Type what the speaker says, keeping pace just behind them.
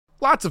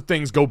Lots of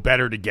things go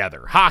better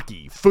together.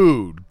 Hockey,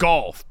 food,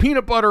 golf,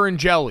 peanut butter and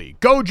jelly,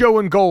 Gojo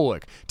and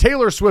Golic,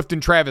 Taylor Swift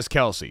and Travis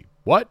Kelce.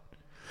 What?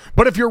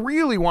 But if you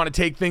really want to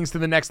take things to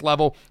the next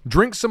level,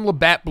 drink some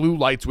Labatt Blue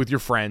Lights with your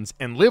friends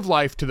and live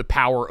life to the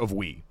power of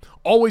we.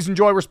 Always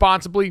enjoy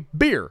responsibly.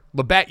 Beer,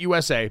 Labatt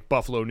USA,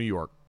 Buffalo, New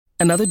York.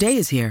 Another day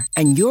is here,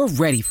 and you're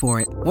ready for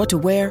it. What to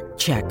wear?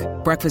 Check.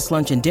 Breakfast,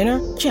 lunch, and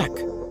dinner? Check.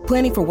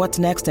 Planning for what's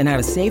next and how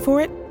to save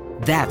for it?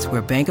 That's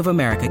where Bank of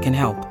America can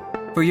help.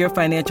 For your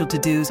financial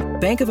to-dos,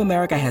 Bank of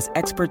America has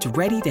experts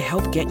ready to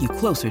help get you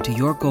closer to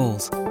your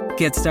goals.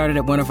 Get started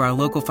at one of our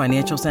local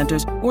financial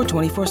centers or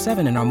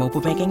 24/7 in our mobile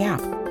banking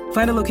app.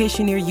 Find a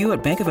location near you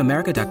at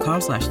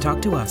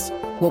bankofamerica.com/talktous.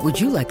 What would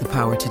you like the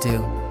power to do?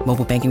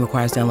 Mobile banking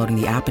requires downloading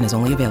the app and is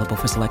only available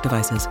for select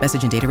devices.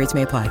 Message and data rates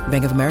may apply.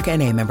 Bank of America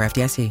N.A., member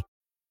FDIC.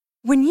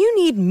 When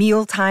you need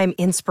mealtime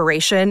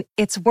inspiration,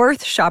 it's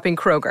worth shopping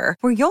Kroger,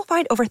 where you'll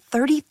find over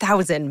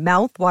 30,000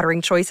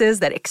 mouth-watering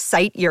choices that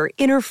excite your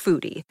inner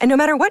foodie. And no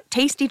matter what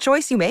tasty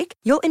choice you make,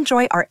 you'll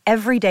enjoy our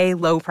everyday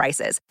low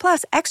prices,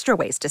 plus extra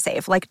ways to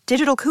save, like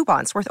digital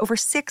coupons worth over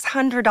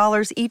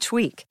 $600 each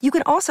week. You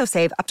can also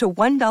save up to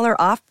 $1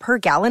 off per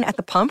gallon at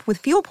the pump with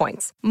fuel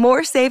points.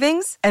 More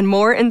savings and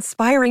more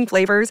inspiring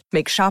flavors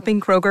make shopping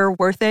Kroger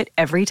worth it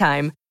every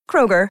time.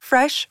 Kroger,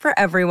 fresh for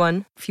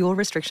everyone. Fuel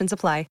restrictions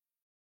apply.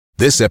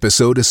 This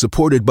episode is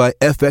supported by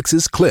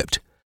FX's Clipped,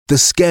 the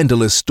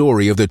scandalous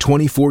story of the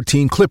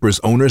 2014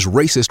 Clippers owner's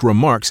racist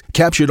remarks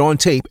captured on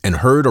tape and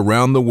heard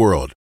around the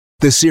world.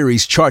 The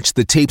series charts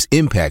the tape's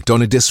impact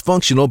on a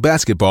dysfunctional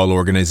basketball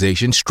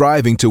organization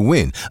striving to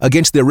win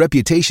against their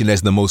reputation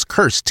as the most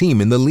cursed team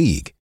in the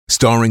league.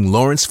 Starring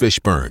Lawrence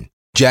Fishburne,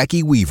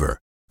 Jackie Weaver,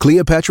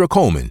 Cleopatra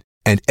Coleman,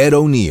 and Ed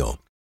O'Neill.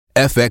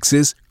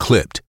 FX's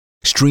Clipped,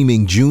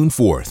 streaming June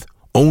 4th,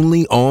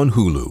 only on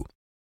Hulu.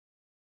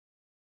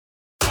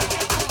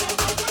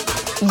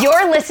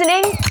 You're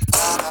listening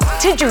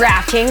to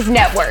DraftKings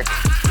Network.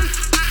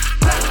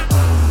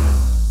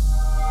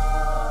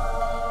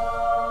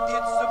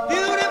 It's a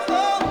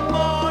beautiful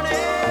morning.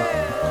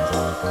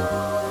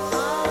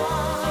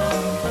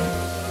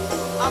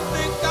 I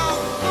think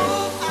I'll go.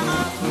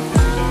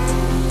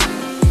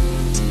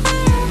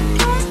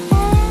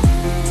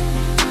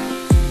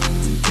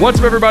 What's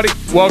up, everybody?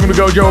 Welcome to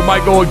Gojo with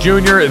Mike Golic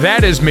Jr.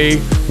 That is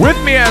me.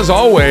 With me, as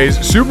always,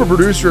 super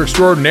producer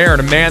extraordinaire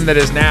and a man that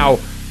is now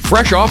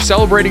fresh off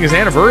celebrating his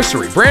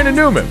anniversary, Brandon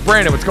Newman.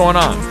 Brandon, what's going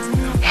on?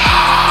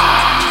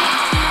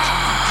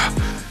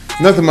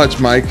 Nothing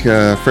much, Mike.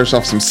 Fresh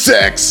off some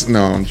sex.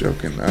 No, I'm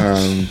joking.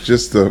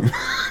 Just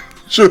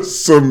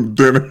some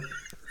dinner.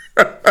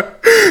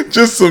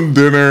 Just some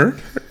dinner.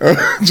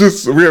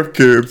 We have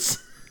kids.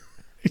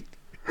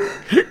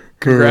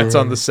 Congrats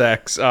on the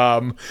sex.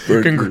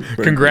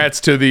 Congrats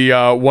to the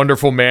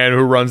wonderful man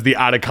who runs the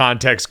Out of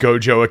Context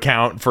Gojo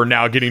account for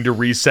now getting to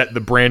reset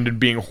the Brandon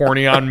being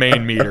horny on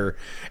main meter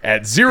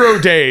at 0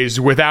 days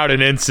without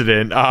an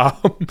incident.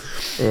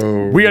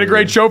 We got a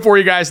great show for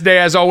you guys today.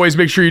 As always,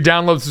 make sure you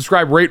download,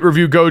 subscribe, rate,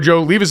 review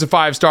Gojo. Leave us a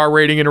 5-star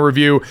rating and a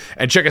review.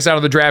 And check us out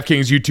on the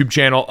DraftKings YouTube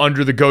channel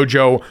under the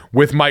Gojo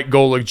with Mike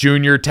Golic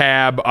Jr.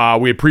 tab.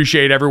 We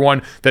appreciate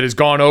everyone that has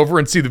gone over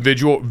and see the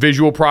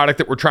visual product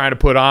that we're trying to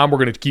put on. We're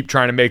going to keep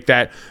trying to make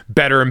that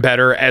better and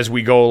better as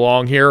we go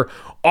along here.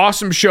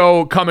 Awesome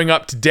show coming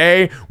up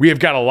today. We have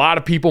got a lot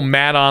of people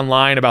mad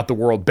online about the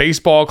World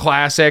Baseball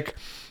Classic.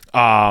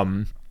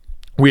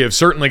 We have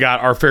certainly got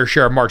our fair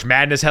share of March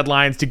Madness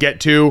headlines to get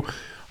to.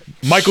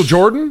 Michael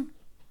Jordan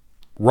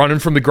running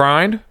from the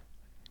grind,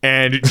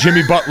 and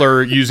Jimmy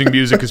Butler using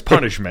music as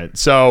punishment.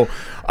 So,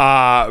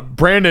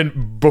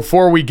 Brandon,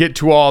 before we get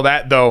to all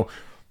that, though,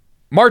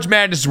 March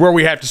Madness is where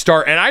we have to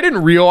start, and I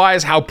didn't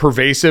realize how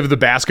pervasive the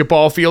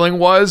basketball feeling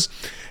was.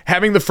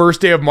 Having the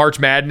first day of March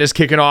Madness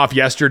kicking off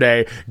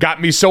yesterday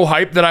got me so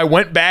hyped that I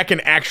went back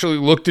and actually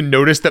looked and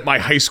noticed that my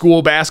high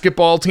school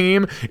basketball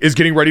team is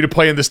getting ready to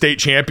play in the state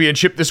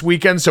championship this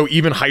weekend, so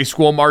even high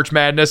school March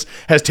Madness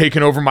has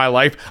taken over my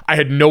life. I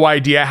had no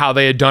idea how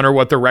they had done or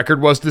what the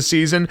record was this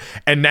season,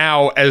 and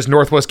now as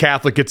Northwest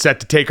Catholic gets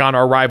set to take on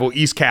our rival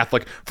East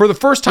Catholic for the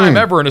first time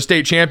ever in a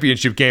state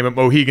championship game at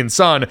Mohegan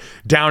Sun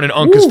down in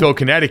Uncasville,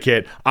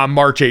 Connecticut on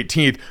March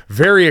 18th.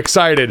 Very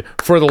excited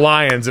for the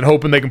Lions and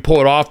hoping they can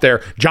pull it off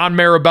there. John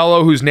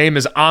Marabello, whose name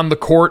is on the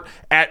court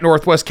at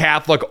Northwest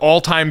Catholic,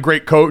 all-time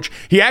great coach.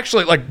 He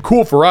actually,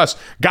 cool for us,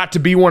 got to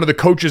be one of the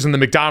coaches in the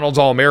McDonald's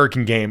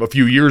All-American game a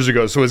few years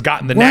ago, so has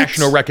gotten the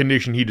national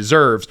recognition he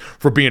deserves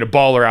for being a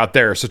baller out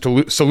there.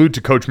 So salute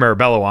to Coach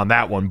Marabello on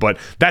that one, but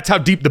that's how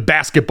deep the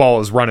basketball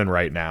is running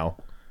right now.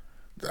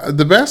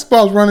 The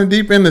basketball's running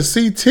deep in the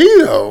CT,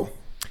 though.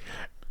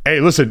 Hey,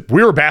 listen,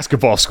 we were a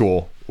basketball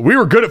school. We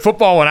were good at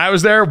football when I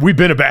was there. We've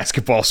been a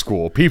basketball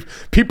school.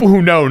 People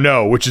who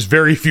know, which is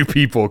very few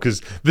people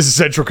because this is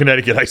Central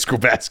Connecticut high school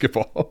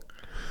basketball.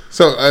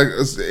 So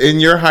in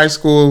your high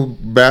school,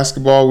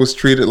 basketball was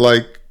treated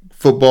like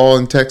football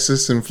in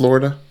Texas and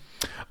Florida?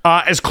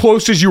 As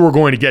close as you were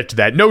going to get to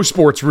that. No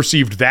sports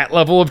received that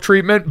level of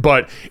treatment,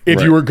 but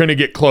if you were going to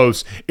get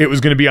close, it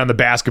was going to be on the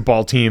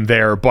basketball team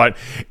there. But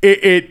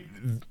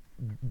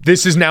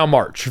this is now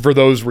March for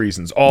those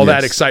reasons, all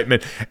that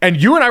excitement.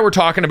 And you and I were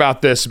talking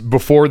about this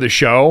before the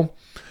show.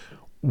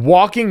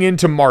 Walking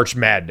into March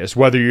Madness,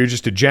 whether you're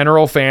just a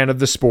general fan of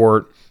the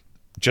sport,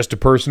 just a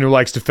person who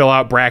likes to fill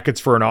out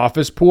brackets for an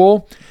office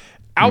pool,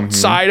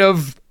 outside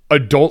of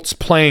adults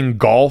playing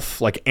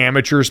golf, like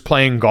amateurs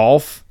playing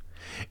golf,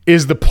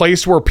 is the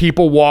place where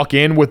people walk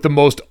in with the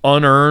most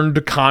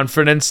unearned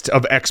confidence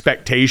of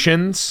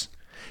expectations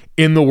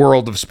in the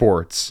world of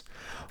sports.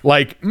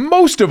 Like,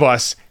 most of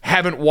us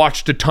haven't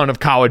watched a ton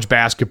of college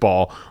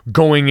basketball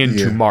going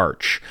into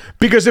March.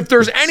 Because if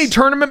there's any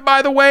tournament,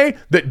 by the way,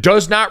 that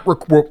does not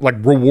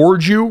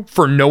reward you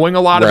for knowing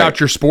a lot about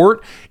your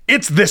sport,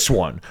 it's this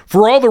one.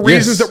 For all the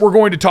reasons that we're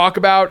going to talk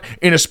about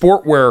in a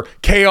sport where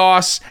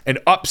chaos and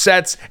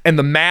upsets and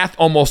the math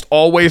almost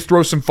always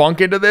throw some funk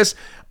into this,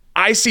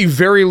 I see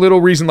very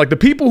little reason. Like, the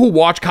people who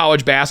watch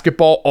college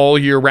basketball all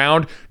year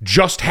round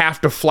just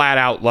have to flat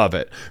out love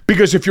it.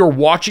 Because if you're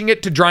watching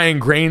it to try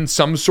and gain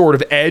some sort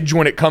of edge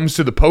when it comes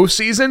to the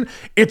postseason,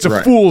 it's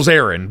a fool's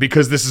errand,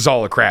 because this is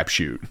all a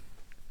crapshoot.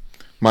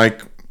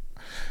 Mike,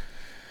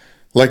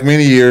 like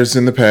many years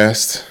in the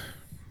past,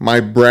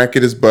 my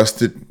bracket is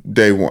busted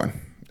day one.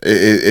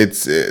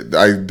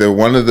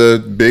 One of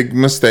the big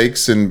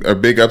mistakes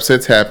and big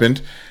upsets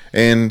happened.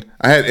 And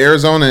I had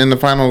Arizona in the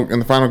final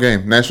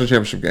game, national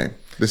championship game.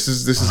 This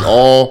is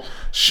all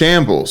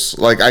shambles.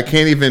 Like, I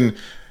can't even.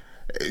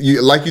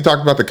 You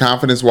talked about the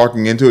confidence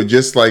walking into it.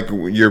 Just like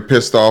you're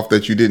pissed off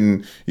that you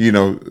didn't,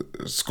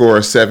 score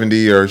a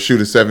 70 or shoot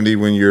a 70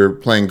 when you're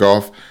playing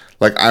golf.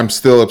 Like, I'm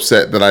still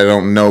upset that I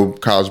don't know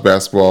college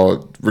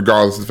basketball,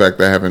 regardless of the fact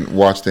that I haven't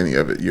watched any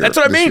of it. That's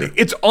what I mean. Year.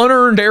 It's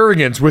unearned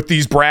arrogance with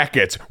these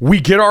brackets. We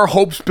get our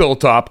hopes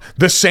built up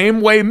the same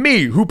way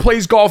me, who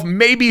plays golf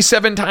maybe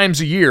 7 times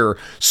a year,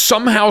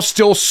 somehow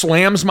still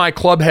slams my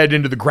club head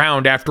into the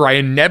ground after I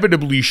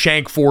inevitably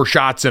shank 4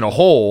 shots in a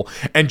hole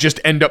and just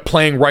end up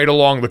playing right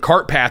along the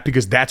cart path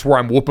because that's where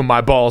I'm whooping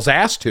my ball's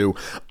ass to.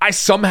 I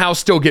somehow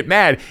still get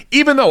mad,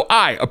 even though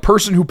I, a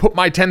person who put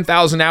my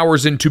 10,000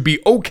 hours in to be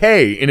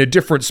okay in a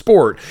different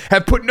sport,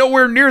 have put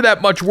nowhere near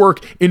that much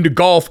work into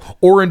golf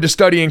or into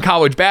studying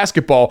college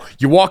basketball.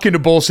 You walk into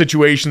both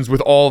situations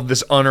with all of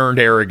this unearned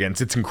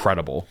arrogance. It's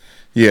incredible.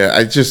 Yeah,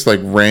 I just like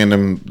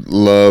random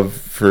love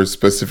for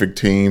specific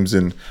teams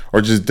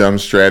or just dumb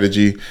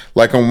strategy.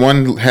 Like, on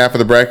one half of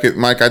the bracket,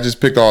 Mike, I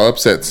just picked all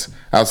upsets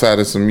outside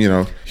of some,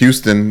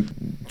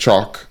 Houston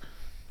chalk.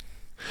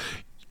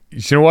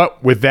 You know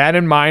what? With that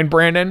in mind,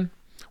 Brandon,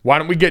 why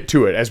don't we get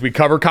to it? As we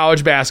cover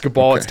college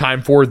basketball, It's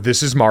time for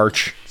This Is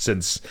March,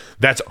 since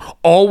that's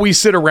all we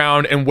sit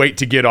around and wait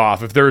to get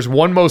off. If there's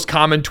one most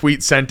common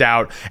tweet sent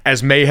out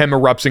as mayhem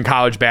erupts in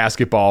college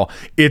basketball,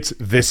 it's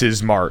This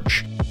Is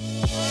March.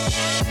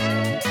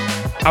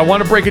 I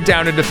want to break it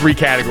down into 3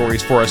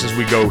 categories for us as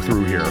we go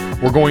through here.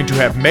 We're going to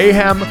have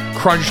mayhem,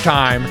 crunch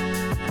time,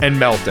 and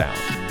meltdown.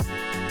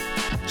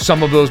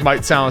 Some of those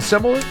might sound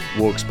similar.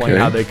 We'll explain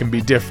how they can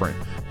be different.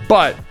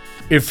 But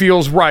it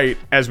feels right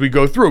as we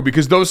go through,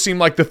 because those seem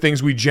like the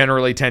things we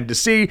generally tend to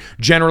see,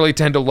 generally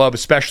tend to love,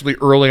 especially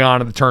early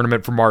on in the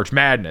tournament for March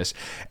Madness.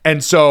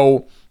 And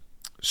so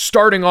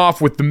starting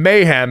off with the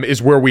mayhem is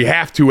where we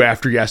have to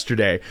after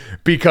yesterday,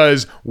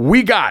 because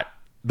we got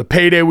the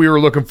payday we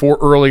were looking for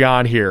early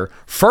on here.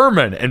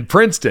 Furman and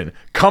Princeton,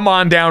 come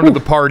on down to the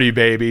party,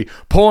 baby.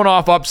 Pulling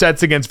off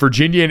upsets against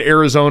Virginia and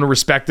Arizona,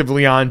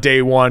 respectively, on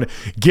day one,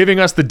 giving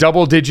us the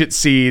double-digit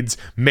seeds,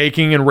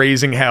 making and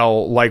raising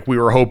hell like we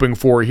were hoping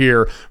for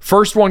here.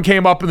 First one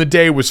came up in the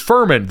day was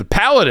Furman, the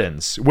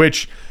Paladins,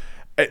 which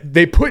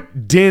they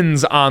put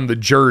Dins on the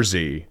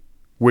jersey,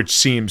 which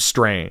seems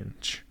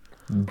strange.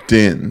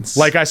 Dins.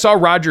 Like, I saw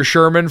Roger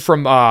Sherman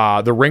from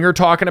The Ringer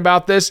talking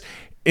about this.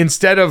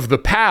 Instead of the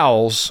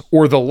pals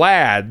or the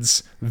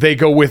lads, they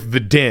go with the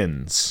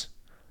Dins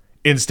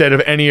instead of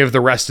any of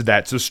the rest of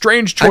that. So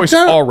strange choice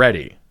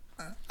already.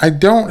 I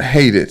don't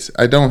hate it.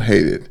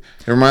 It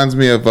reminds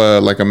me of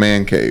like a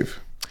man cave.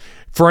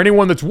 For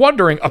anyone that's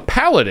wondering, a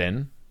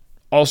paladin,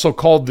 also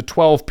called the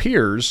 12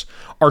 Peers,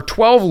 are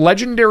 12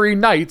 legendary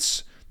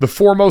knights, the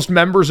foremost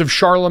members of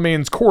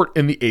Charlemagne's court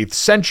in the 8th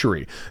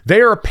century.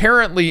 They are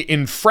apparently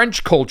in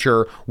French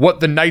culture what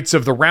the Knights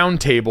of the Round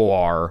Table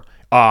are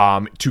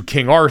to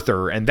King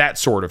Arthur and that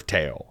sort of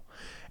tale.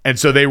 And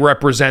so they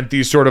represent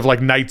these sort of like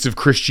knights of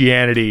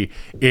Christianity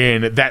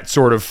in that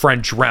sort of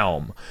French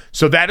realm.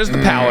 So that is the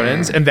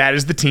Paladins, and that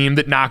is the team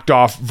that knocked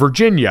off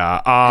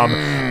Virginia.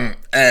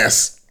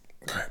 Ass.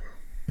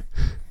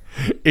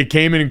 It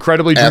came in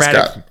incredibly dramatic.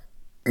 Ascot.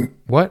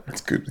 What? That's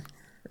good.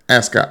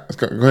 Ascot. Let's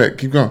go. Go ahead.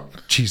 Keep going.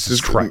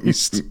 Jesus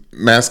Christ.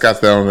 Mascots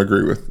that I don't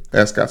agree with.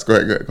 Ascots. Go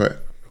ahead.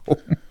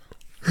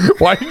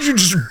 Why did you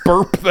just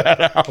burp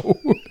that out?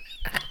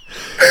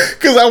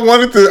 Because I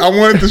wanted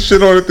to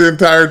shit on it the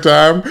entire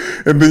time,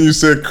 and then you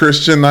said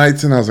Christian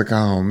Knights, and I was like,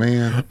 oh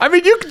man. I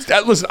mean, you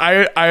can listen.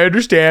 I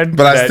understand,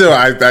 but I said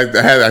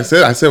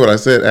what I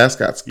said.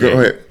 Ascots, go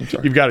ahead.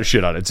 You've got to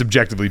shit on it. It's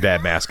objectively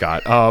bad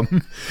mascot,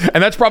 and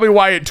that's probably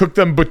why it took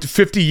them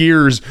 50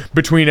 years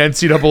between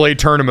NCAA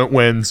tournament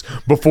wins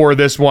before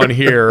this one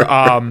here.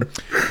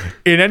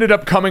 It ended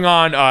up coming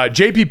on.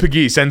 JP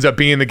Pegues ends up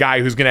being the guy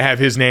who's going to have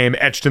his name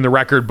etched in the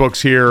record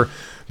books here.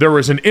 There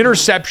was an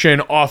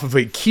interception off of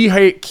a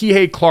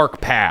Kihei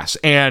Clark pass.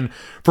 And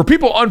for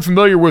people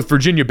unfamiliar with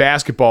Virginia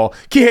basketball,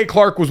 Kihei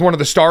Clark was one of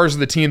the stars of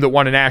the team that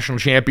won a national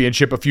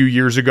championship a few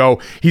years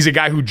ago. He's a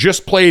guy who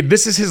just played.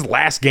 This is his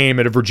last game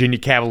in a Virginia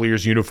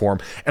Cavaliers uniform,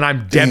 and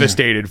I'm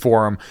devastated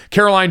for him.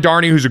 Caroline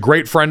Darney, who's a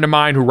great friend of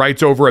mine, who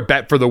writes over at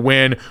Bet for the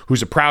Win,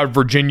 who's a proud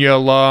Virginia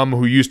alum,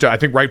 who used to, I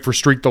think, write for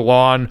Streak the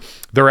Lawn,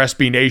 their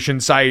SB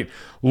Nation site,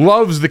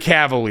 loves the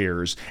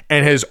Cavaliers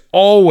and has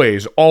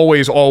always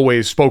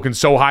spoken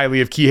so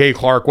highly of Kihei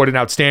Clark, what an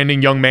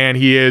outstanding young man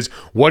he is,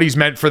 what he's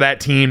meant for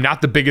that team,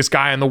 not the biggest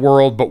guy in the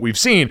world, but we've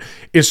seen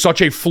is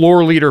such a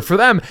floor leader for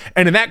them.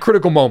 And in that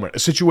critical moment, a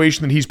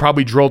situation that he's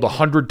probably drilled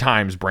 100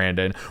 times,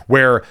 Brandon,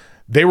 where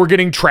they were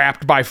getting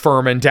trapped by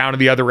Furman down to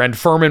the other end.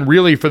 Furman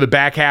really for the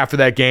back half of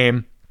that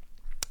game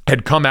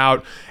had come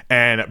out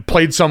and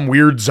played some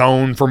weird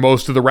zone for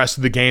most of the rest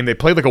of the game. They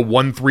played like a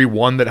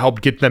 1-3-1 that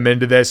helped get them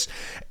into this.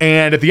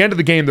 And at the end of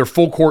the game, they're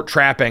full court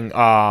trapping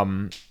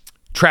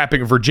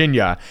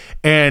Virginia,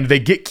 and they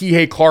get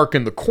Kihei Clark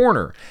in the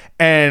corner.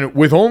 And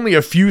with only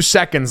a few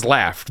seconds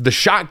left, the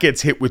shot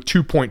gets hit with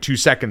 2.2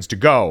 seconds to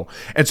go.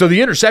 And so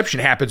the interception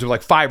happens with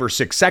like 5 or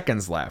 6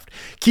 seconds left.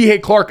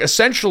 Kihei Clark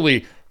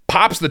essentially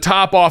pops the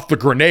top off the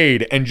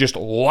grenade and just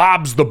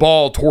lobs the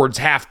ball towards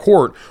half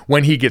court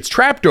when he gets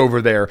trapped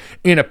over there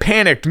in a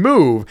panicked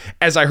move,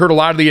 as I heard a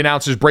lot of the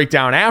announcers break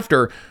down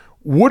after.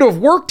 Would have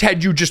worked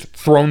had you just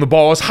thrown the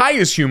ball as high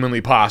as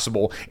humanly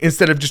possible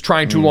instead of just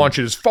trying to launch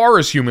it as far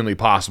as humanly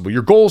possible.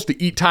 Your goal is to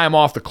eat time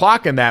off the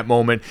clock in that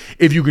moment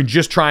if you can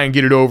just try and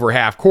get it over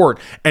half court.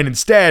 And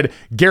instead,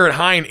 Garrett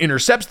Hine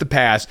intercepts the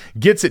pass,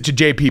 gets it to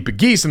JP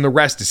Pegues, and the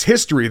rest is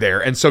history there.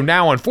 And so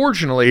now,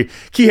 unfortunately,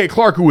 Kihei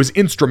Clark, who was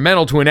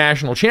instrumental to a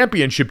national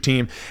championship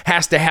team,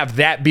 has to have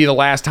that be the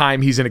last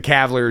time he's in a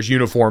Cavaliers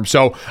uniform.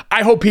 So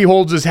I hope he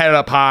holds his head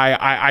up high.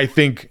 I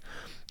think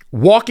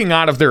walking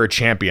out of there a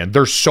champion,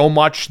 there's so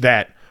much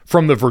that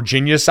from the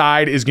Virginia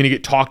side is going to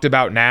get talked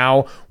about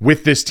now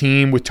with this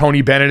team, with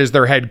Tony Bennett as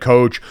their head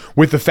coach,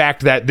 with the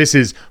fact that this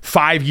is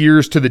 5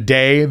 years to the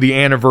day, the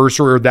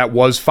anniversary, or that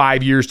was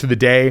 5 years to the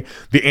day,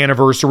 the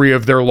anniversary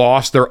of their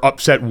loss, their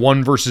upset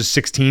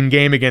 1-16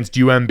 game against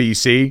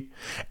UMBC.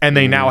 And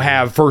they now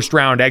have first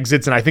round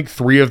exits, and I think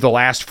 3 of the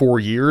last 4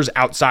 years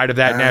outside of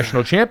that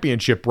national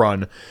championship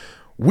run.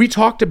 We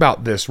talked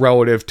about this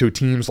relative to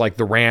teams like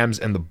the Rams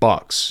and the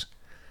Bucks.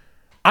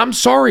 I'm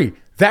sorry,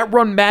 that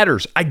run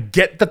matters. I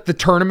get that the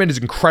tournament is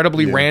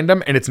incredibly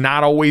random and it's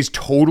not always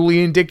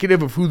totally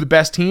indicative of who the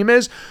best team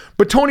is,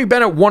 but Tony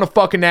Bennett won a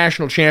fucking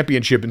national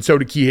championship and so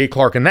did Kihei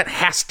Clark, and that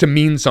has to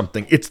mean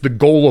something. It's the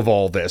goal of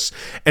all this.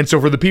 And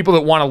so for the people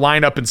that want to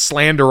line up and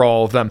slander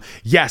all of them,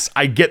 yes,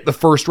 I get the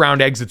first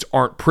round exits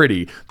aren't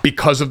pretty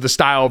because of the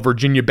style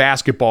Virginia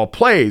basketball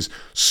plays.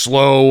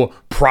 Slow,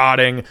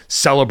 prodding,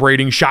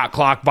 celebrating shot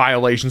clock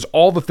violations,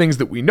 all the things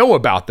that we know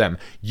about them.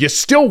 You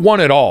still won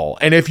it all.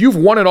 And if you've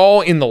won it all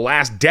in the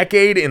last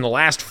decade, in the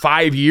last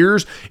 5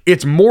 years,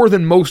 it's more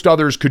than most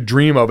others could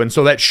dream of. And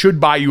so that should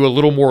buy you a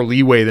little more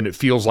leeway than it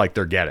feels like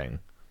they're getting.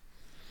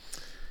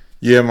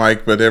 Yeah,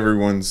 Mike, but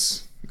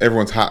everyone's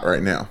hot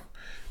right now.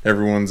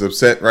 Everyone's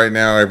upset right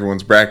now.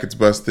 Everyone's brackets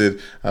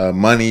busted.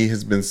 Money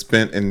has been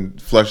spent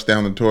and flushed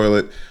down the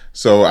toilet.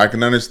 So I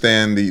can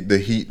understand the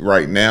heat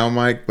right now,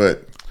 Mike,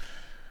 but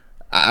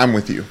I'm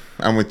with you.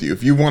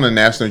 If you won a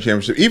national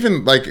championship,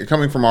 even like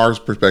coming from our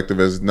perspective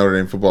as Notre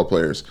Dame football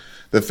players,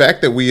 the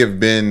fact that we have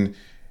been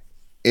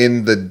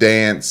in the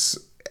dance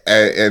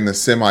in the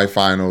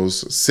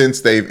semifinals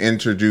since they've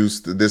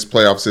introduced this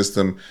playoff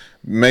system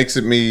makes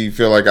me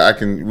feel like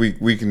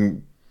we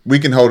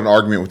can hold an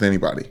argument with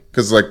anybody,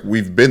 because like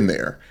we've been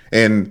there,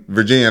 and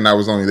Virginia and I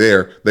was only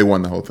there. They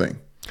won the whole thing.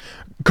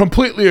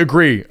 Completely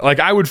agree. Like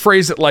I would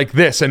phrase it like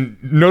this, and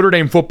Notre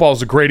Dame football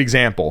is a great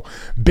example.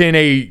 Been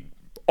a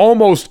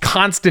almost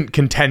constant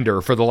contender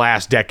for the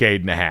last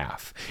decade and a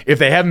half. If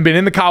they haven't been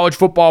in the college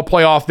football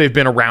playoff, they've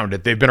been around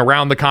it. They've been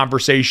around the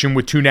conversation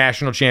with 2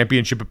 national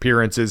championship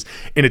appearances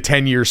in a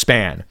 10-year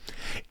span.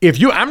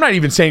 I'm not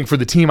even saying for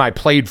the team I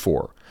played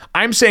for.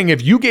 I'm saying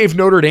if you gave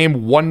Notre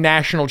Dame 1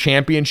 national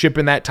championship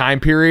in that time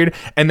period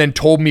and then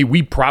told me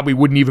we probably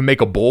wouldn't even make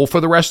a bowl for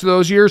the rest of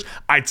those years,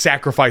 I'd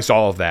sacrifice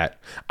all of that.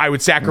 I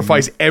would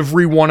sacrifice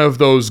every one of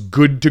those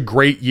good to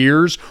great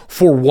years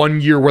for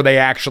 1 year where they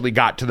actually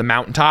got to the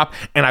mountaintop,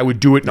 and I would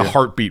do it in a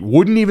heartbeat.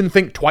 Wouldn't even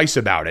think twice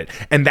about it.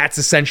 And that's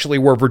essentially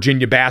where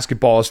Virginia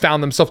basketball has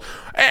found themselves.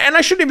 And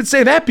I shouldn't even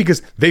say that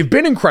because they've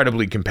been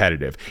incredibly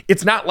competitive.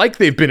 It's not like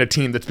they've been a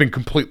team that's been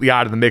completely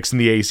out of the mix in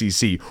the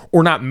ACC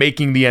or not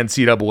making the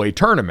NCAA NCAA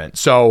tournament.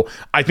 So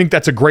I think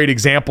that's a great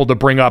example to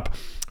bring up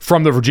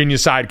from the Virginia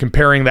side,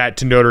 comparing that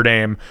to Notre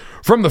Dame.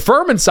 From the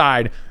Furman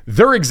side,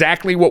 they're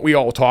exactly what we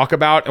all talk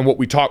about and what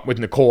we talked with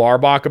Nicole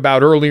Arbach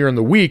about earlier in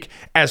the week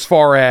as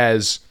far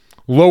as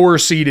lower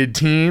seeded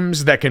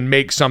teams that can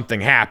make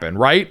something happen,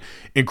 right?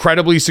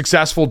 Incredibly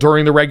successful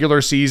during the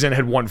regular season,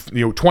 had won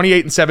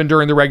 28-7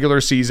 during the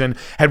regular season,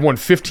 had won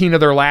 15 of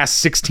their last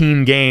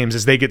 16 games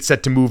as they get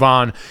set to move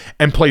on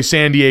and play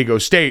San Diego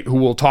State, who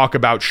we'll talk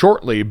about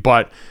shortly.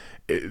 But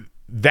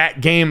that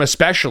game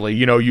especially,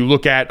 you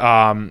look at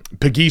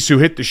Pegues, who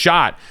hit the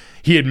shot.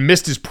 He had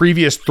missed his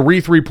previous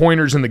 3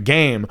 3-pointers in the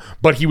game,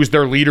 but he was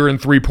their leader in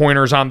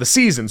 3-pointers on the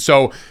season.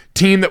 So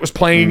team that was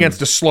playing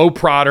against a slow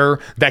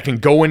prodder that can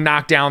go and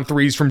knock down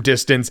threes from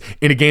distance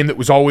in a game that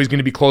was always going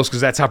to be close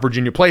because that's how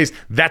Virginia plays.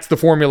 That's the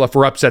formula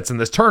for upsets in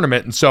this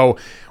tournament. And so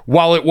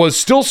while it was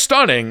still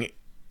stunning,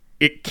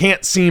 it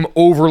can't seem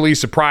overly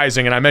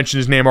surprising. And I mentioned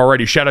his name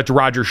already. Shout out to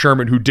Roger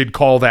Sherman, who did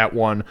call that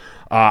one,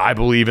 I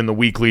believe, in the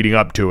week leading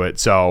up to it.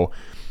 So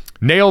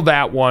nailed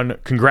that one.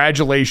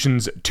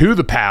 Congratulations to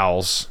the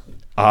Pals.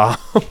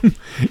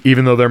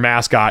 Even though their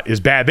mascot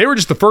is bad. They were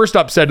just the first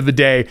upset of the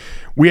day.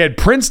 We had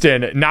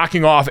Princeton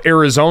knocking off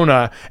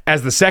Arizona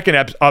as the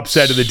second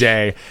upset of the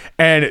day.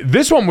 And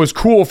this one was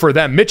cool for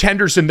them. Mitch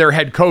Henderson, their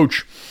head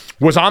coach,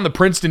 was on the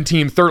Princeton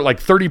team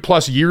 30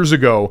 plus years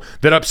ago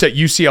that upset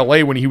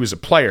UCLA when he was a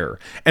player.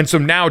 And so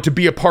now to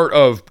be a part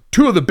of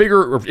two of the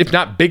bigger, or if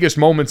not biggest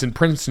moments in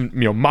Princeton,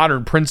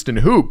 modern Princeton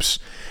hoops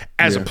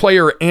as a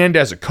player and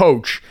as a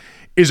coach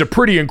is a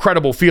pretty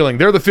incredible feeling.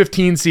 They're the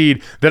 15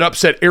 seed that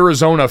upset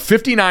Arizona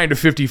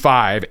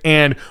 59-55.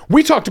 And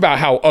we talked about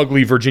how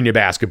ugly Virginia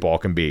basketball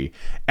can be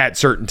at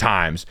certain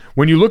times.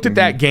 When you looked at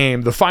that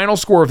game, the final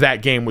score of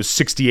that game was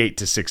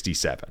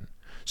 68-67.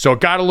 So it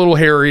got a little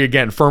hairy.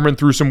 Again, Furman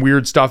threw some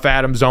weird stuff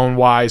at him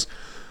zone-wise.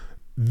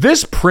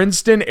 This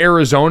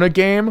Princeton-Arizona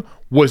game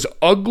was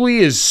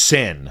ugly as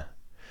sin.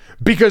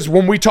 Because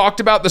when we talked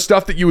about the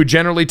stuff that you would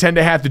generally tend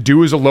to have to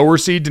do as a lower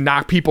seed to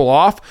knock people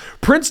off,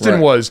 Princeton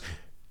was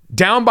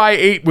down by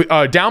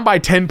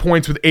 10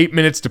 points with 8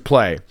 minutes to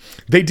play.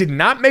 They did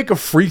not make a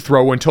free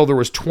throw until there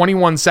was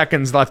 21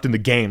 seconds left in the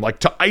game. Like,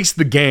 to ice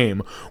the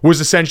game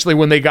was essentially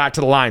when they got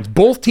to the lines.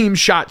 Both teams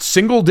shot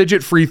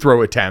single-digit free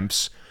throw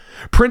attempts.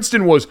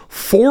 Princeton was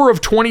 4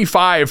 of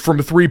 25 from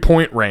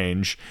 3-point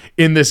range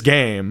in this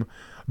game.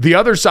 The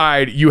other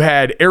side, you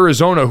had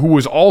Arizona, who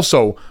was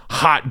also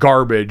hot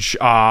garbage.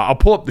 I'll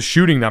pull up the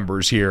shooting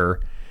numbers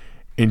here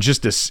in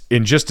just a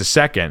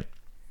second.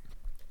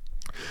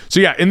 So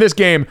yeah, in this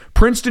game,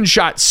 Princeton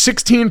shot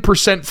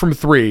 16% from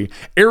 3.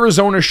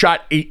 Arizona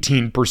shot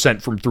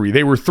 18% from 3.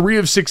 They were 3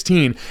 of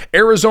 16.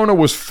 Arizona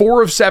was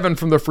 4 of 7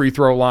 from the free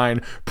throw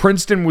line.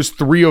 Princeton was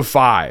 3 of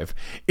 5.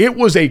 It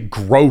was a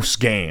gross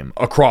game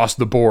across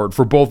the board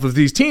for both of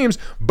these teams,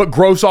 but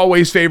gross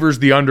always favors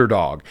the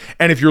underdog.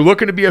 And if you're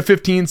looking to be a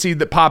 15 seed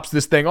that pops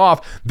this thing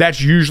off,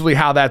 that's usually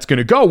how that's going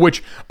to go,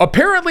 which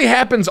apparently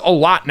happens a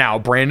lot now,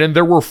 Brandon.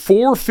 There were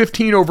 4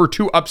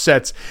 15-over-2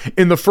 upsets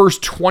in the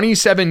first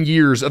 27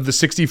 years of the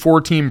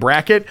 64-team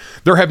bracket.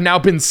 There have now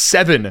been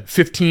 7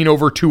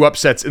 15-over-2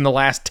 upsets in the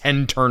last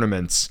 10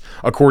 tournaments,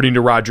 according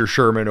to Roger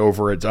Sherman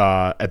over at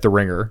The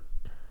Ringer.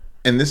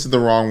 And this is the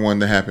wrong one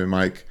to happen,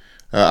 Mike.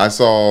 I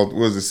saw,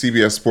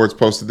 CBS Sports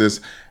posted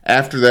this.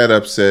 After that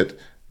upset,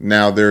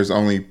 now there's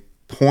only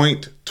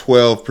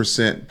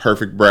 0.12%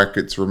 perfect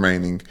brackets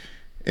remaining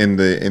in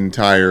the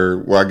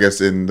entire,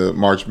 in the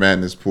March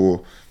Madness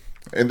pool.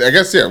 And I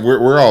guess,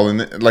 we're all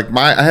in it. Like,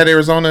 I had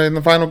Arizona in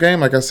the final game,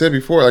 like I said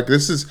before. Like,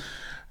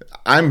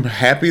 I'm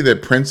happy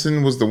that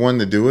Princeton was the one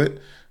to do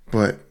it,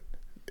 but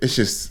it's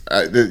just,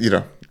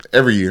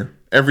 every year.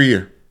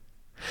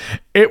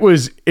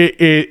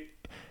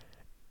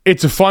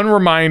 It's a fun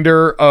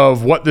reminder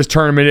of what this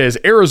tournament is.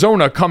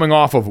 Arizona, coming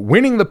off of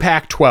winning the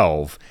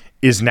Pac-12,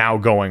 is now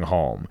going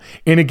home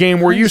in a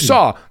game where you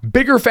saw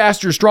bigger,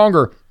 faster,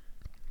 stronger.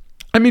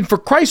 I mean, for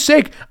Christ's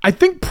sake, I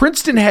think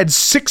Princeton had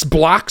 6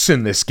 blocks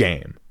in this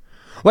game.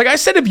 Like I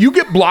said, if you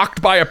get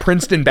blocked by a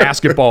Princeton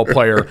basketball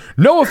player,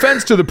 no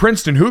offense to the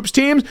Princeton hoops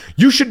teams,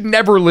 you should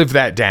never live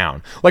that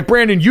down. Like,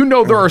 Brandon,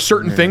 there are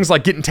certain things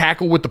like getting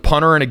tackled with the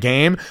punter in a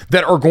game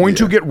that are going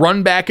to get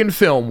run back in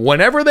film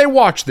whenever they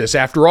watch this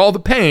after all the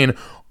pain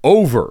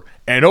over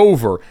and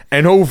over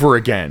and over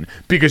again.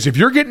 Because if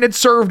you're getting it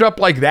served up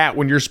like that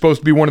when you're supposed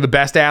to be one of the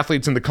best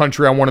athletes in the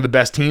country on one of the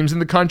best teams in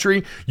the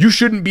country, you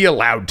shouldn't be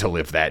allowed to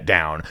live that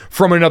down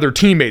from another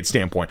teammate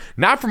standpoint.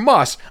 Not from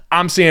us.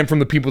 I'm saying from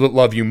the people that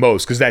love you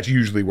most, because that's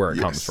usually where it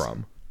comes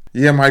from.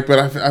 Yeah, Mike, but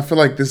I feel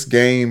like this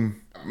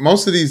game,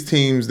 most of these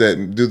teams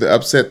that do the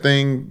upset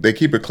thing, they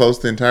keep it close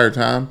the entire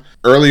time.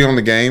 Early on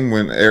the game,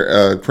 when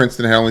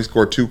Princeton had only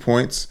scored 2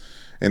 points,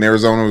 and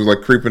Arizona was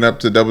like creeping up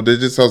to double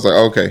digits, I was like,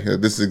 okay,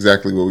 this is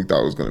exactly what we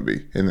thought it was going to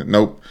be. And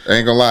nope, I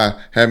ain't going to lie,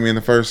 had me in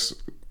the first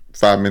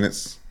 5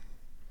 minutes.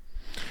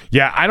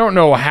 Yeah, I don't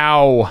know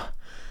how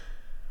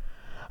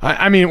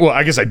I mean, well,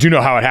 I guess I do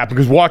know how it happened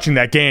because watching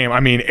that game,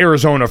 I mean,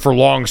 Arizona for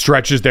long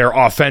stretches there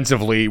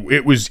offensively,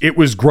 it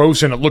was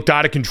gross and it looked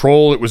out of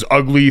control. It was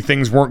ugly.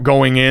 Things weren't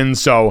going in.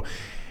 So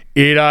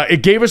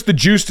it gave us the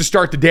juice to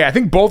start the day. I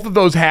think both of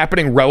those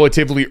happening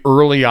relatively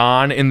early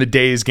on in the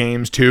day's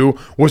games too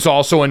was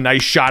also a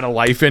nice shot of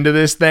life into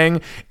this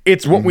thing.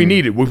 It's what we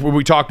needed. What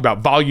we talked about,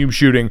 volume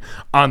shooting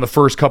on the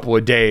first couple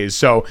of days.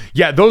 So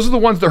yeah, those are the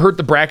ones that hurt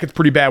the brackets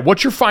pretty bad.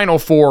 What's your final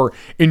four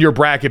in your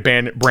bracket,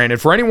 Brandon?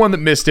 For anyone that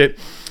missed it,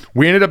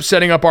 we ended up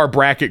setting up our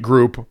bracket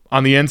group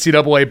on the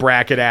NCAA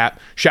bracket app.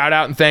 Shout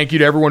out and thank you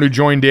to everyone who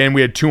joined in.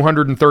 We had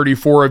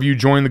 234 of you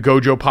join the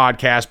Gojo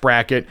podcast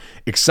bracket.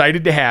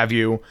 Excited to have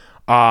you.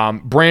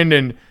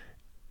 Brandon,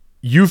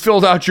 you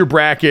filled out your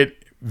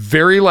bracket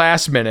very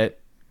last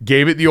minute,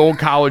 gave it the old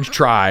college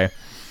try.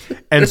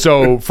 And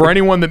so for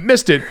anyone that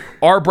missed it,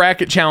 our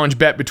bracket challenge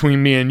bet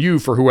between me and you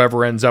for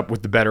whoever ends up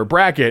with the better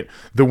bracket,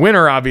 the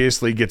winner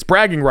obviously gets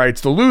bragging rights.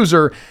 The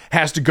loser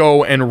has to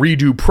go and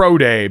redo pro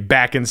day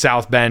back in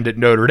South Bend at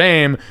Notre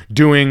Dame,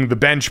 doing the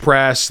bench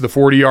press, the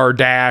 40-yard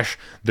dash,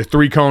 the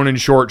 3-cone and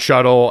short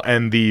shuttle,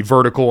 and the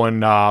vertical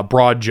and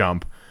broad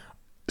jump.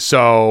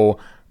 So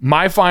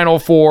my final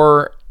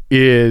four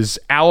is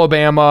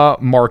Alabama,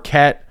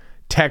 Marquette,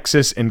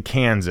 Texas, and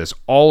Kansas,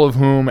 all of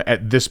whom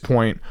at this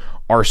point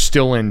are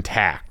still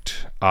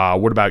intact.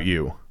 What about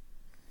you?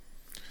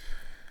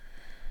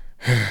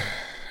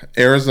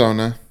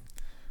 Arizona,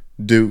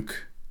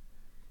 Duke,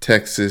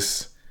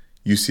 Texas,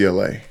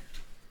 UCLA.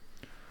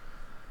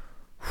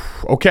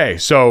 Okay,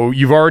 so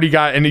you've already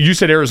got, and you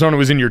said Arizona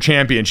was in your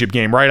championship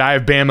game, right? I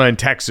have Bama and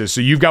Texas,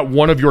 so you've got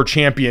one of your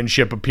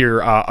championship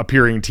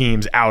appearing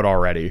teams out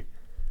already.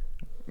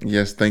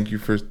 Yes, thank you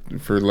for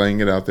laying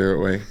it out there that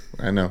way.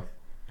 I know.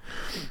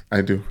 I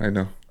do. I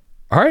know.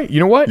 All right, you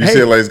know what?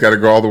 UCLA's got to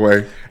go all the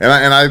way,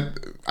 and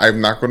I'm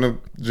not going to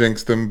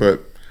jinx them, but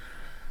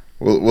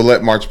we'll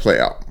let March play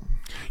out.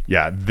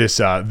 Yeah,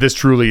 this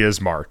truly is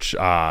March.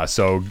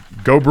 So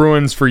go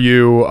Bruins for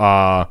you.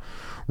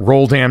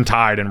 Roll damn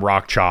Tide and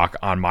rock chalk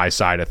on my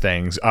side of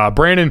things.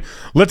 Brandon,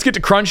 let's get to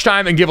crunch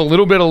time and give a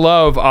little bit of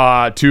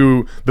love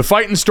to the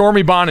fighting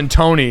Stormy Bond and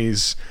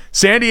Tony's.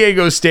 San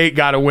Diego State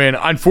got a win.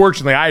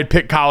 Unfortunately, I had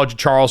picked College of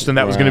Charleston.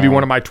 That was going to be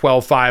one of my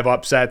 12-5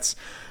 upsets.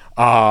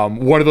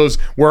 One of those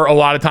where a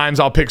lot of times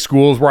I'll pick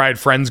schools where I had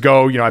friends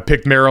go. You know, I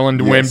picked Maryland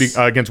to win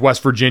against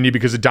West Virginia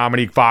because of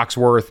Dominique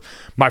Foxworth.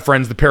 My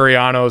friends, the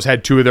Perianos,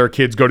 had two of their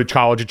kids go to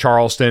College of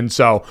Charleston,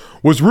 so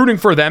was rooting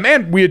for them.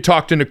 And we had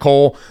talked to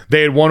Nicole.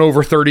 They had won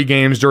over 30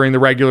 games during the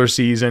regular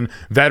season.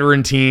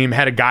 Veteran team,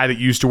 had a guy that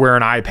used to wear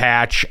an eye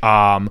patch.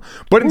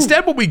 But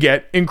instead what we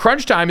get in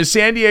crunch time is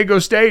San Diego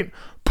State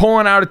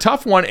pulling out a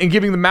tough one and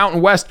giving the Mountain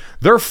West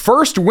their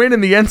first win in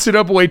the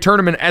NCAA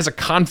tournament as a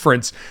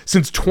conference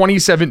since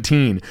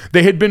 2017.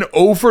 They had been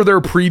 0 for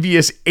their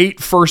previous 8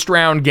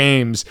 first-round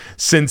games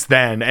since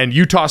then, and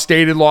Utah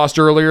State had lost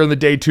earlier in the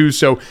day too,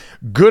 so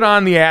good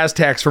on the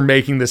Aztecs for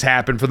making this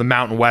happen for the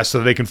Mountain West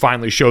so they can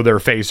finally show their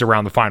face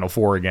around the Final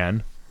Four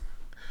again.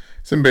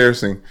 It's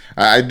embarrassing.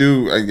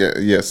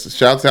 Yes,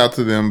 shouts out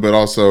to them, but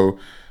also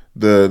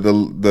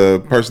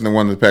the person that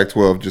won the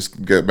Pac-12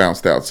 just got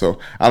bounced out. So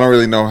I don't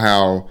really know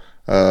how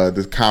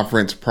the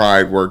conference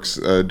pride works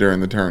during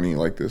the tourney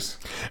like this.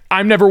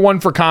 I'm never one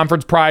for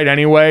conference pride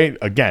anyway.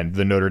 Again,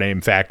 the Notre Dame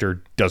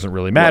factor doesn't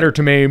really matter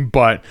to me,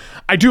 but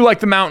I do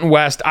like the Mountain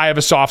West. I have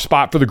a soft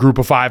spot for the Group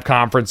of 5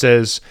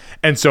 conferences,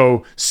 and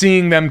so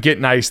seeing them get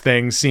nice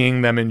things,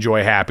 seeing them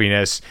enjoy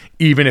happiness,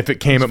 even if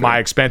it came at my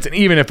expense, and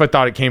even if I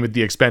thought it came at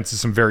the expense of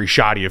some very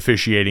shoddy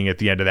officiating at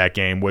the end of that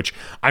game, which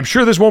I'm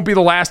sure this won't be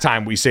the last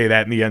time we say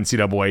that in the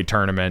NCAA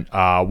tournament,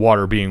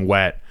 water being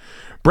wet.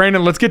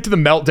 Brandon, let's get to the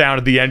meltdown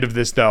at the end of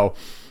this, though.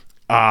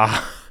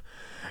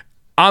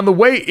 On the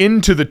way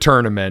into the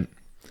tournament,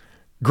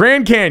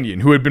 Grand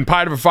Canyon, who had been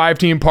part of a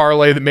 5-team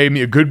parlay that made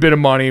me a good bit of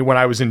money when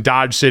I was in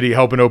Dodge City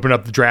helping open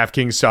up the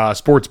DraftKings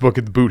sportsbook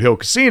at the Boot Hill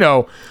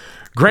Casino,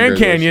 Grand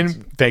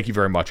Canyon, thank you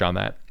very much on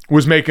that,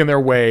 was making their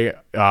way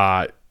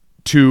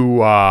to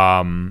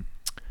the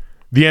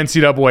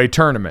NCAA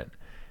tournament.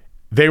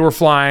 They were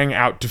flying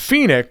out to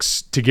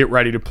Phoenix to get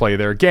ready to play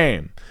their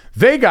game.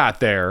 They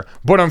got there,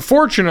 but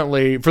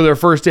unfortunately, for their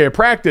first day of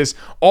practice,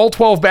 all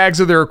 12 bags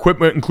of their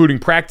equipment, including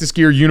practice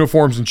gear,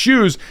 uniforms, and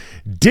shoes,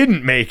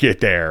 didn't make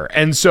it there.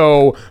 And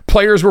so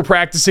players were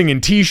practicing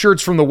in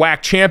T-shirts from the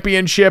WAC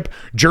championship,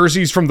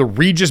 jerseys from the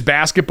Regis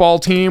basketball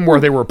team where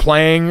they were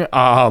playing.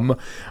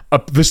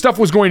 The stuff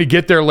was going to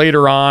get there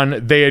later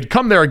on. They had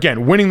come there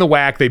again, winning the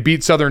WAC. They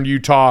beat Southern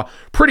Utah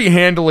pretty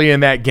handily in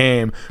that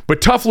game.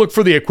 But tough look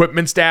for the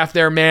equipment staff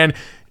there, man.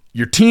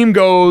 Your team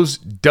goes,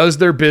 does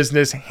their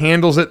business,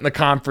 handles it in the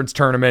conference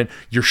tournament.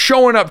 You're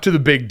showing up to the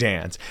big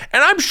dance.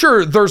 And I'm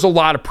sure there's a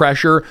lot of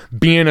pressure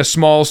being a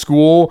small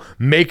school,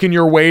 making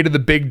your way to the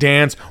big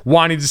dance,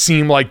 wanting to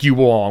seem like you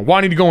belong,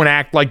 wanting to go and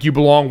act like you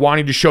belong,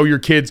 wanting to show your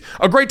kids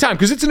a great time,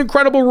 because it's an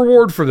incredible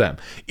reward for them.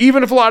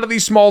 Even if a lot of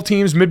these small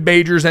teams,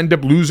 mid-majors, end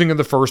up losing in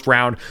the first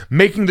round,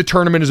 making the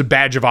tournament is a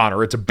badge of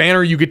honor. It's a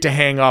banner you get to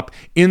hang up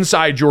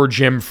inside your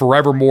gym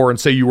forevermore and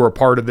say you were a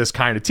part of this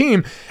kind of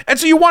team. And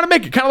so you want to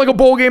make it kind of like a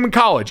bowl game in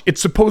college.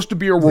 It's supposed to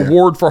be a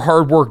reward for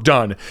hard work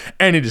done,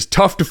 and it is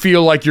tough to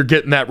feel like you're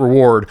getting that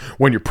reward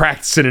when you're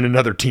practicing in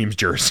another team's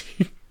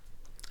jersey.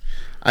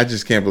 I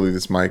just can't believe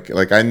this, Mike.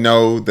 Like, I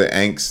know the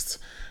angst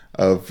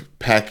of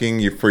packing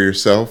you for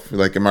yourself.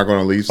 Like, am I going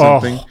to leave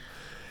something?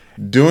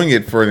 Doing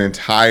it for an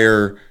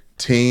entire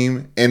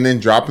team and then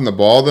dropping the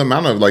ball. The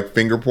amount of like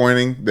finger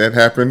pointing that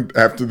happened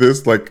after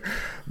this, like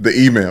the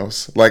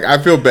emails. Like,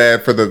 I feel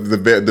bad for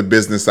the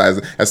business side.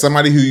 As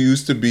somebody who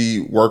used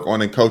to work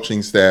on a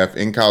coaching staff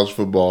in college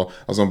football,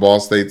 I was on Ball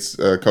State's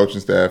coaching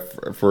staff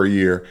for a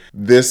year.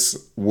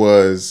 This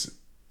was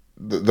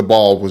the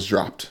ball was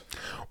dropped.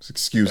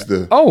 Excuse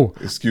the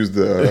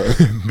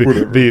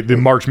the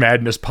March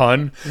Madness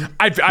pun.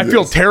 I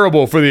feel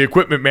terrible for the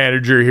equipment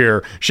manager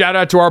here. Shout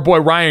out to our boy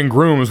Ryan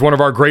Grooms, one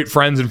of our great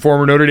friends and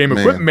former Notre Dame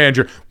equipment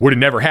manager. Would have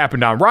never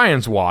happened on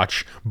Ryan's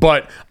watch,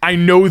 but I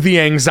know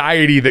the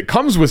anxiety that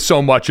comes with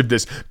so much of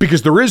this,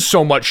 because there is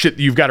so much shit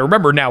that you've got to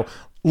remember. Now,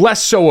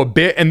 less so a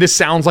bit, and this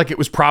sounds like it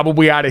was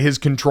probably out of his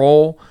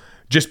control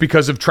just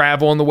because of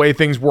travel and the way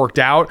things worked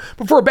out.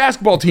 But for a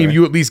basketball team,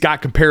 you at least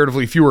got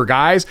comparatively fewer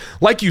guys.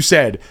 Like you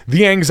said,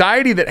 the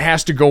anxiety that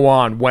has to go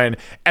on when,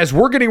 as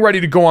we're getting ready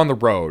to go on the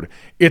road,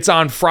 it's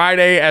on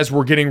Friday as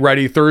we're getting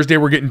ready, Thursday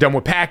we're getting done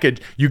with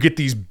package, you get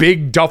these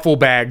big duffel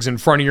bags in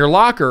front of your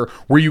locker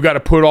where you got to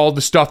put all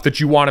the stuff that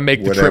you want to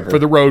make the trip for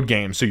the road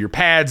game. So your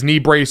pads, knee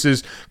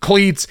braces,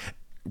 cleats,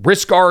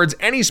 wrist guards,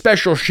 any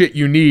special shit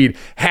you need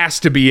has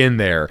to be in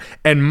there.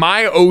 And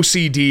my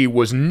OCD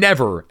was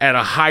never at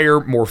a higher,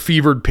 more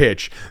fevered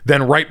pitch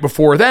than right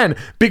before then,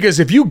 because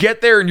if you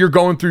get there and you're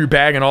going through your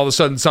bag and all of a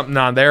sudden something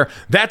on there,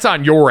 that's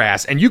on your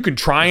ass. And you can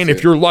try, and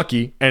if you're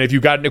lucky, and if you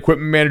got an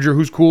equipment manager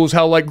who's cool as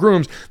hell like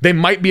Grooms, they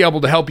might be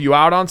able to help you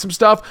out on some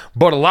stuff.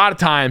 But a lot of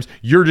times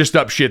you're just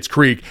up shit's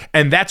creek.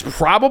 And that's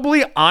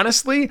probably,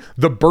 honestly,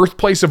 the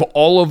birthplace of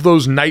all of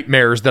those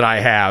nightmares that I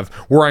have,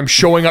 where I'm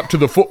showing up to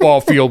the football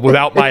field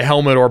without my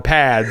helmet or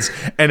pads,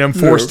 and I'm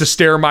forced to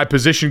stare my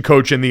position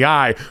coach in the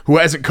eye, who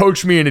hasn't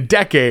coached me in a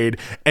decade,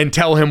 and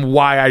tell him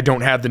why I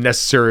don't have the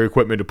necessary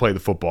equipment to play the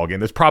football game.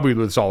 That's probably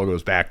what this all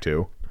goes back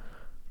to.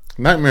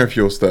 Nightmare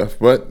fuel stuff.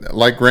 But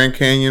like Grand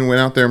Canyon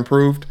went out there and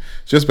proved,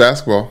 just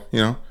basketball,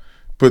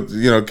 put,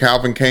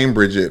 Calvin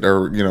Cambridge it,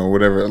 or,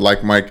 whatever,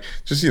 like Mike,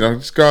 just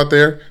go out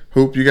there,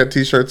 hoop, you got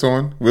t-shirts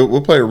on.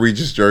 We'll play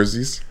Regis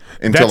jerseys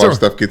until our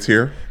stuff gets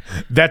here.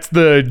 That's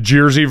the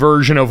Jersey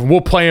version of we'll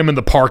play them in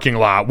the parking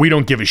lot. We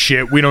don't give a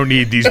shit. We don't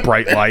need these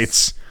bright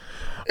lights.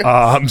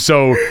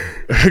 So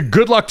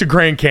good luck to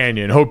Grand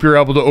Canyon. Hope you're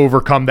able to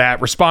overcome that.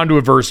 Respond to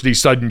adversity,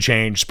 sudden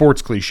change,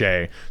 sports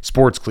cliche,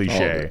 sports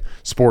cliche,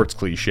 sports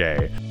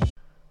cliche.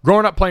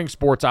 Growing up playing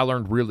sports, I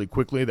learned really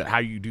quickly that how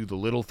you do the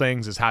little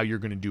things is how you're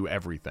going to do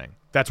everything.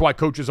 That's why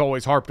coaches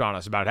always harped on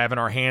us about having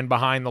our hand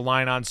behind the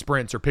line on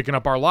sprints or picking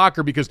up our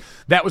locker, because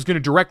that was going to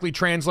directly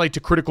translate to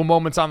critical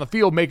moments on the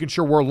field, making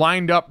sure we're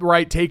lined up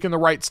right, taking the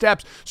right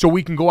steps so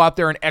we can go out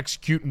there and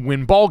execute and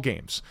win ball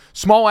games.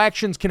 Small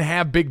actions can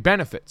have big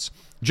benefits,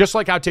 just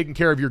like how taking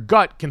care of your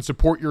gut can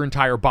support your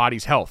entire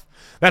body's health.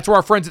 That's where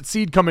our friends at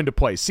Seed come into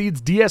play.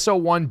 Seed's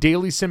DSO1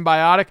 Daily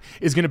Symbiotic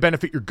is going to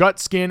benefit your gut,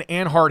 skin,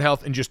 and heart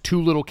health in just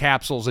 2 little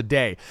capsules a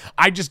day.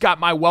 I just got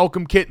my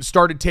welcome kit and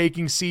started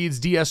taking Seed's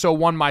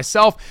DSO1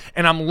 myself,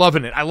 and I'm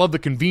loving it. I love the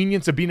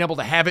convenience of being able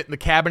to have it in the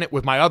cabinet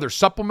with my other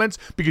supplements,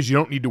 because you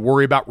don't need to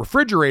worry about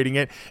refrigerating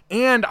it,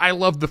 and I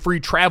love the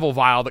free travel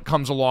vial that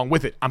comes along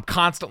with it. I'm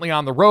constantly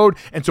on the road,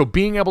 and so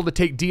being able to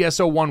take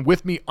DSO1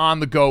 with me on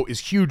the go is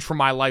huge for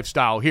my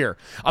lifestyle here.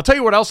 I'll tell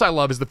you what else I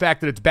love is the fact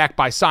that it's backed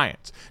by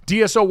science.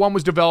 DSO1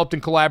 was developed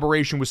in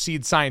collaboration with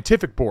Seed's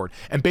scientific board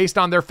and based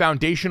on their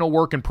foundational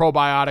work in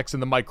probiotics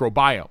and the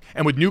microbiome.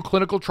 And with new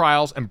clinical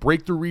trials and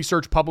breakthrough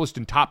research published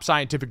in top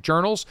scientific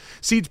journals,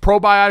 Seed's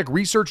probiotic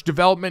research,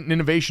 development, and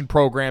innovation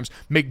programs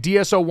make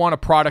DSO1 a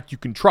product you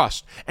can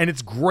trust. And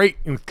it's great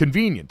in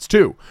convenience,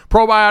 too.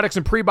 Probiotics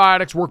and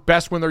prebiotics work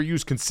best when they're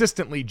used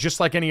consistently,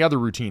 just like any other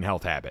routine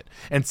health habit.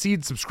 And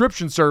Seed's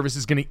subscription service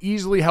is going to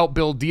easily help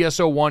build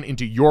DSO1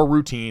 into your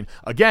routine,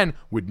 again,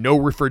 with no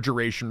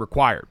refrigeration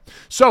required.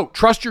 So,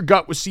 trust your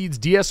gut with Seed's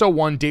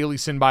DSO1 Daily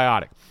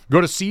Symbiotic.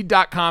 Go to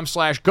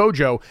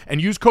seed.com/gojo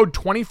and use code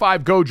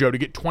 25gojo to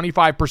get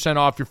 25%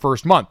 off your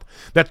first month.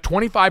 That's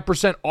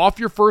 25% off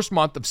your first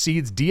month of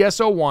Seed's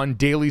DSO1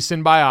 Daily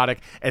Symbiotic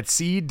at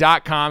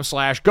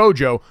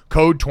seed.com/gojo,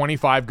 code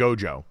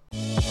 25gojo.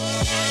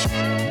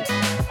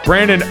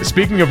 Brandon,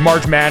 speaking of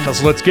March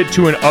Madness, let's get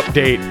to an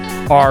update,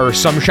 our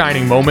Some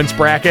Shining Moments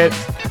bracket.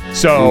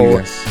 So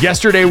yes.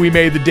 Yesterday we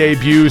made the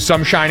debut,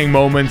 Some Shining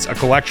Moments, a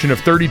collection of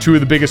 32 of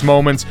the biggest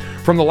moments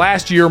from the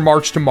last year,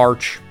 March to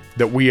March,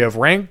 that we have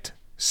ranked,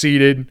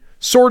 seeded,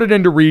 sorted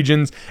into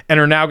regions, and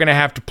are now going to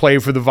have to play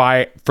for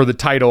the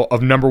title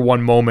of number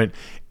one moment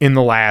in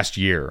the last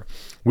year.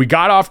 We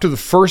got off to the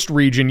first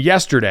region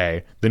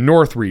yesterday, the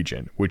North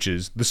region, which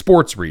is the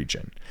sports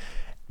region.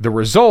 The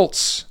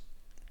results,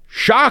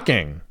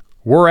 shocking,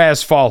 were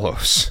as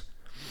follows.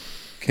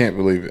 Can't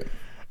believe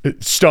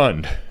it.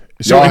 Stunned.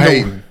 Y'all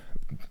hating.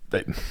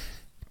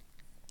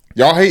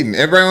 Y'all hating.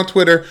 Everybody on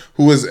Twitter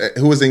who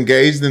was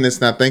engaged in this,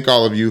 and I thank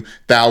all of you,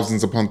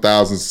 thousands upon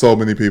thousands, so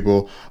many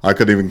people. I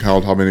couldn't even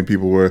count how many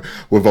people were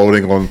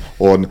voting on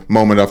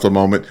moment after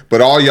moment.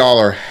 But all y'all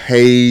are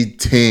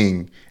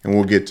hating, and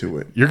we'll get to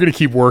it. You're going to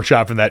keep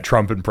workshopping that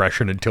Trump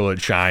impression until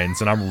it shines,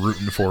 and I'm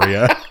rooting for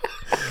you.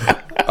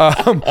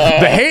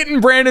 The hating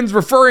Brandon's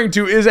referring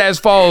to is as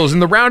follows. In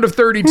the round of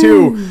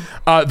 32,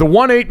 the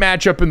 1-8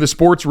 matchup in the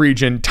sports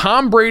region,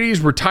 Tom Brady's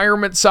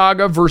retirement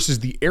saga versus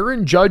the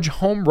Aaron Judge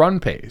home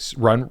run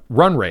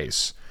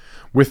race.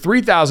 With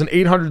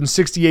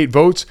 3,868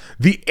 votes,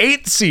 the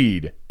 8th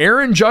seed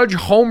Aaron Judge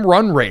home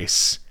run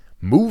race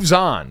moves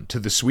on to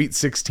the Sweet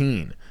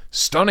 16.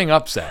 Stunning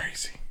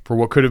upset for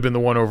what could have been the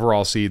 1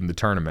 overall seed in the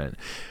tournament.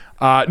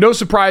 No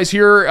surprise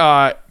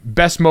here.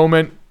 Best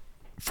moment,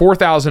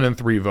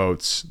 4,003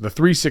 votes. The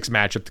 3-6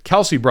 matchup, the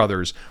Kelsey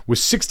brothers, with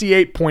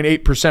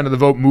 68.8% of the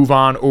vote, move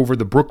on over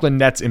the Brooklyn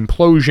Nets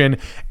implosion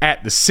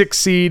at the 6th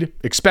seed.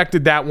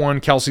 Expected that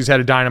one. Kelsey's had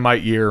a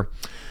dynamite year.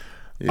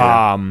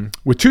 Yeah.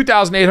 With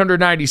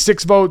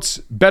 2,896 votes,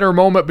 better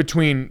moment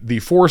between the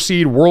 4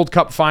 seed World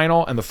Cup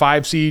final and the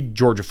 5 seed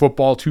Georgia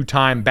football,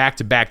 2-time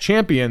back-to-back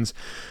champions.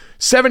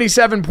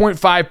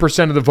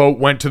 77.5% of the vote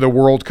went to the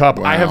World Cup.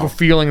 Wow. I have a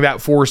feeling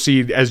that 4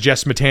 seed, as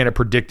Jess Smetana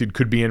predicted,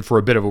 could be in for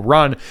a bit of a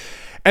run.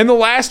 And the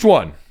last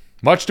one,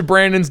 much to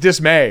Brandon's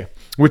dismay,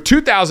 with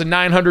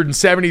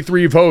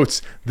 2,973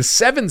 votes, the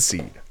 7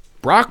 seed,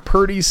 Brock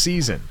Purdy's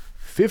season,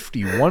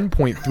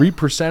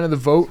 51.3% of the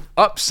vote,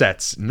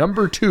 upsets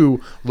number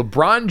 2,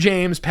 LeBron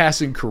James,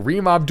 passing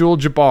Kareem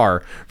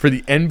Abdul-Jabbar for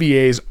the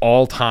NBA's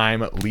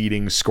all-time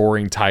leading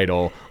scoring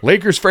title.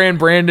 Lakers fan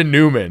Brandon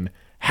Newman,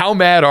 how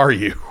mad are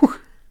you?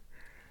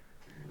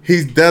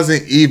 He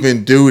doesn't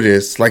even do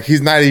this. Like,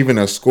 he's not even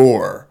a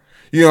scorer.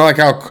 You know, like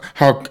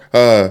how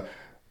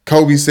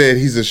Kobe said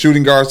he's a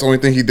shooting guard, so the only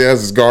thing he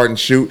does is guard and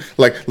shoot.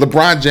 Like,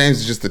 LeBron James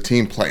is just a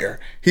team player.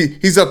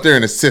 He's up there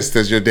in assists,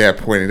 as your dad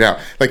pointed out.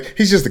 Like,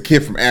 he's just a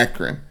kid from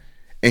Akron.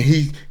 And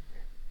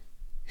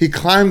he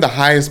climbed the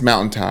highest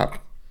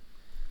mountaintop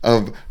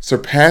of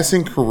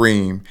surpassing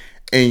Kareem,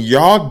 and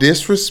y'all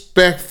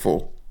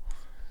disrespectful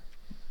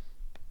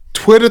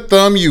Twitter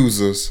thumb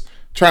users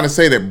trying to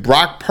say that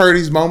Brock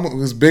Purdy's moment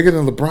was bigger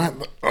than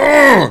LeBron.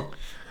 Ugh!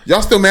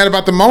 Y'all still mad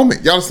about the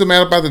moment. Y'all still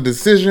mad about the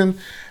decision.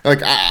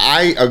 Like,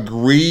 I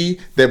agree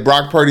that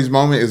Brock Purdy's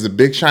moment is a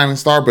big shining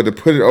star, but to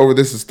put it over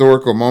this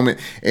historical moment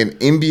in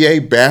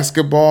NBA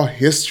basketball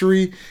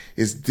history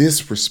is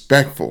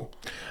disrespectful.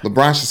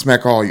 LeBron should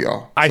smack all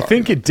y'all. I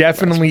think it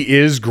definitely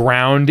is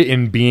ground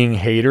in being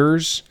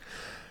haters.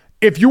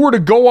 If you were to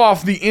go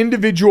off the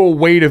individual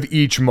weight of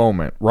each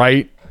moment,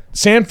 right?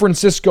 San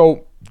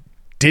Francisco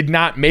did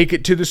not make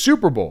it to the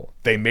Super Bowl.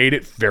 They made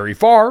it very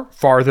far,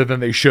 farther than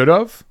they should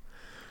have,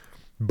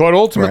 but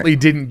ultimately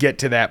didn't get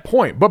to that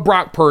point. But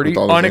Brock Purdy,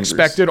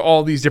 unexpected,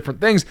 all these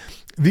different things.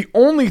 The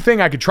only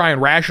thing I could try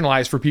and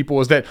rationalize for people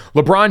is that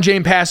LeBron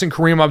James passing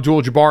Kareem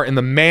Abdul-Jabbar in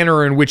the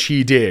manner in which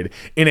he did,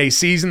 in a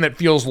season that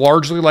feels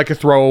largely like a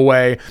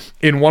throwaway,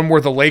 in one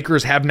where the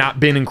Lakers have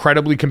not been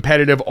incredibly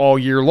competitive all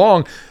year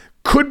long,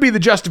 could be the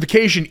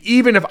justification,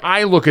 even if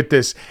I look at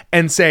this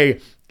and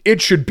say it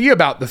should be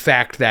about the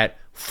fact that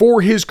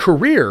for his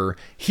career,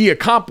 he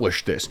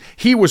accomplished this.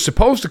 He was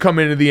supposed to come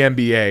into the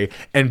NBA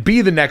and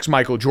be the next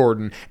Michael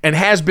Jordan, and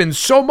has been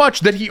so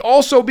much that he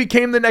also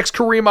became the next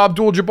Kareem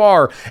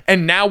Abdul-Jabbar,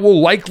 and now will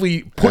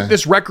likely put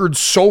this record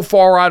so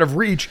far out of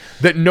reach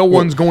that no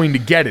one's going to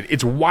get it.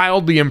 It's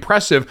wildly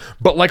impressive,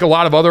 but like a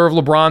lot of other of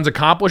LeBron's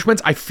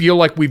accomplishments, I feel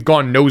like we've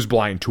gone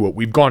noseblind to it.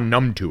 We've gone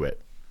numb to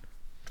it.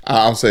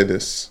 I'll say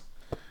this.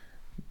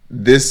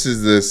 This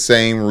is the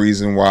same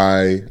reason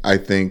why I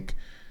think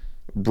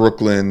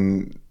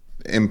Brooklyn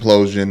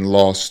implosion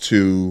lost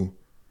to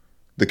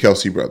the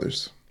Kelsey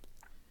brothers.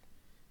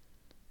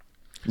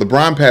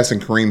 LeBron passing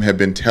Kareem had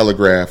been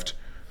telegraphed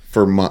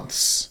for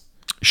months.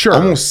 Sure.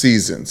 Almost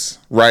seasons,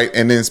 right?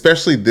 And then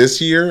especially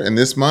this year and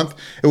this month,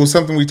 it was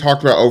something we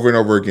talked about over and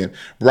over again.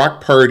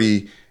 Brock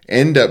Purdy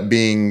end up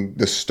being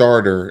the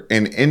starter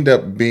and end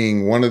up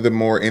being one of the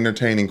more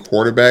entertaining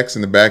quarterbacks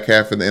in the back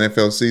half of the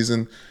NFL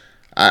season.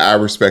 I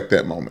respect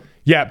that moment.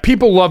 Yeah,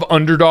 people love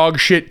underdog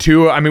shit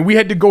too. I mean, we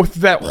had to go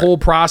through that whole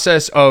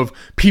process of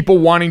people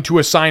wanting to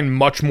assign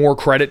much more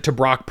credit to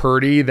Brock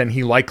Purdy than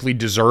he likely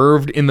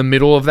deserved in the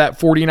middle of that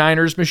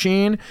 49ers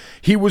machine.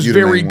 He was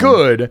very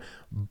good,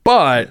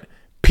 but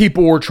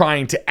people were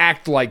trying to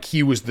act like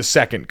he was the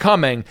second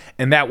coming,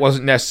 and that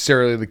wasn't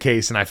necessarily the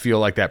case, and I feel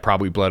like that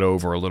probably bled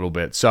over a little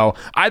bit. So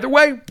either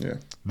way,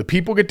 The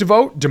people get to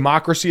vote.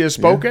 Democracy has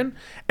spoken.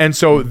 And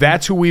so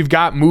that's who we've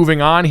got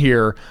moving on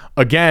here.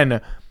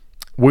 Again,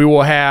 we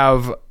will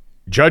have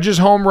Judge's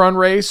home run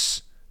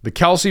race, the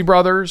Kelsey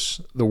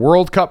brothers, the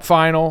World Cup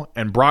final,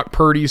 and Brock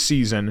Purdy's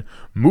season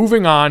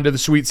moving on to the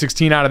Sweet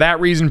 16 out of that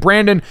reason.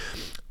 Brandon,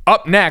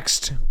 up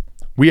next,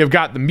 we have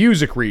got the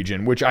music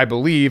region, which I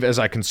believe, as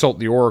I consult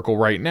the Oracle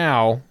right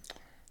now,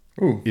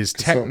 is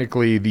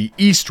technically the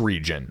East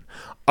region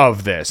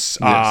of this.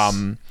 Yes.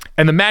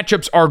 And the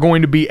matchups are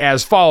going to be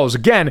as follows.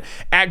 Again,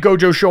 at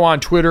Gojo Show on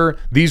Twitter,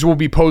 these will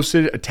be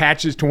posted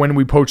attached to when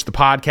we post the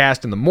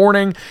podcast in the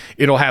morning.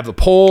 It'll have the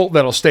poll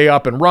that'll stay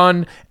up and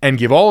run and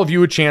give all of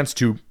you a chance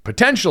to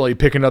potentially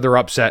pick another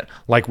upset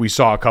like we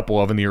saw a couple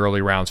of in the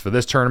early rounds for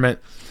this tournament.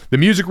 The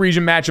music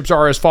region matchups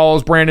are as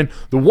follows, Brandon.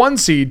 The 1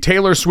 seed,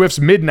 Taylor Swift's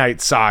Midnight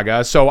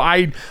Saga. So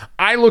I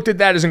looked at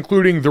that as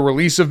including the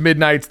release of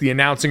Midnights, the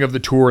announcing of the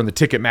tour, and the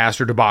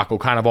Ticketmaster debacle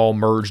kind of all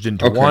merged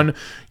into one.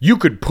 You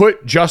could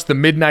put just the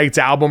Midnights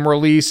album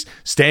release,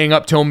 Staying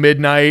Up Till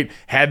Midnight,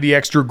 had the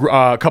extra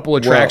couple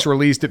of tracks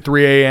released at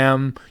 3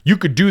 a.m. You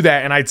could do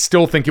that, and I'd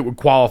still think it would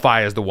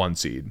qualify as the 1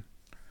 seed.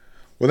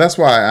 Well, that's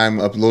why I'm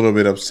a little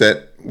bit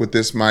upset with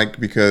this, Mike,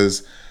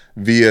 because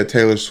via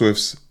Taylor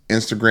Swift's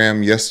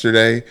Instagram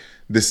yesterday,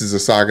 this is a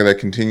saga that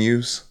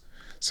continues.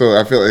 So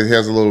I feel it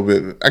has a little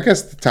bit, I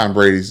guess the Tom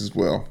Brady's as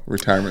well,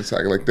 retirement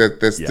saga. Like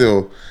that's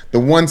still,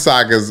 the 1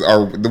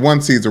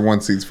 seeds are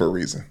 1 seeds for a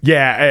reason.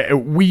 Yeah,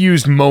 we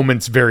used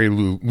moments very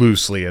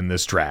loosely in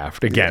this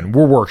draft. Again,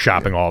 we're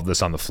workshopping all of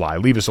this on the fly.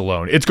 Leave us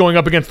alone. It's going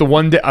up against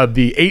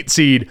the 8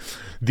 seed,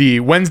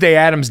 the Wednesday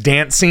Addams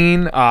dance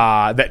scene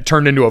that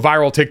turned into a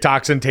viral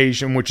TikTok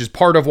sensation, which is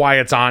part of why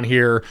it's on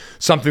here.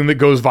 Something that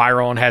goes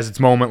viral and has its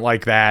moment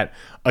like that.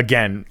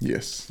 Again,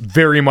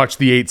 very much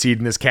the 8 seed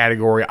in this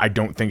category. I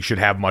don't think should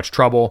have much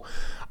trouble.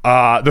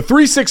 The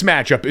 3-6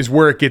 matchup is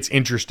where it gets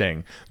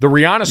interesting. The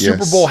Rihanna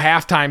Super Bowl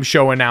halftime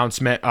show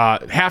announcement,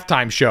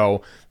 halftime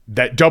show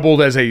that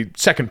doubled as a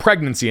second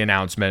pregnancy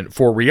announcement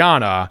for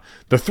Rihanna.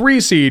 The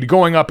 3 seed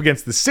going up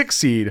against the 6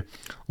 seed,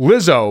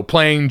 Lizzo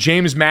playing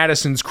James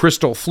Madison's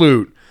Crystal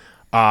Flute.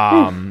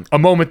 A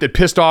moment that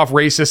pissed off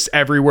racists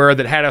everywhere,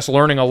 that had us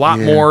learning a lot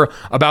more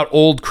about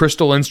old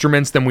crystal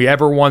instruments than we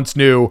ever once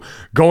knew,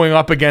 going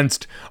up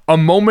against a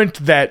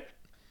moment that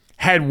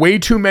had way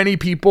too many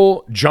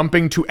people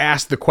jumping to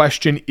ask the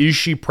question, is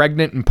she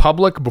pregnant in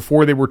public,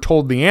 before they were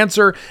told the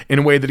answer, in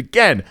a way that,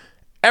 again,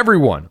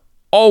 everyone,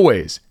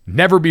 always,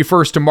 never be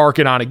first to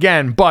market on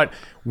again. But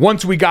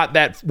once we got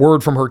that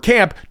word from her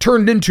camp,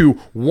 turned into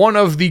one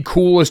of the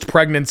coolest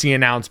pregnancy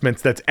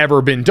announcements that's ever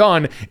been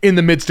done in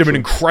the midst of an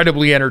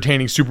incredibly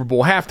entertaining Super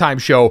Bowl halftime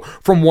show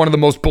from one of the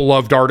most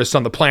beloved artists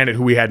on the planet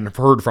who we hadn't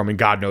heard from in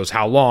God knows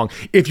how long.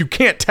 If you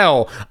can't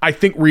tell, I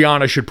think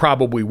Rihanna should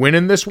probably win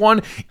in this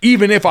one,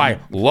 even if I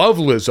love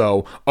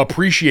Lizzo,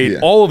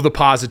 appreciate all of the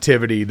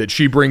positivity that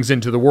she brings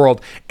into the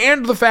world,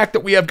 and the fact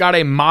that we have got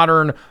a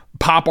modern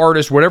pop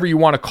artist, whatever you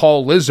want to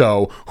call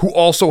Lizzo, who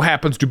also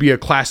happens to be a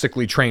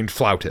classically trained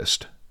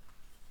flautist.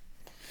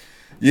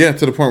 Yeah,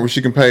 to the point where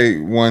she can play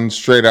one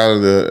straight out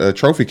of the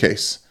trophy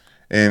case,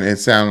 and it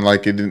sounded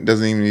like it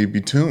doesn't even need to be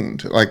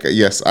tuned. Like,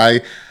 yes,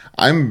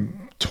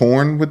 I'm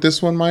torn with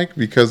this one, Mike,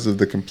 because of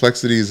the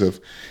complexities of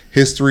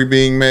history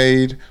being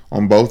made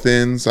on both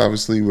ends.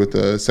 Obviously, with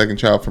the second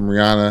child from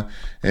Rihanna,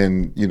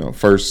 and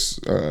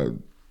first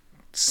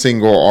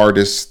single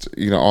artist,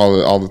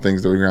 all the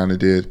things that Rihanna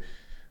did.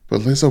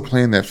 But Lizzo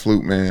playing that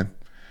flute, man,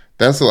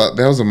 that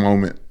was a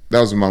moment.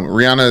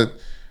 Rihanna's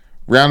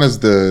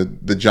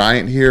the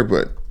giant here,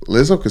 but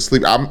Lizzo could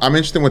sleep. I'm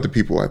interested in what the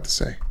people have to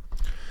say.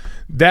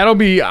 That'll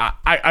be,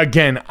 I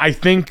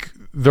think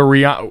the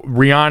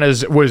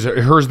Rihanna's,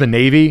 hers the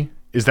Navy?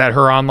 Is that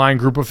her online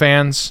group of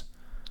fans?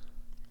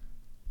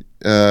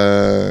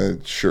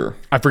 Sure.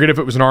 I forget if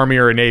it was an Army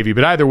or a Navy,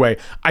 but either way,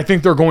 I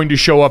think they're going to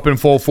show up in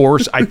full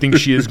force. I think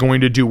she is going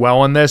to do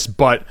well in this,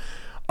 but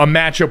a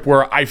matchup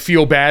where I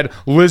feel bad.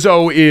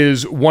 Lizzo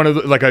is one of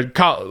the,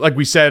 like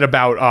we said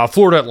about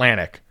Florida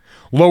Atlantic,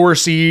 lower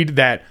seed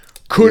that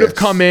could have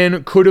come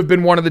in, could have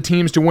been one of the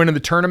teams to win in the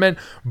tournament,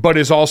 but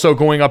is also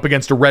going up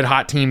against a red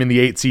hot team in the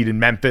 8 seed in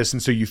Memphis,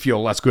 and so you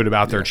feel less good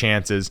about their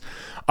chances.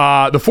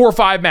 The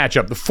 4-5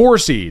 matchup, the 4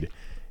 seed,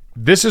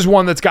 this is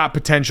one that's got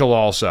potential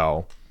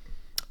also.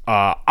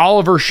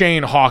 Oliver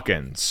Shane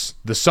Hawkins,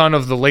 the son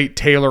of the late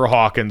Taylor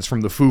Hawkins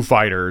from the Foo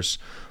Fighters,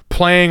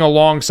 playing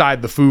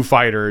alongside the Foo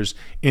Fighters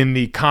in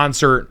the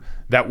concert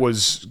that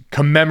was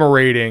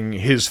commemorating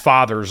his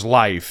father's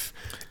life.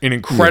 An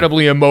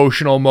incredibly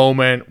emotional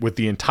moment with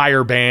the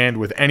entire band,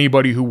 with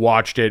anybody who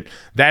watched it.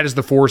 That is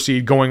the 4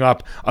 seed going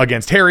up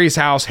against Harry's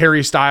House,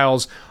 Harry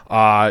Styles'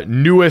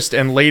 newest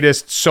and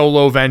latest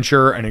solo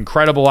venture, an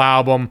incredible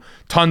album,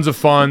 tons of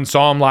fun,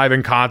 saw him live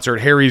in concert.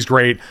 Harry's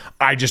great.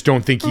 I just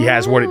don't think he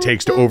has what it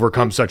takes to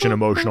overcome such an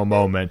emotional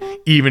moment,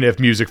 even if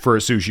Music for a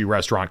Sushi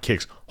Restaurant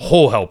kicks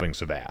whole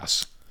helpings of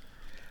ass.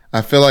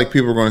 I feel like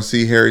people are going to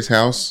see Harry's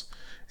House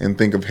and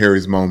think of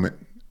Harry's moment.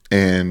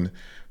 And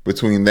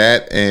between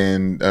that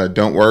and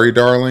Don't Worry,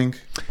 Darling,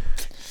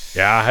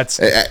 Yeah, that's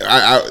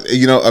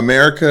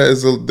America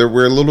is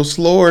we're little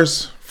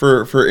slores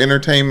for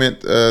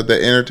entertainment that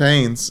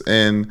entertains,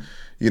 and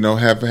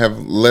have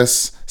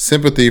less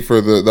sympathy for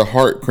the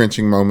heart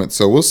crunching moments.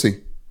 So we'll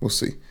see.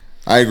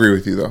 I agree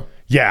with you though.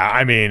 Yeah,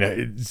 I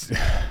mean,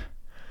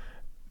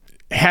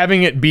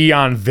 having it be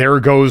on "There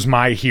Goes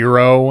My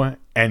Hero"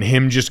 and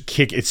him just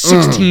it's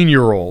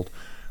 16-year-old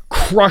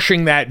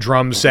crushing that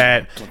drum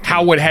set,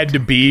 how it had to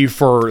be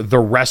for the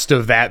rest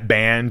of that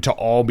band to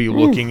all be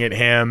looking at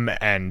him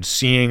and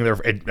seeing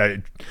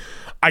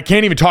I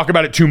can't even talk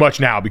about it too much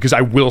now because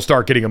I will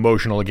start getting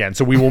emotional again.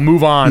 So we will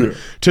move on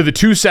to the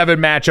 2-7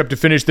 matchup to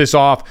finish this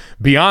off.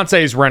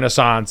 Beyonce's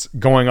Renaissance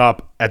going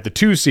up at the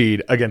 2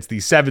 seed against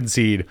the 7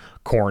 seed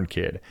Corn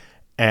Kid.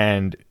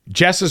 And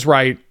Jess is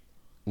right.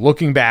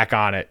 Looking back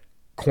on it,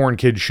 Corn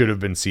Kid should have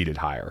been seated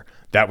higher.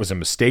 That was a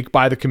mistake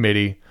by the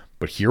committee,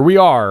 but here we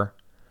are.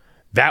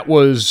 That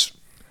was,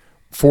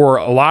 for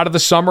a lot of the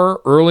summer,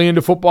 early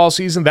into football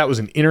season, that was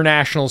an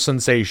international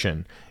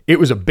sensation. It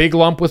was a big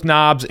lump with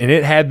knobs, and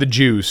it had the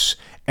juice,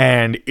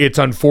 and it's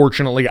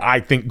unfortunately, I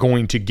think,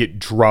 going to get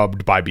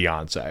drubbed by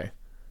Beyonce.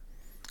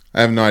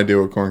 I have no idea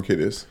what Corn Kid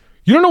is.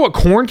 You don't know what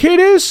Corn Kid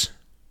is?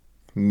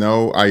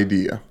 No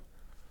idea.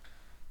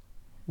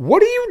 What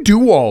do you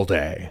do all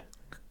day?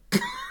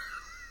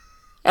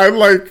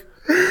 I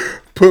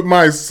put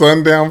my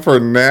son down for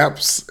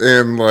naps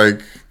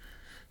and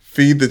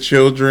feed the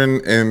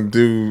children and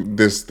do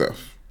this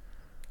stuff,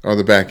 or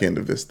the back end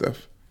of this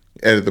stuff.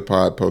 Edit the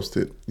pod, post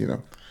it,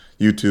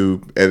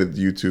 YouTube, edit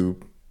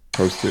YouTube,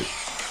 post it.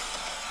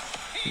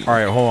 All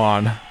right, hold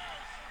on.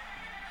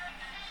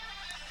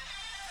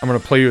 I'm going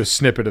to play you a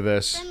snippet of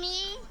this. For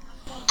me,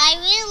 I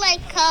really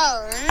like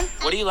corn.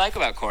 What do you like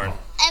about corn?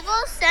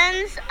 Ever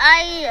since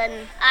I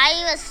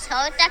was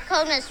told that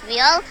corn was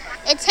real,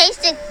 it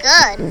tasted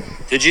good.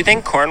 Did you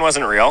think corn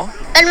wasn't real?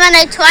 But when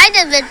I tried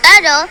it with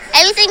butter,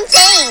 everything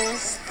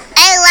changed.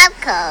 I love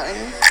corn.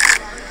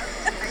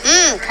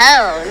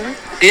 Corn.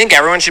 Do you think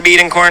everyone should be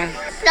eating corn?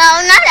 No,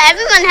 not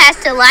everyone has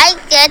to like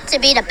it to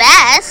be the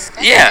best.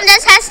 Yeah. Everyone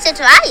just has to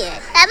try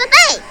it. Have a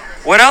bite.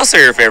 What else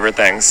are your favorite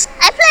things?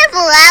 I play a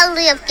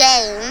variety of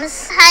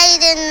games.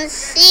 Hide and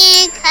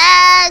seek,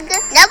 tag,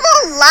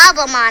 double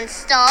lava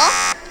monster.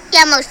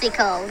 Yeah, mostly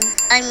corn.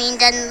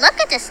 Then look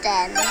at this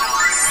then.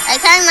 I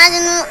can't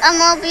imagine a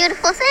more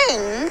beautiful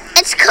thing.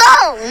 It's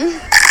corn.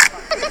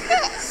 Look at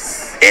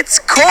this. It's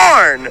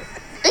corn!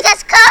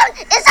 Because corn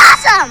is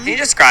awesome. Can you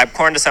describe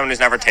corn to someone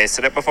who's never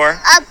tasted it before?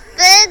 A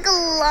big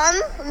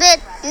lump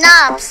with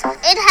knobs.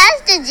 It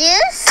has the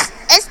juice.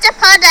 It's the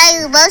part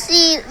that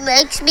mostly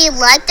makes me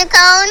like the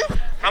corn.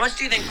 How much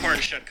do you think corn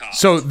should cost?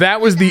 So that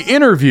was the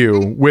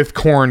interview with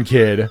Corn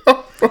Kid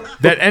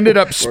that ended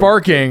up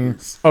sparking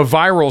a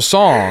viral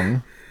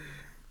song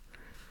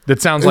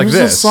that sounds like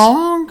this. A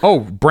song? Oh,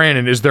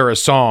 Brandon, is there a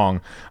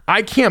song?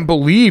 I can't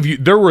believe you.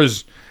 There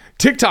was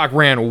TikTok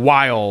ran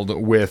wild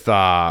with For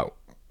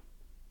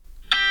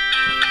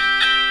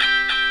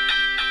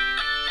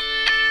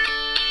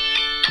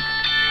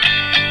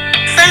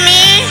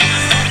me,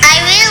 I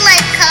really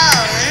like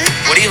corn.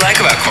 What do you like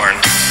about corn?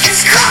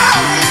 It's corn.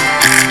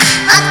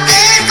 A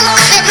big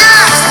lump with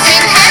knobs.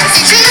 It has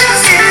the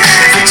juice.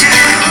 I can't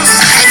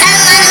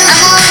imagine a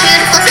more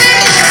beautiful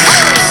thing.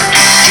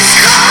 It's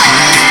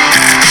corn.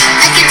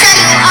 I can tell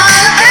you all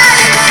about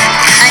it.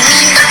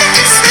 Look at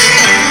this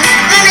thing.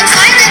 When I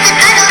tried it,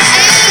 I don't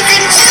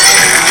anything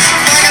changed.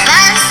 What the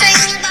best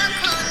thing about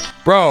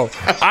corn? Bro,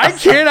 I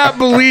cannot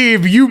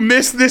believe you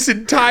missed this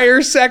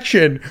entire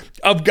section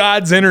of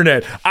God's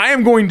internet. I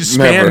am going to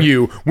spam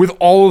you with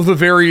all of the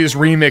various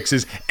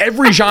remixes.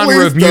 Every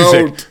genre of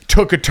music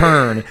took a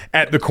turn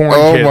at the Corn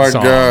Kid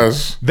song. Oh my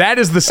gosh. That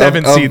is the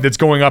 7th seed that's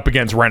going up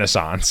against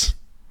Renaissance.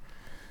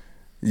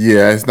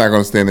 Yeah, it's not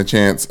going to stand a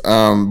chance.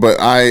 But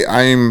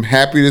I'm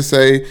happy to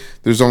say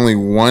there's only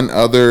one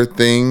other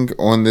thing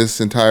on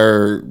this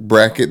entire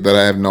bracket that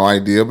I have no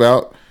idea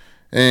about.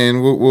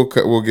 And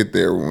we'll get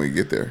there when we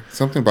get there.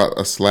 Something about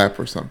a slap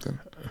or something.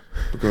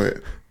 But go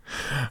ahead.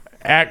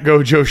 At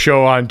Gojo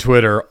Show on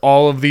Twitter.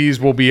 All of these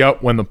will be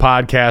up when the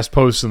podcast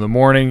posts in the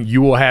morning. You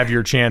will have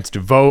your chance to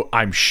vote.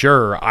 I'm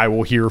sure I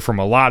will hear from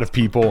a lot of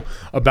people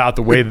about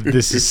the way that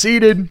this is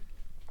seated,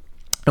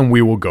 and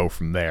we will go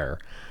from there.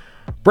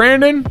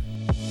 Brandon,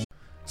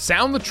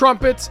 sound the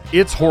trumpets.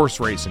 It's horse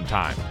racing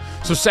time.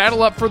 So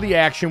saddle up for the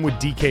action with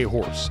DK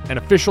Horse, an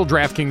official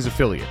DraftKings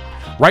affiliate.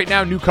 Right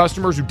now, new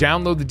customers who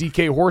download the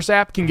DK Horse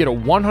app can get a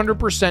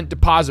 100%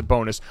 deposit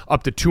bonus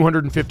up to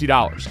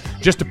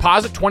 $250. Just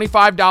deposit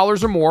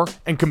 $25 or more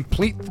and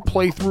complete the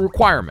playthrough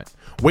requirement.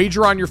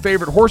 Wager on your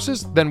favorite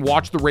horses, then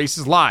watch the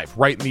races live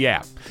right in the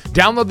app.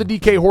 Download the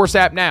DK Horse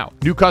app now.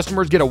 New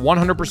customers get a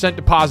 100%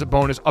 deposit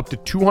bonus up to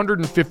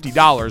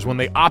 $250 when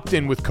they opt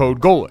in with code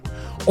GOLIT.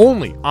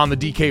 Only on the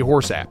DK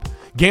Horse app.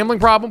 Gambling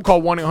problem?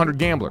 Call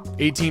 1-800-GAMBLER.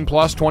 18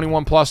 plus,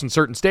 21 plus in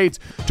certain states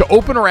to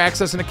open or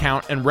access an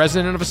account and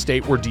resident of a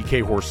state where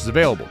DK Horse is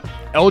available.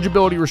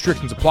 Eligibility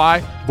restrictions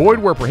apply. Void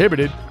where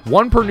prohibited.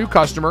 One per new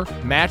customer.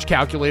 Match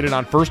calculated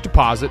on first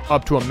deposit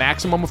up to a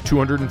maximum of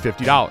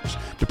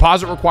 $250.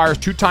 Deposit requires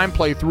 2-time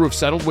playthrough of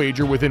settled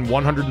wager within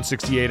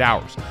 168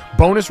 hours.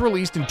 Bonus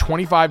released in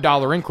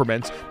 $25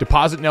 increments.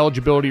 Deposit and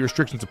eligibility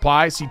restrictions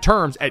apply. See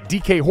terms at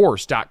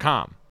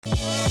dkhorse.com.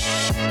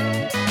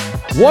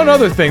 One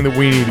other thing that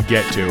we need to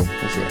get to.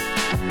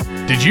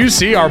 Did you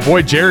see our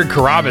boy Jared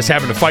Carabas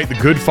having to fight the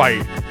good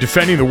fight,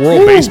 defending the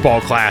World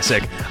Baseball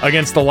Classic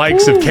against the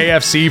likes of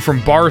KFC from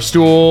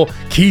Barstool,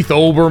 Keith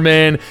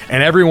Olbermann,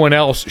 and everyone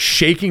else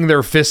shaking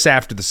their fists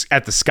at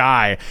the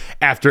sky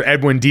after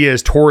Edwin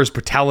Diaz tore his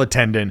patella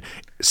tendon,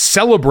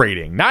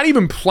 celebrating, not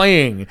even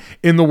playing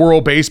in the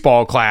World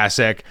Baseball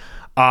Classic.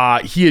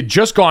 He had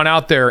just gone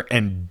out there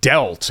and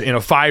dealt in a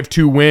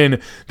 5-2 win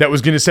that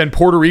was going to send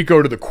Puerto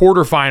Rico to the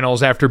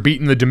quarterfinals after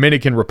beating the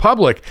Dominican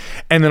Republic.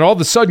 And then all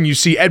of a sudden you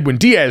see Edwin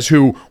Diaz,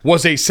 who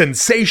was a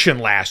sensation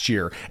last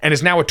year and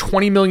is now a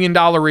 $20 million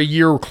a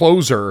year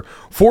closer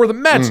for the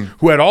Mets,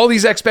 who had all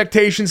these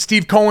expectations.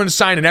 Steve Cohen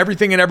signing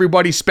everything and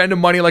everybody, spending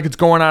money like it's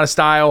going out of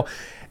style.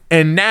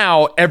 And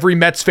now every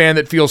Mets fan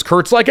that feels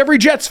Kurtz, like every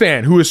Jets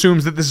fan who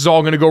assumes that this is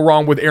all going to go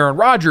wrong with Aaron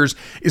Rodgers,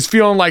 is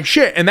feeling like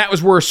shit. And that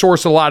was where a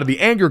source of a lot of the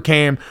anger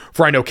came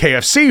for, I know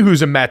KFC,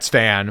 who's a Mets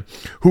fan,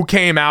 who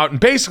came out and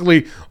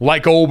basically,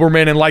 like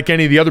Olbermann and like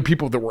any of the other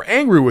people that were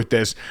angry with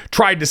this,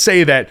 tried to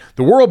say that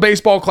the World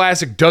Baseball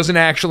Classic doesn't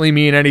actually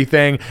mean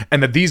anything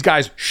and that these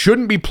guys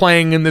shouldn't be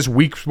playing in this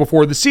weeks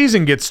before the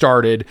season gets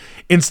started,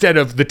 instead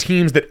of the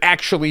teams that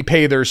actually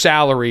pay their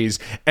salaries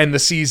and the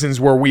seasons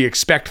where we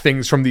expect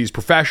things from these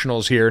professionals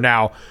here.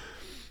 Now,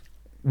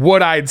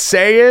 what I'd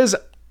say is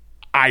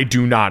I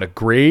do not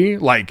agree.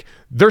 Like,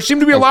 there seem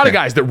to be a lot of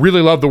guys that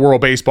really love the World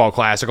Baseball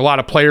Classic, a lot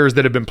of players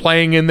that have been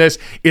playing in this.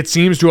 It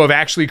seems to have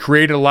actually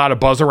created a lot of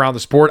buzz around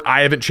the sport.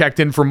 I haven't checked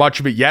in for much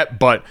of it yet,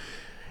 but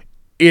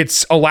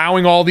it's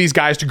allowing all these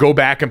guys to go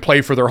back and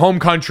play for their home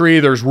country.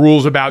 There's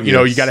rules about, you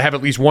know, you got to have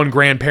at least one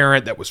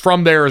grandparent that was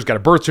from there, has got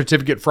a birth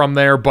certificate from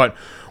there. But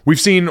we've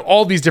seen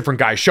all these different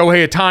guys.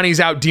 Shohei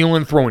Ohtani's out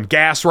dealing, throwing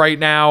gas right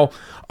now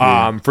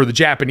for the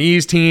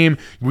Japanese team.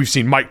 We've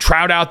seen Mike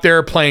Trout out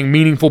there playing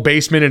meaningful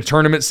baseball in a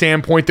tournament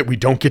standpoint that we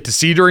don't get to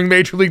see during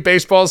Major League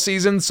Baseball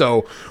season.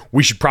 So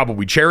we should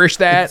probably cherish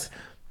that.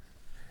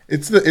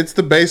 It's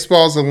the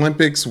baseball's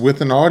Olympics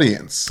with an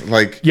audience.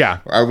 Like, yeah,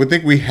 I would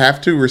think we have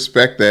to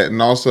respect that,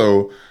 and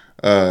also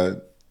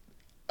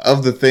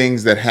of the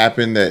things that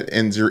happen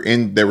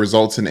that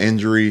results in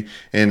injury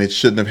and it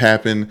shouldn't have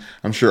happened.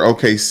 I'm sure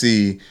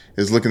OKC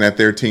is looking at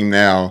their team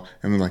now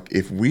and they're like,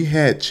 if we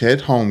had Chet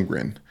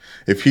Holmgren,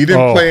 if he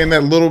didn't play in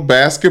that little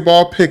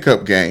basketball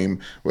pickup game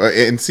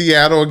in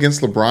Seattle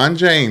against LeBron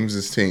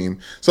James's team.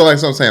 So like,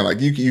 so I'm saying, like,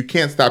 you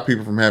can't stop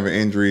people from having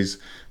injuries,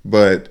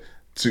 but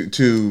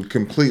to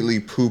completely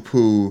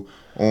poo-poo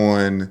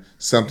on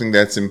something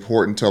that's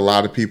important to a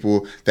lot of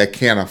people that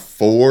can't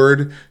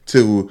afford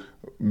to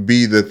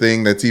be the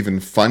thing that's even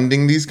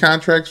funding these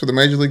contracts for the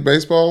Major League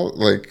Baseball,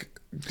 like,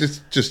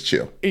 just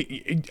chill.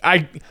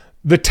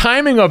 The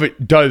timing of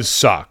it does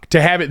suck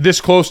to have it this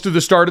close to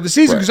the start of the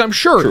season, because I'm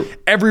sure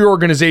every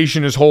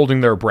organization is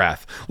holding their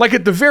breath. Like,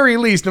 at the very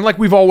least, and like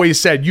we've always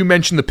said, you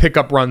mentioned the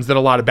pickup runs that a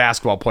lot of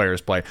basketball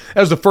players play.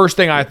 That was the first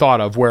thing I thought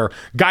of, where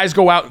guys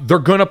go out, they're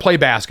going to play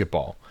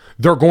basketball.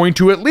 They're going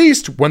to, at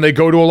least when they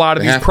go to a lot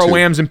of these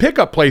pro-ams and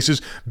pickup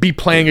places, be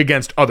playing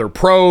against other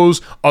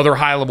pros, other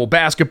high-level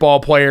basketball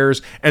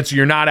players, and so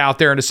you're not out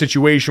there in a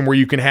situation where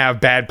you can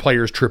have bad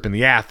players tripping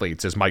the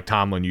athletes, as Mike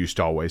Tomlin used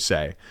to always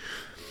say.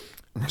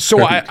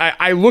 So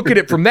I look at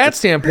it from that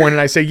standpoint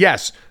and I say,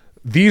 yes,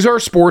 these are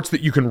sports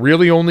that you can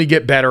really only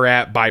get better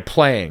at by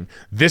playing.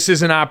 This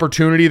is an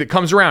opportunity that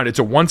comes around. It's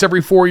a once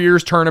every 4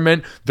 years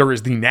tournament. There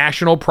is the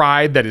national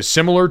pride that is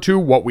similar to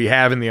what we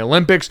have in the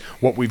Olympics,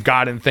 what we've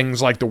got in things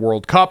like the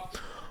World Cup,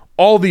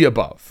 all the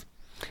above.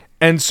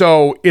 And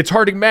so it's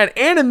hard to get mad.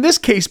 And in this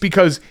case,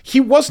 because he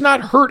was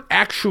not hurt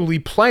actually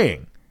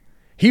playing.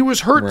 He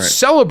was hurt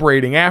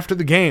celebrating after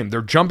the game.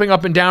 They're jumping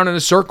up and down in a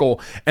circle,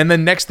 and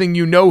then next thing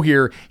you know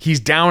here, he's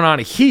down on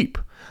a heap.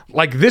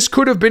 Like, this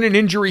could have been an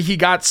injury he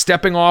got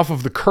stepping off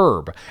of the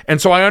curb.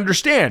 And so I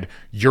understand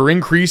you're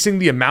increasing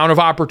the amount of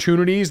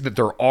opportunities that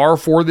there are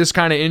for this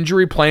kind of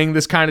injury, playing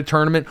this kind of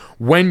tournament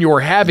when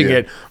you're having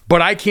it.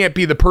 But I can't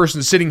be the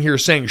person sitting here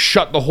saying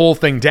shut the whole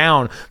thing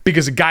down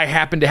because a guy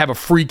happened to have a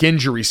freak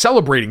injury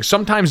celebrating.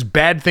 Sometimes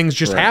bad things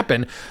just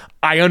happen.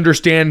 I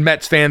understand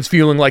Mets fans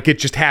feeling like it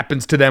just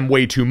happens to them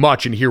way too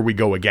much, and here we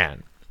go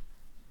again.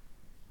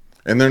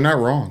 And they're not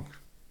wrong.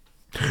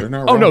 They're not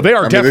wrong. Oh, no, they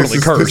are definitely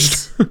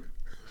cursed.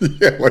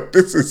 Yeah, like,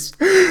 this is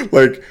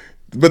like,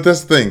 but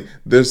that's the thing.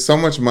 There's so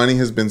much money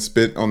has been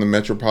spent on the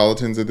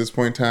Metropolitans at this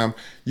point in time.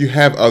 You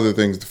have other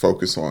things to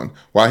focus on.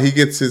 While he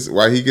gets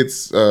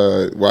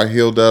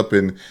healed up,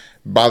 and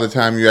by the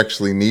time you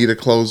actually need a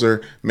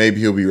closer,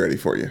 maybe he'll be ready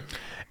for you.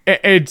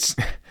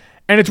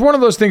 And And it's one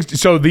of those things.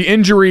 So the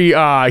injury,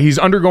 he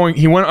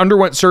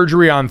underwent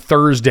surgery on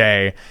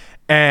Thursday,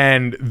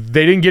 and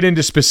they didn't get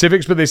into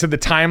specifics, but they said the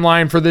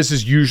timeline for this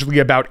is usually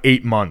about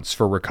 8 months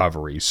for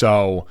recovery.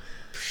 So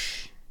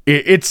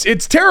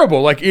it's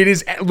terrible. Like, it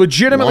is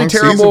legitimately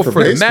terrible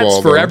for the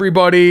Mets, for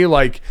everybody.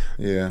 Like,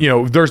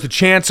 there's the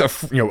chance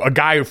a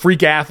guy, a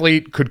freak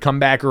athlete, could come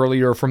back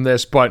earlier from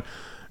this, but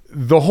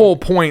the whole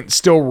point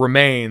still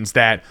remains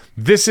that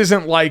this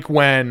isn't like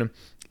when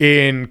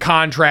in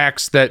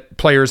contracts that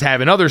players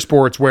have in other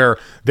sports where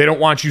they don't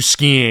want you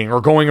skiing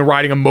or going and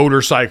riding a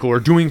motorcycle or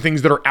doing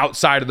things that are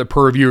outside of the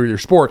purview of your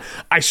sport.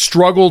 I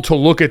struggle to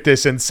look at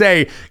this and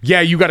say,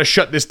 yeah, you got to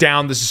shut this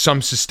down. This is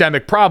some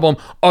systemic problem,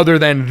 other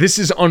than this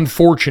is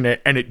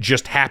unfortunate and it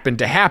just happened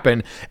to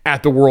happen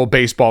at the World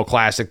Baseball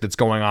Classic that's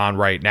going on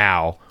right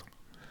now.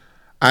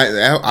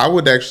 I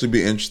would actually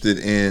be interested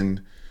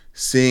in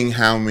seeing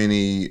how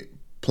many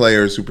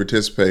players who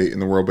participate in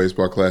the World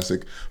Baseball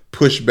Classic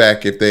push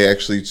back if they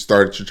actually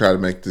started to try to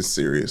make this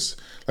serious.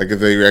 Like, if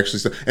they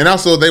actually, and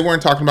also they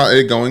weren't talking about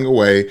it going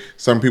away.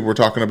 Some people were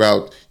talking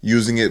about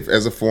using it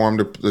as a forum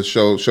to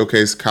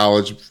showcase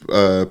college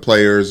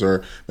players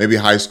or maybe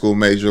high school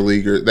major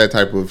league or that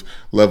type of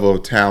level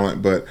of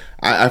talent. But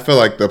I feel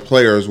like the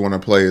players want to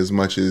play as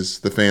much as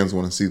the fans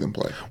want to see them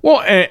play.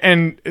 Well,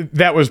 and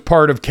that was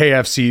part of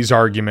KFC's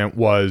argument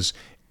was,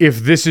 if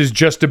this is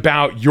just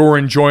about your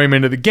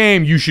enjoyment of the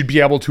game, you should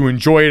be able to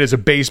enjoy it as a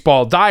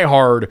baseball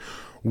diehard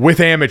with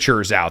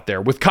amateurs out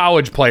there, with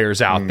college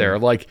players out there.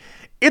 Like,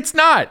 it's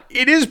not.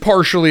 It is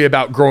partially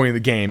about growing the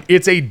game.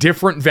 It's a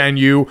different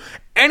venue.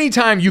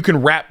 Anytime you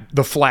can wrap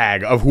the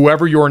flag of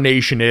whoever your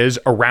nation is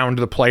around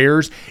the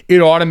players,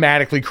 it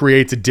automatically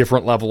creates a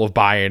different level of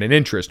buy-in and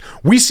interest.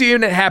 We see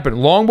it happen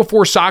long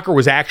before soccer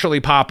was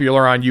actually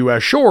popular on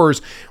U.S.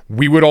 shores.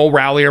 We would all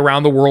rally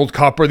around the World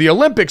Cup or the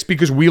Olympics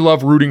because we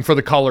love rooting for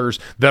the colors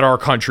that our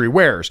country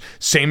wears.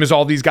 Same as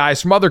all these guys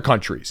from other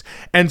countries.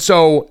 And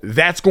so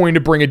that's going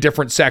to bring a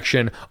different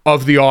section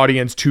of the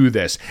audience to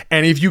this.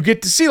 And if you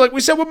get to see, like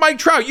we said with Mike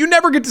Trout, you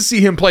never get to see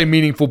him play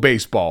meaningful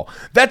baseball.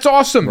 That's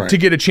awesome to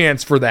get a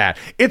chance for that.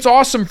 It's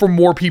awesome for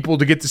more people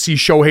to get to see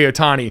Shohei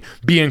Ohtani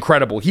be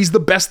incredible. He's the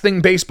best thing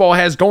baseball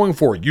has going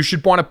for it. You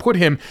should want to put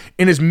him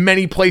in as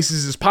many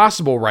places as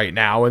possible right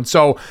now. And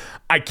so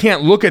I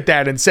can't look at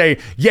that and say,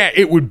 yeah,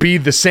 it would be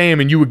the same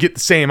and you would get the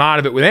same out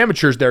of it with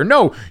amateurs there.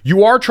 No,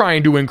 you are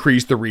trying to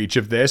increase the reach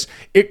of this.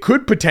 It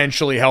could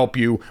potentially help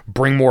you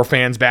bring more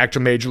fans back to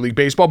Major League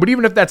Baseball. But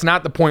even if that's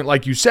not the point,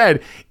 like you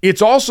said,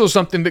 it's also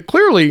something that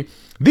clearly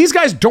these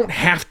guys don't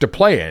have to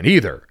play in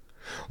either.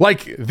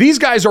 Like, these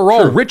guys are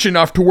all rich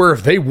enough to where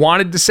if they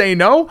wanted to say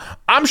no,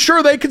 I'm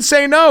sure they could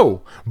say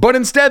no. But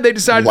instead, they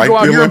decided to go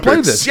out here and play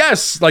this.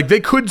 Yes, like, they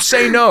could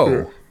say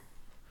no.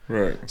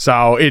 Right.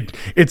 So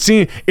it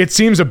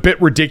seems a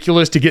bit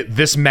ridiculous to get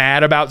this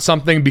mad about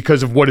something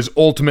because of what is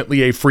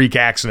ultimately a freak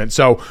accident.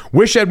 So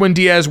wish Edwin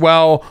Diaz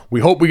well. We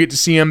hope we get to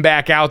see him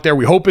back out there.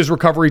 We hope his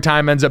recovery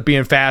time ends up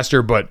being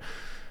faster. But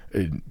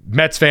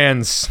Mets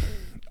fans,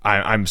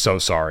 I'm so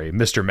sorry.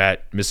 Mr.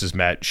 Met, Mrs.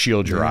 Met,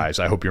 shield your eyes.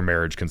 I hope your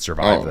marriage can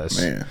survive this.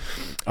 Man.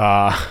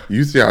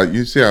 You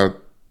see how,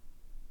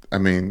 I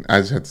mean, I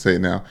just have to say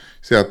it now.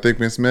 See how thick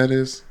Miss Met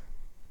is?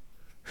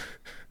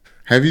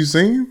 Have you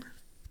seen?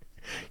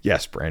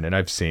 Yes, Brandon,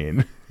 I've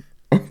seen.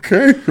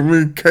 Okay. I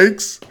mean,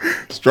 cakes,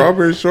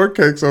 strawberry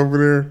shortcakes over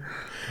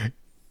there.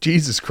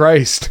 Jesus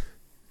Christ.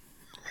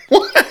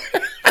 What?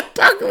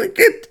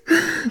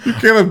 You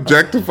can't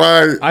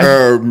objectify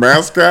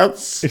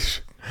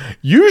mascots?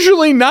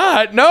 Usually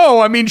not.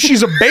 No, I mean,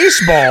 she's a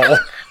baseball.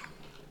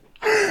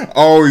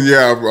 Oh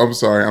yeah, I'm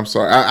sorry.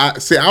 I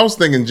see. I was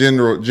thinking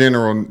general,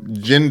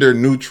 gender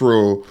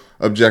neutral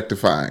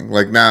objectifying.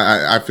 Like,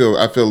 now I feel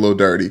a little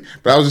dirty,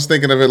 but I was just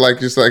thinking of it like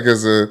just like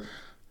as a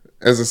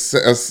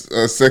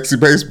sexy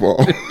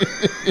baseball.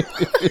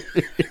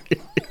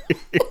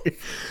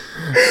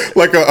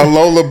 Like a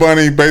Lola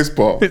Bunny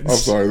baseball. I'm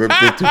sorry,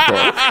 that's too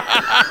far.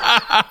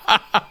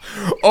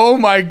 Oh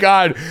my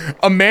God.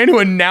 A man who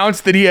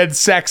announced that he had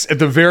sex at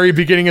the very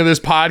beginning of this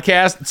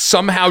podcast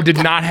somehow did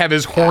not have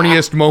his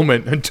horniest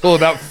moment until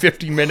about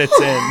 50 minutes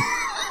in.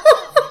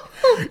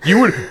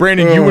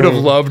 Brandon, you would have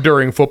loved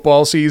during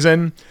football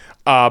season.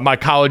 My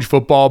college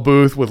football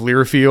booth with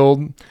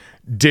Learfield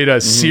did a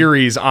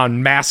series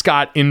on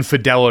mascot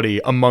infidelity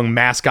among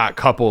mascot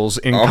couples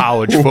in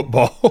college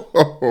football.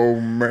 Oh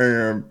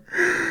man.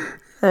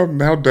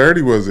 How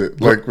dirty was it?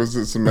 Like, was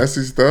it some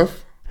messy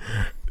stuff?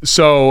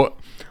 So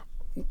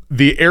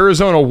the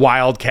Arizona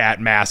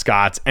Wildcat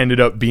mascots ended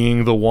up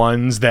being the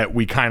ones that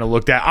we kind of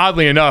looked at.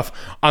 Oddly enough,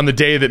 on the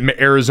day that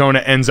Arizona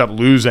ends up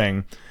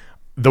losing,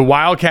 the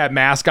Wildcat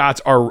mascots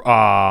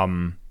are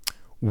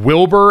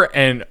Wilbur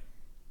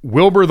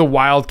the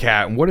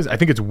Wildcat. And I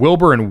think it's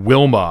Wilbur, and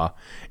Wilma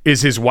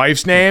is his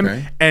wife's name.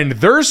 Okay. And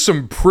there's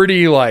some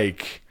pretty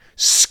like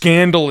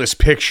scandalous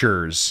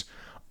pictures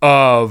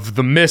of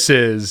the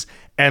missus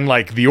and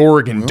like the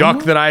Oregon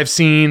Duck that I've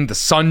seen, the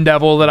Sun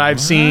Devil that I've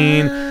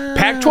seen.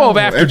 Pac-12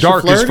 After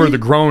Dark is for the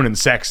grown and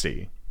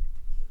sexy.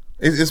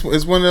 It's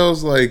one of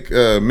those like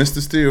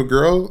Mr. Steel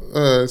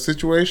Girl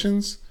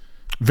situations.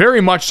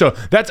 Very much so.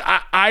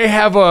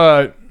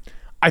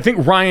 I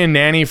think Ryan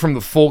Nanny from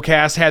the Full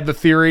Cast had the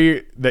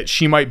theory that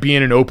she might be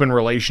in an open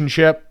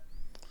relationship.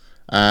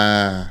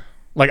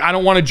 Like, I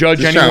don't want to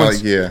judge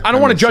anyone's. I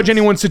don't want to judge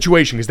anyone's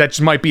situation because that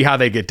just might be how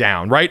they get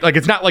down, right? Like,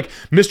 it's not like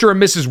Mr.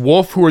 and Mrs.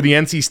 Wolf, who are the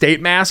NC State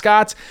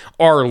mascots,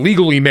 are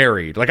legally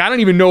married. Like, I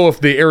don't even know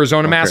if the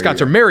Arizona mascots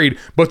are married,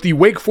 but the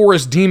Wake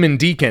Forest Demon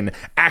Deacon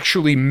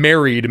actually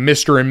married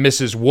Mr. and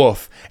Mrs.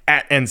 Wolf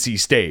at NC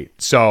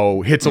State.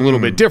 So hits a little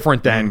bit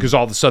different then because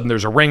all of a sudden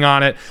there's a ring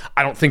on it.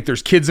 I don't think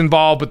there's kids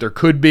involved, but there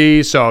could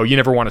be. So you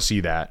never want to see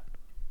that.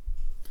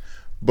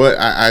 But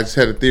I just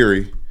had a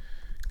theory.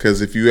 Because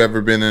if you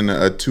ever been in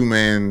a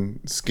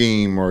two-man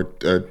scheme or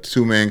a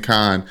two-man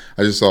con,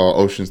 I just saw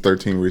Ocean's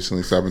 13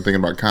 recently, so I've been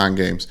thinking about con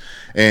games.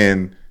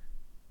 And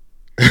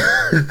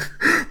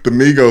the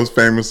Migos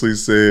famously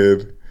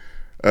said,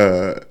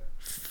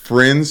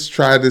 friends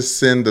try to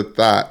send a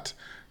thought.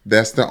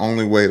 That's the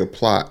only way to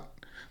plot.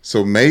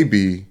 So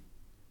maybe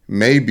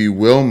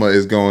Wilma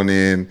is going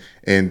in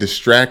and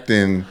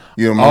distracting,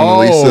 Mona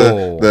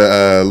Lisa,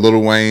 the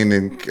Lil Wayne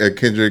and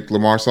Kendrick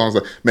Lamar songs.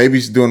 Like maybe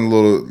she's doing a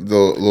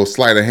little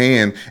sleight of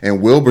hand,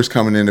 and Wilbur's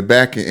coming in the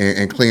back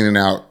and cleaning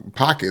out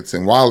pockets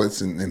and wallets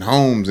and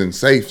homes and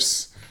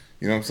safes.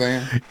 You know what I'm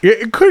saying?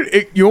 It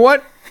could. You know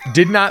what?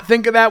 Did not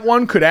think of that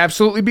one. Could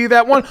absolutely be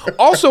that one.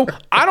 Also,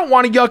 I don't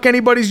want to yuck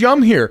anybody's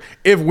yum here.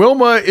 If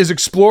Wilma is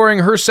exploring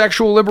her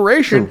sexual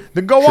liberation,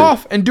 then go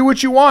off and do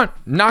what you want.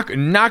 Not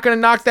going to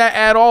knock that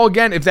at all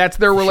again if that's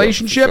their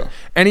relationship.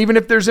 And even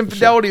if there's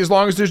infidelity, as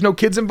long as there's no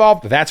kids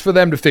involved, that's for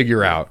them to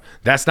figure out.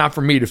 That's not for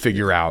me to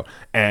figure out.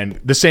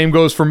 And the same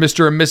goes for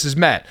Mr. and Mrs.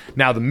 Met.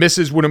 Now, the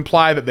Mrs. would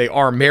imply that they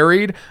are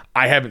married.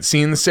 I haven't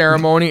seen the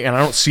ceremony, and I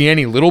don't see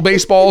any little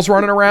baseballs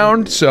running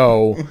around.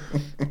 So,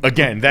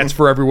 again, that's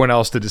for everyone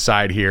else to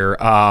decide here.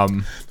 They're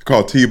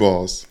called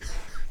T-balls.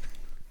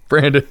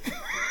 Brandon,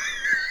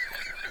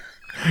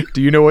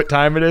 do you know what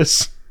time it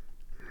is?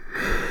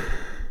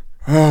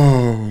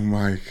 Oh,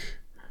 Mike.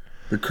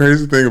 The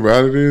crazy thing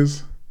about it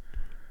is,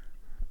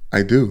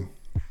 I do.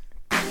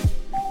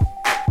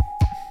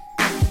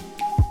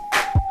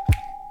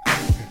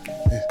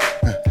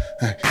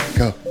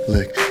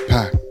 Lick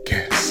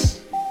Podcast.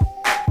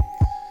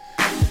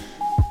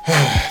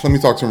 Let me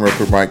talk to him real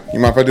quick, Mike. You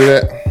mind if I do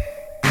that?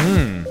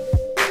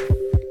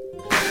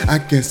 I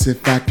guess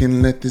if I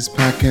can let this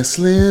podcast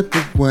slip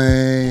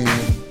away,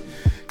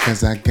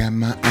 'cause I got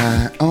my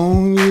eye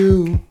on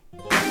you.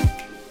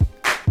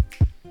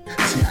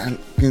 See, I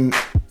can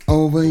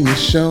over your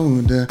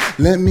shoulder,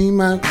 let me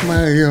mark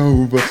my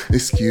over.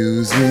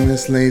 Excuse me,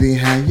 Miss Lady,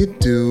 how you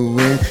doing?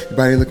 Your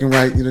body looking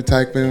right, you're the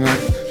type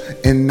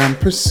and I'm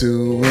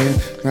pursuing.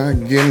 I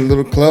get a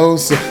little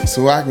closer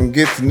so I can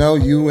get to know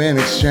you and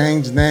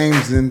exchange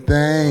names and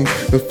things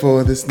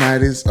before this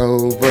night is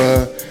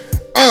over.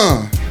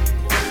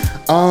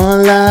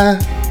 All I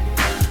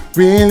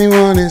really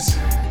want is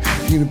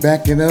you to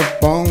back it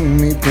up on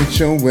me, put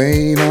your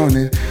weight on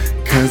it,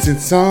 'cause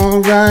it's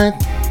alright.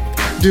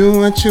 Do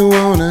what you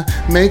wanna,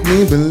 make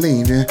me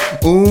believe it.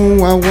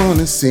 Ooh, I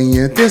wanna see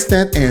you. This,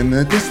 that, and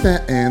the, this,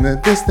 that, and the,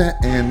 this, that,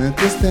 and the,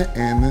 this, that,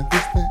 and the,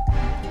 this, that.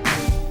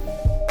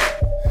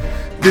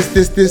 This,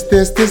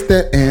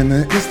 that, and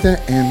the, this,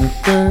 that, and the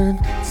third.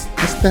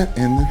 This, that,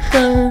 and the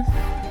third.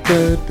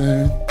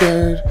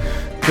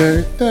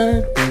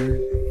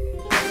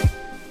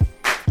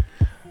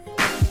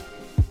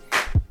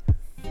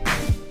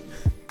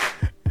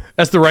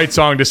 That's the right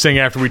song to sing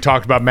after we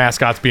talked about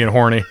mascots being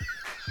horny.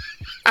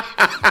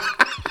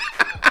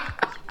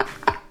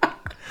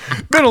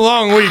 Been a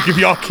long week if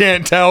y'all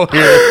can't tell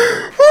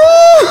here.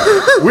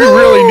 We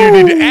really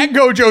needed at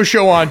Gojo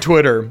Show on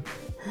Twitter.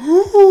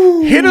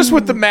 Hit us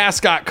with the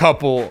mascot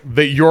couple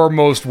that you're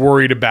most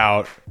worried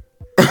about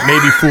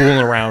maybe fooling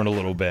around a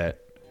little bit.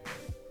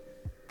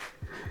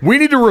 We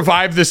need to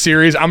revive this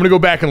series. I'm going to go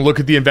back and look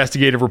at the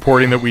investigative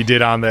reporting that we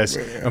did on this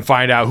and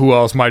find out who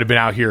else might have been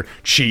out here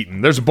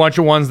cheating. There's a bunch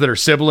of ones that are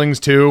siblings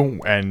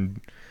too,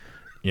 and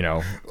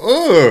now,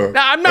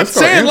 I'm not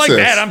saying like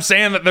that. I'm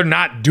saying that they're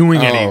not doing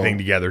anything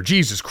together.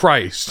 Jesus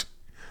Christ. Okay.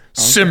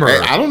 Simmer. Hey,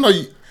 I don't know.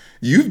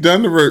 You've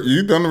done the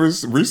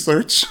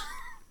research.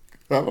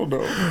 I don't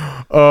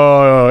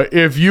know.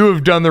 If you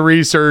have done the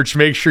research,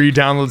 make sure you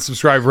download,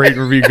 subscribe, rate, and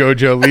review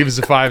Gojo. Leave us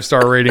a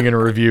 5-star rating and a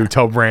review.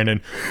 Tell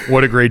Brandon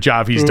what a great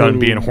job he's done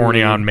being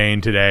horny on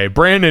Maine today.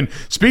 Brandon,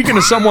 speaking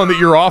of someone that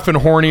you're often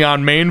horny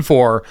on Maine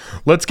for,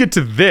 let's get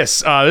to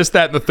this. This,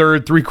 that, and the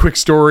third. 3 quick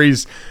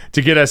stories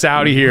to get us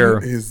out of here.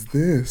 What is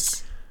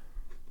this?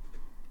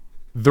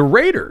 The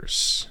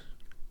Raiders.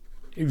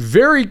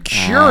 Very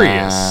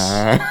curious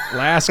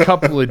last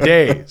couple of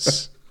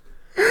days.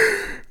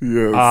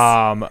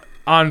 Yes.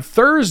 On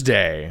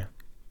Thursday,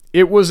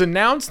 it was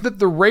announced that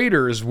the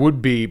Raiders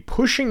would be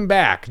pushing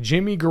back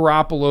Jimmy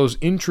Garoppolo's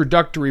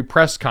introductory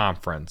press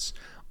conference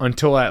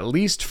until at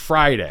least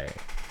Friday.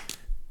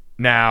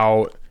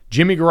 Now,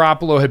 Jimmy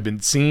Garoppolo had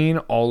been seen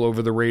all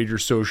over the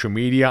Raiders' social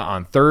media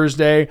on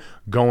Thursday,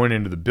 going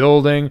into the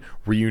building,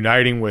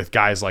 reuniting with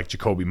guys like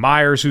Jacoby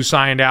Myers, who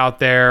signed out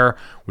there,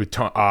 with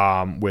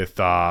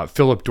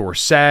Philip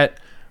Dorsett,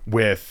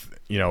 with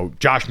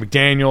Josh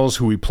McDaniels,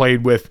 who he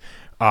played with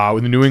the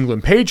New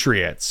England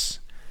Patriots.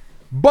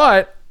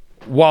 But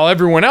while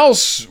everyone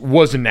else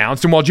was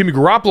announced, and while Jimmy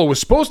Garoppolo was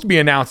supposed to be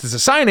announced as a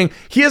signing,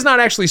 he has not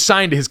actually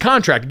signed his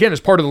contract. Again, as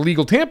part of the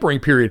legal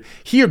tampering period,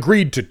 he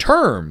agreed to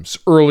terms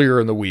earlier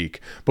in the week,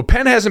 but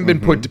pen hasn't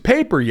been put to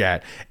paper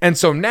yet. And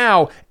so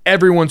now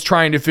everyone's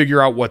trying to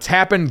figure out what's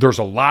happened. There's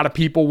a lot of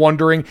people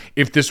wondering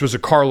if this was a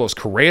Carlos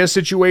Correa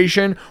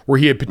situation where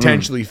he had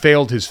potentially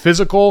failed his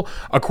physical.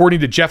 According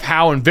to Jeff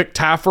Howe and Vic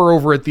Taffer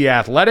over at The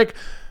Athletic,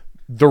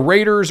 the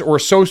Raiders, or a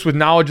source with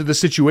knowledge of the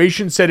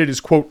situation, said it is,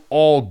 quote,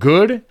 all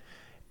good,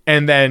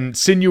 and then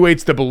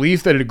insinuates the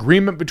belief that an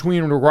agreement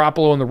between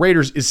Garoppolo and the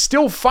Raiders is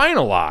still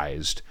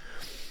finalized,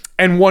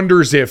 and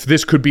wonders if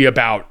this could be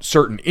about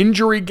certain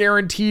injury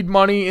guaranteed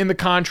money in the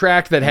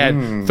contract that had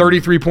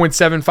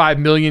 $33.75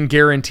 million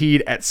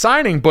guaranteed at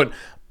signing. But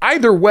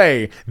either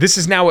way, this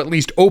has now at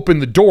least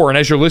opened the door, and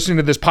as you're listening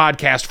to this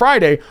podcast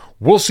Friday,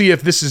 we'll see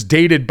if this is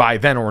dated by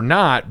then or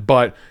not.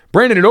 But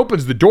Brandon, it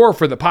opens the door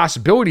for the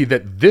possibility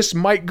that this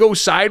might go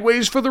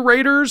sideways for the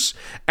Raiders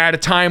at a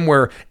time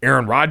where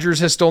Aaron Rodgers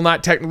has still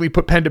not technically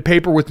put pen to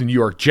paper with the New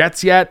York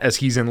Jets yet, as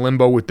he's in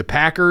limbo with the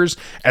Packers,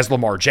 as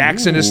Lamar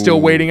Jackson is still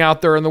waiting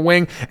out there in the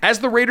wing, as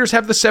the Raiders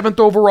have the 7th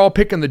overall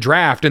pick in the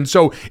draft. And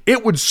so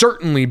it would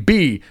certainly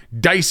be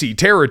dicey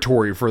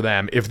territory for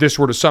them if this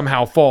were to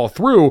somehow fall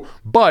through,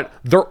 but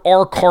there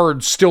are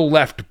cards still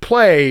left to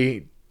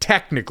play,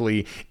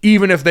 technically,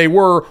 even if they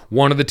were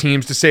one of the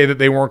teams to say that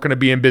they weren't going to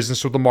be in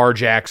business with Lamar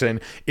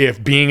Jackson.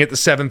 If being at the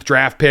 7th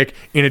draft pick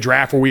in a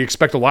draft where we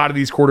expect a lot of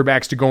these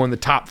quarterbacks to go in the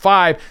top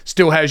 5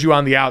 still has you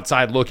on the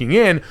outside looking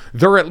in,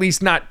 they're at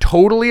least not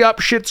totally up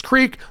Schitt's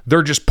Creek.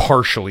 They're just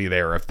partially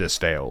there if this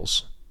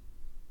fails.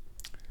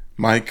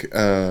 Mike,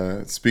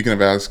 speaking of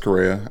Alex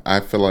Correa, I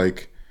feel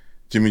like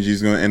Jimmy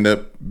G's going to end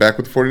up back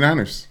with the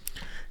 49ers.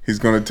 He's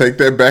going to take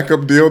that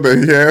backup deal that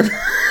he had.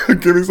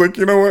 Again, he's like,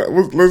 you know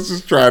what? Let's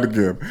just try it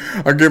again.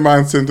 I'll get my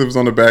incentives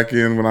on the back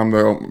end when I'm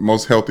the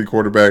most healthy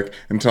quarterback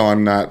until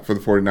I'm not for the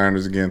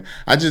 49ers again.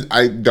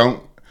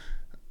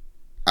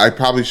 I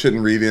probably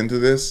shouldn't read into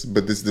this,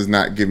 but this does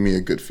not give me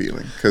a good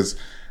feeling because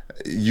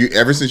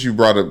ever since you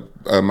brought up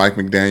Mike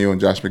McDaniel and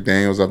Josh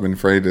McDaniels, I've been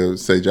afraid to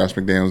say Josh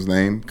McDaniels'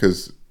 name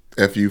because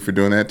F you for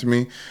doing that to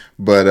me.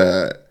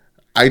 But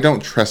I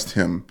don't trust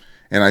him,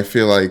 and I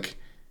feel like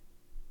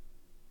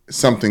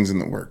something's in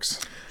the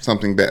works.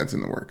 Something bad's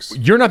in the works.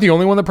 You're not the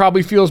only one that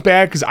probably feels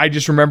bad, because I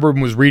just remember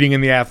and was reading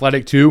in The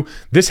Athletic too.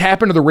 This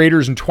happened to the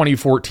Raiders in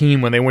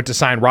 2014 when they went to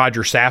sign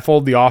Roger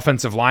Saffold, the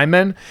offensive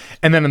lineman.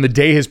 And then on the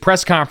day his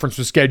press conference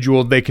was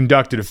scheduled, they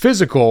conducted a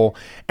physical.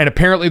 And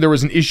apparently there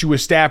was an issue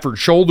with Stafford's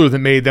shoulder that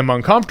made them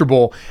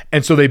uncomfortable.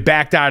 And so they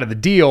backed out of the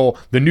deal.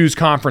 The news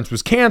conference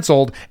was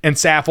canceled, and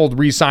Saffold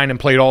re-signed and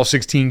played all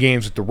 16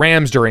 games with the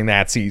Rams during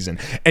that season.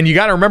 And you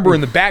got to remember,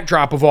 in the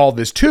backdrop of all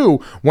this too,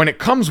 when it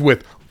comes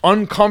with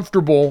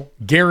uncomfortable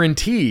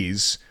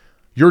guarantees,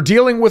 you're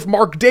dealing with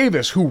Mark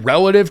Davis, who,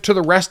 relative to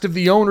the rest of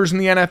the owners in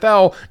the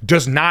NFL,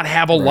 does not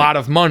have a lot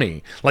of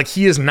money. Like,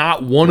 he is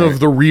not one of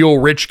the real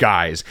rich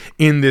guys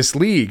in this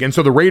league. And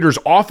so the Raiders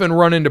often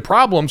run into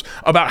problems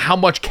about how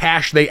much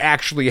cash they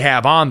actually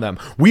have on them.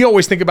 We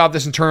always think about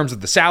this in terms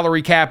of the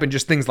salary cap and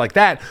just things like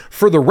that.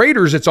 For the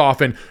Raiders, it's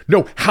often,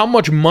 no, how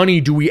much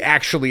money do we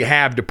actually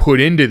have to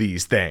put into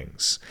these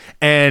things?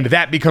 And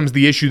that becomes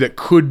the issue that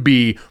could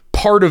be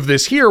part of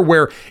this here,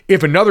 where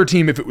if another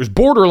team, if it was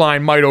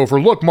borderline, might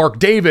overlook Mark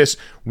Davis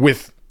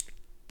with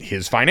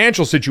his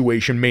financial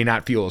situation, may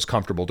not feel as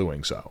comfortable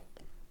doing so.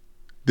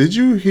 Did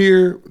you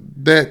hear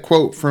that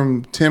quote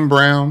from Tim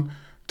Brown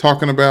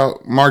talking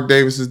about Mark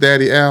Davis's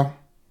daddy, Al?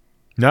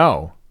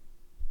 No.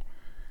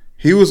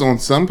 He was on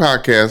some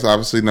podcast,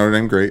 obviously Notre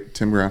Dame great,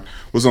 Tim Brown,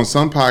 was on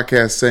some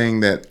podcast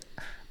saying that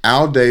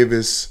Al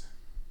Davis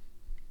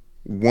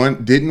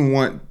didn't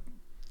want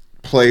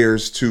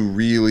players to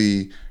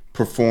really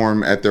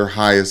perform at their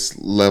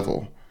highest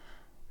level.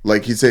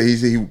 Like he said,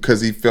 because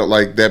he felt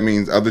like that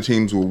means other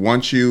teams will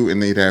want you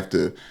and they'd have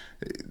to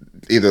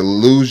either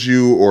lose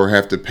you or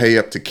have to pay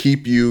up to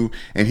keep you.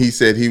 And he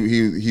said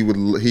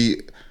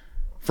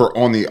for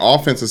on the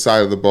offensive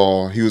side of the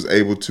ball, he was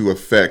able to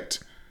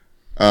affect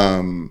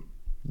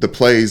the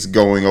plays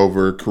going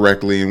over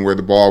correctly and where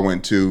the ball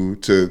went to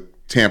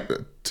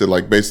tamper, to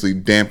like basically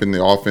dampen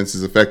the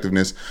offense's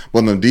effectiveness. But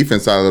on the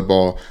defense side of the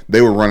ball,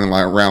 they were running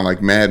around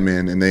like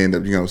madmen, and they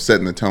ended up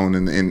setting the tone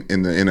in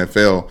the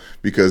NFL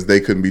because they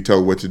couldn't be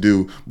told what to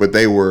do. But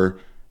they were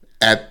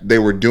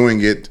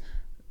doing it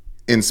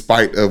in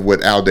spite of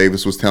what Al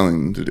Davis was telling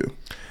them to do.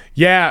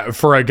 Yeah,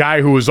 for a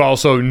guy who was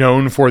also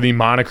known for the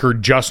moniker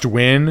 "Just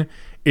Win,"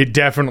 it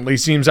definitely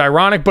seems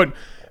ironic, but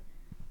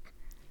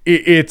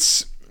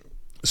it's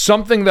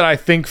something that I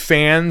think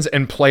fans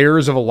and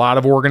players of a lot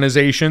of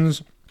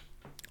organizations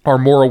are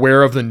more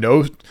aware of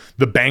the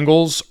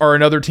Bengals are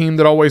another team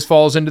that always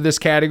falls into this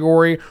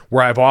category,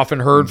 where I've often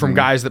heard from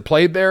guys that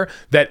played there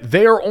that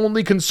they are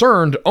only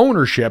concerned,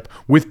 ownership,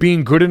 with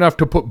being good enough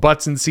to put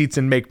butts in seats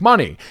and make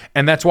money.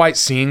 And that's why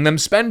seeing them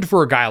spend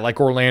for a guy like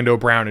Orlando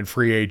Brown in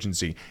free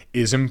agency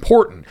is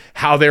important.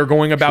 How they're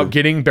going about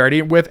getting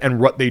ready with and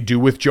what they do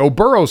with Joe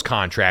Burrow's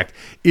contract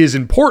is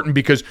important,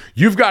 because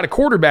you've got a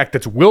quarterback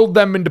that's willed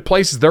them into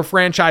places their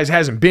franchise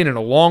hasn't been in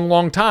a long,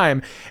 long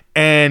time.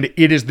 And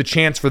it is the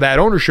chance for that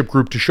ownership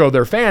group to show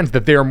their fans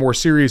that they are more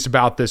serious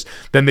about this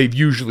than they've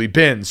usually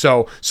been.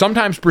 So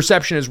sometimes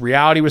perception is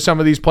reality with some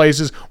of these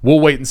places.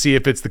 We'll wait and see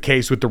if it's the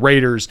case with the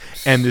Raiders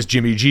and this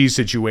Jimmy G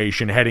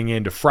situation heading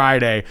into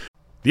Friday.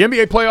 The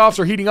NBA playoffs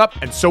are heating up,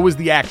 and so is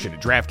the action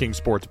at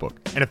DraftKings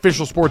Sportsbook, an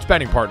official sports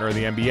betting partner of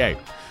the NBA.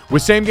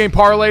 With same-game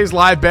parlays,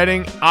 live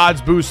betting,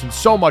 odds boosts, and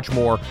so much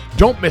more,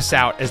 don't miss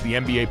out as the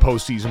NBA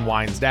postseason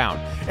winds down.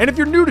 And if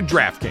you're new to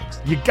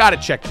DraftKings, you gotta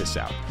check this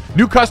out.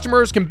 New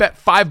customers can bet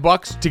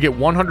 $5 to get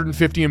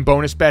 $150 in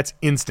bonus bets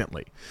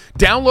instantly.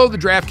 Download the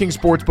DraftKings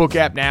Sportsbook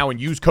app now and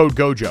use code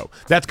GOJO.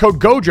 That's code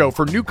GOJO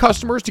for new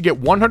customers to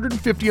get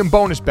 $150 in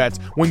bonus bets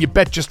when you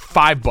bet just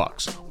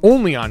 $5.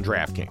 Only on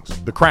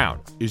DraftKings. The crown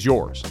is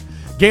yours.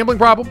 Gambling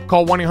problem?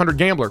 Call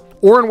 1-800-GAMBLER.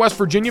 Or in West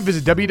Virginia,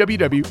 visit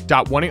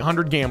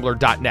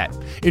www.1800gambler.net.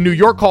 In New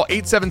York, call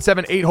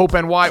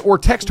 877-8-HOPE-NY or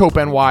text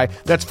HOPE-NY.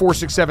 That's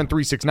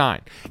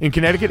 467-369. In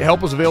Connecticut,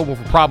 help is available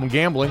for problem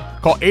gambling.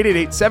 Call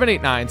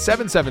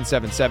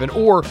 888-789-7777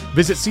 or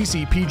visit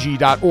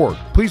ccpg.org.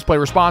 Please play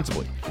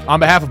responsibly. On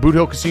behalf of Boot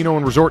Hill Casino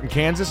and Resort in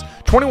Kansas,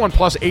 21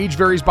 plus, age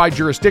varies by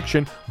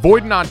jurisdiction,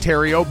 void in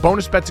Ontario,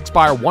 bonus bets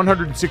expire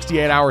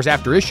 168 hours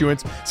after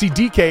issuance. See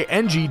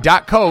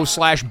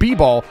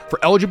dkng.co/bball for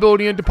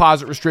eligibility and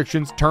deposit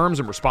restrictions, terms,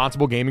 and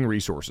responsible gaming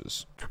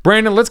resources.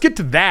 Brandon, let's get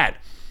to that.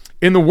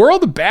 In the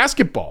world of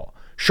basketball,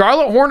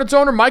 Charlotte Hornets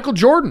owner Michael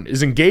Jordan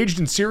is engaged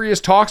in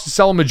serious talks to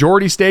sell a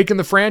majority stake in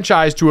the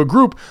franchise to a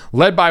group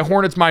led by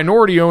Hornets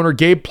minority owner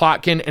Gabe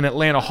Plotkin and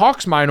Atlanta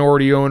Hawks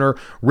minority owner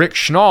Rick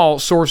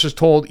Schnall, sources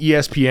told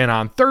ESPN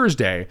on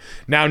Thursday.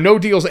 Now, no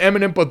deal's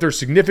imminent, but there's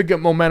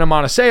significant momentum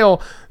on a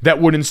sale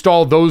that would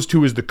install those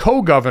two as the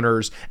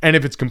co-governors, and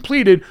if it's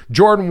completed,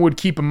 Jordan would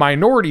keep a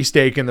minority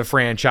stake in the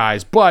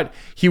franchise, but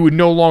he would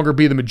no longer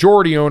be the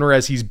majority owner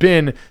as he's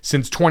been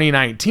since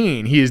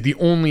 2019. He is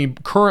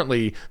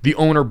currently the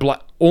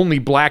only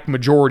black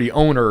majority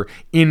owner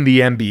in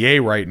the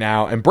NBA right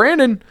now. And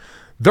Brandon,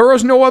 there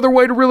is no other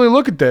way to really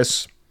look at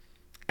this.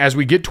 As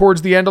we get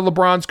towards the end of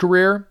LeBron's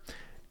career,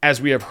 as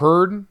we have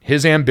heard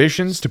his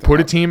ambitions to put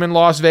a team in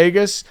Las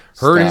Vegas,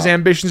 heard his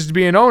ambitions to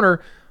be an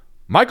owner,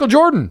 Michael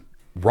Jordan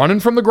running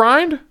from the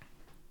grind?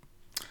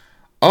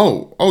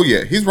 Oh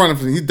yeah, he's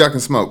ducking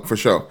smoke for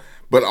sure.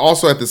 But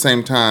also at the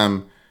same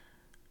time,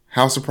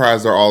 how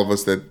surprised are all of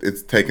us that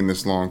it's taken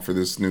this long for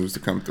this news to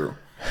come through?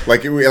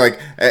 With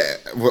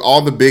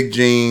all the big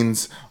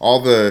jeans,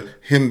 all the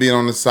him being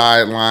on the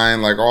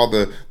sideline, like all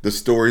the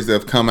stories that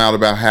have come out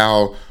about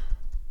how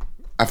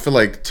I feel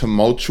like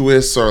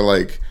tumultuous or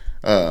like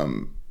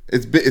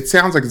it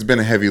sounds like it's been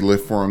a heavy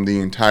lift for him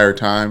the entire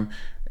time.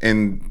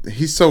 And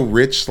he's so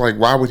rich, like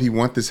why would he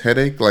want this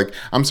headache? Like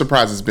I'm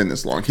surprised it's been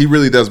this long. He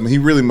really does. He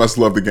really must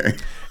love the game.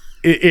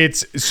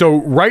 It's so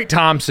Wright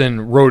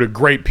Thompson wrote a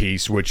great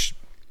piece, which,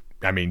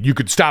 I mean, you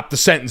could stop the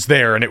sentence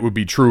there and it would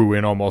be true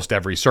in almost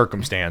every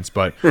circumstance.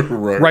 But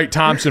Wright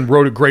Thompson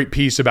wrote a great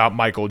piece about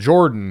Michael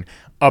Jordan,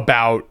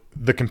 about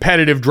the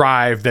competitive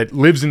drive that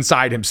lives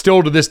inside him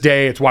still to this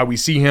day. It's why we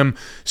see him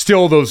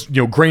still those,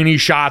 grainy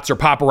shots or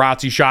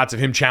paparazzi shots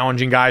of him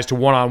challenging guys to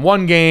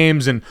one-on-one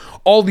games and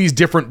all these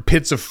different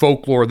bits of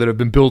folklore that have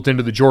been built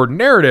into the Jordan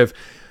narrative.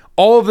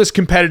 All of this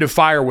competitive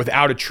fire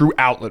without a true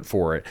outlet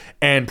for it,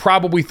 and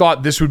probably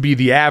thought this would be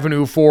the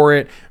avenue for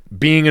it.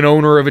 Being an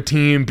owner of a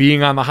team,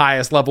 being on the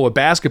highest level of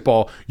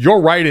basketball, you're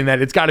right in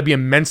that it's got to be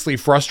immensely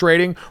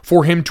frustrating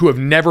for him to have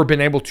never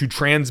been able to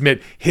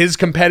transmit his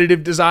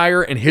competitive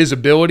desire and his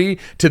ability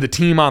to the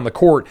team on the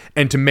court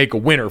and to make a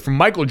winner. For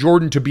Michael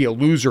Jordan to be a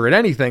loser at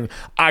anything,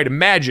 I'd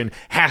imagine,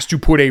 has to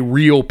put a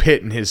real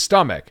pit in his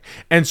stomach.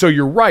 And so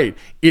you're right.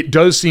 It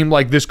does seem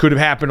like this could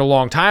have happened a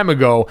long time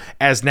ago,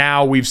 as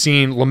now we've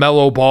seen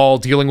LaMelo Ball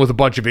dealing with a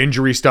bunch of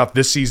injury stuff.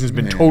 This season's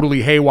been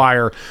totally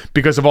haywire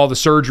because of all the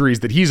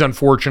surgeries that he's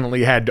unfortunately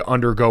had to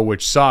undergo,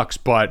 which sucks.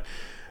 But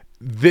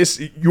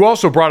this, you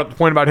also brought up the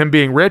point about him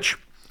being rich.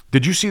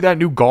 Did you see that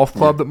new golf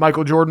club that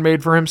Michael Jordan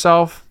made for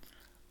himself?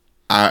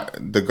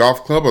 The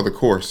golf club or the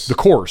course? The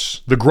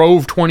course, the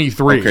Grove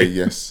 23. Okay,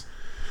 yes,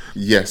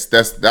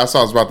 that's what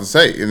I was about to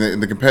say. In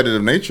the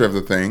competitive nature of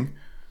the thing.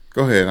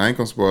 Go ahead, I ain't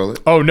gonna spoil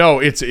it. Oh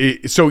no,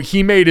 so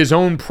he made his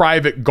own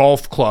private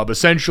golf club.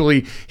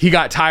 Essentially, he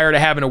got tired of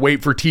having to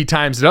wait for tee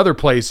times at other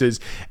places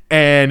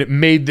and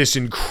made this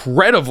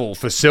incredible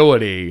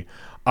facility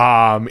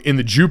in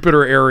the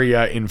Jupiter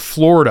area in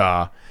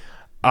Florida.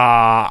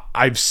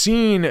 I've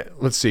seen,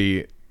 let's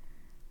see.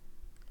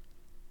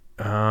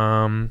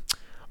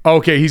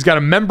 Okay, he's got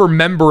a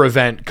member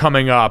event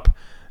coming up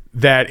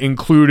that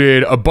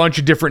included a bunch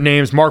of different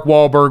names: Mark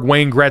Wahlberg,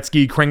 Wayne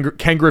Gretzky,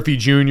 Ken Griffey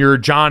Jr.,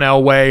 John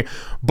Elway.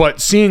 But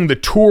seeing the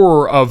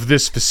tour of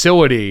this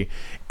facility,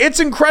 it's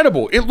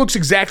incredible. It looks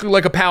exactly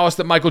like a palace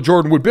that Michael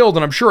Jordan would build.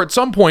 And I'm sure at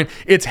some point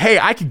it's, hey,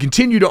 I can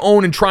continue to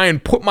own and try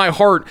and put my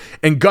heart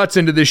and guts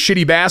into this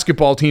shitty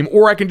basketball team,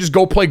 or I can just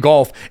go play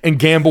golf and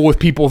gamble with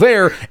people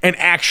there and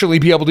actually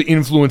be able to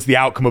influence the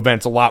outcome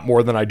events a lot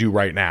more than I do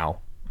right now.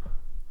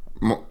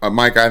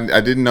 Mike, I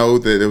didn't know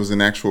that it was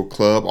an actual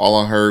club.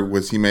 All I heard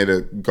was he made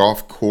a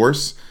golf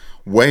course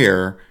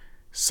where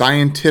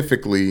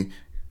scientifically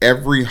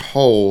every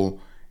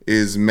hole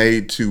is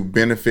made to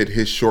benefit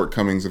his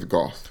shortcomings of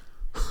golf.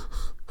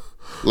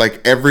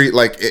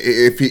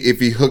 If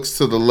he hooks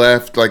to the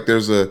left, like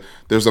there's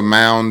a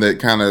mound that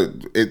kind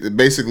of it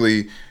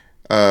basically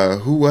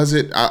who was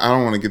it? I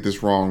don't want to get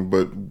this wrong,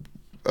 but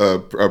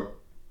a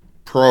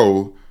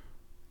pro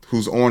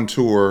who's on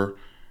tour.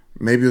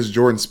 Maybe it was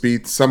Jordan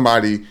Spieth.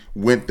 Somebody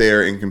went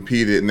there and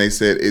competed, and they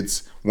said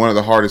it's one of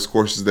the hardest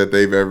courses that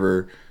they've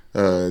ever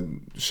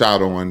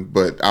shot on.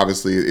 But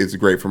obviously, it's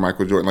great for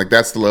Michael Jordan. Like,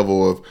 that's the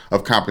level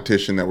of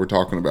competition that we're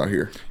talking about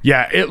here.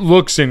 Yeah, it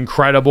looks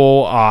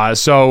incredible.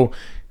 So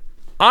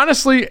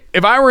honestly,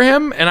 if I were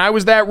him and I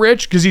was that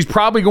rich, because he's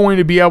probably going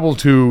to be able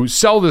to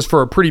sell this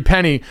for a pretty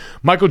penny,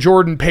 Michael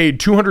Jordan paid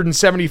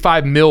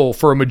 $275 million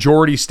for a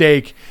majority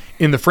stake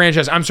in the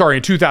franchise. I'm sorry,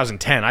 in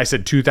 2010. I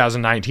said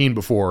 2019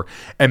 before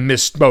and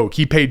misspoke.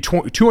 He paid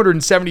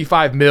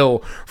 $275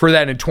 million for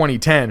that in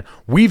 2010.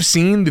 We've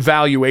seen the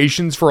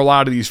valuations for a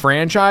lot of these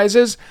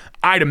franchises.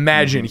 I'd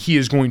imagine he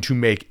is going to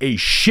make a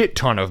shit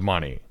ton of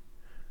money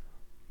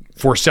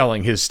for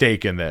selling his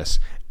stake in this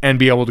and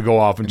be able to go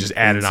off and just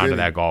add it onto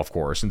that golf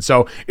course. And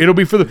so it'll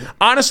be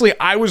honestly,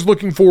 I was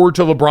looking forward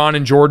to LeBron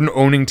and Jordan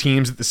owning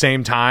teams at the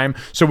same time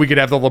so we could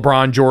have the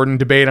LeBron-Jordan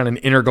debate on an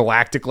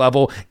intergalactic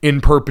level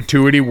in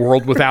perpetuity,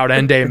 world without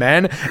end,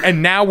 amen.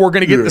 And now we're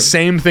going to get the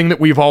same thing that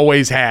we've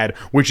always had,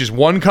 which is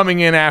one coming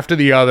in after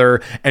the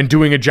other and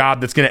doing a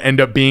job that's going to end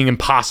up being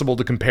impossible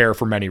to compare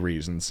for many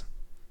reasons.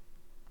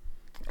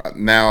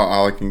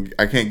 Now I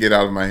can't get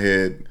out of my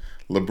head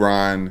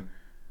LeBron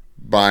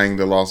buying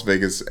the Las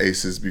Vegas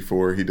Aces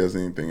before he does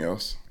anything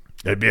else.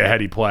 It'd be a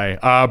heady play.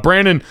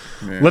 Brandon,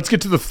 let's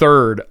get to the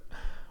third.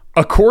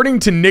 According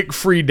to Nick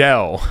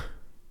Friedel,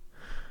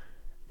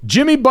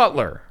 Jimmy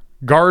Butler,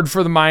 guard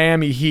for the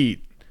Miami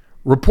Heat,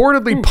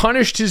 reportedly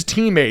punished his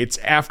teammates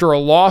after a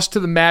loss to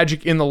the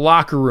Magic in the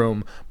locker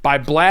room by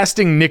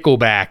blasting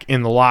Nickelback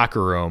in the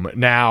locker room.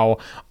 Now,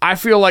 I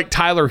feel like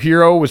Tyler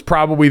Hero was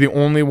probably the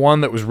only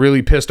one that was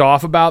really pissed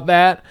off about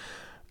that.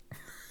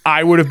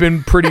 I would have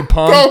been pretty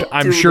pumped.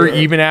 I'm sure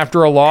even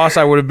after a loss,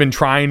 I would have been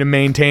trying to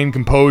maintain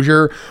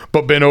composure,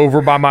 but been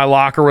over by my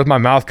locker with my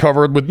mouth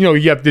covered with,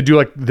 you have to do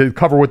like the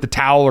cover with the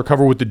towel or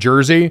cover with the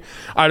jersey.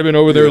 I'd have been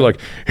over there like,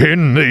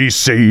 and they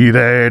say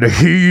that a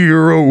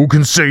hero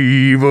can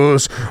save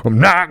us. I'm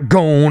not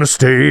going to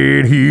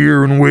stay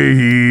here and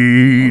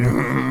wait.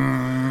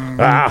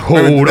 I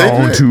hold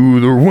on to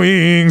the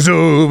wings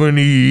of an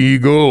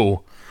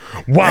eagle.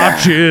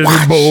 Watch as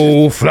we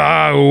both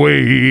fly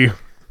away.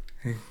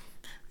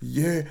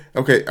 Yeah.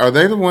 Okay. Are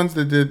they the ones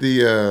that did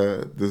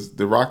the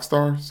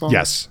Rockstar song?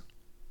 Yes.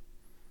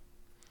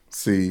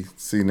 See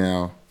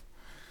now.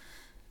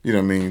 You know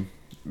what I mean?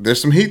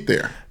 There's some heat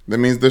there. That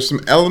means there's some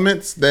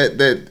elements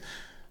that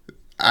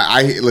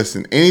I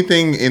listen.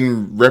 Anything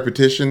in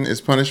repetition is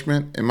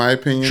punishment, in my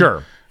opinion.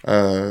 Sure.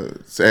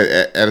 So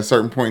at a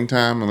certain point in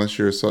time, unless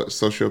you're a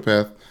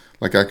sociopath,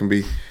 like I can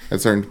be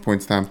at certain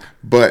points in time,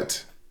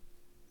 but.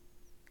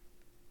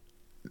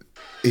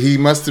 He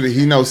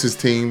knows his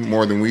team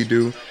more than we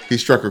do. He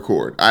struck a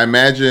chord. I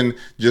imagine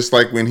just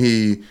like when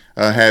he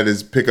had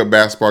his pickup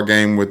basketball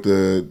game with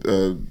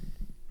the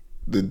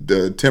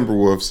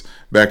Timberwolves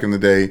back in the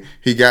day,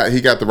 he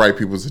got the right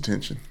people's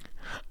attention.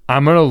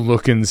 I'm gonna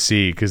look and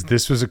see, because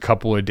this was a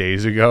couple of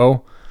days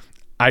ago.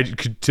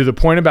 To the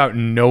point about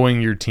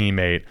knowing your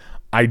teammate,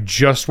 I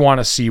just want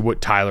to see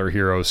what Tyler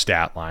Hero's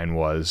stat line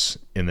was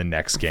in the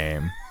next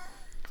game.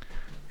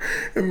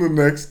 In the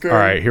next game. All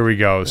right, here we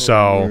go.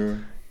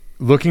 Man.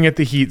 Looking at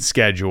the Heat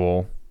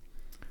schedule,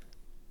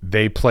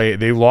 they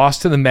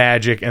lost to the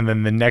Magic, and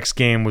then the next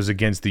game was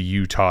against the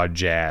Utah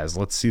Jazz.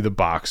 Let's see the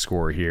box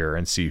score here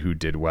and see who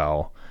did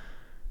well.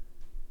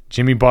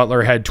 Jimmy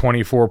Butler had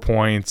 24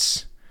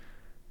 points.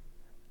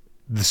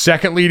 The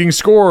second leading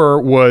scorer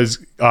was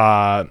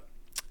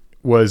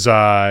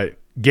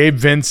Gabe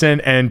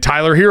Vincent and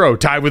Tyler Hero,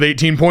 tied with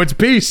 18 points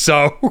apiece.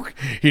 So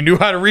he knew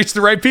how to reach the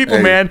right people,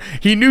 man.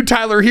 He knew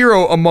Tyler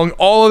Hero, among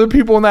all other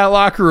people in that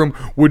locker room,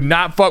 would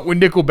not fuck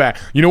with Nickelback.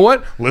 You know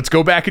what? Let's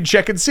go back and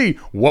check and see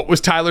what was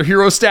Tyler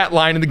Hero's stat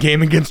line in the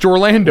game against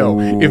Orlando.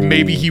 If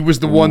maybe he was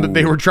the one that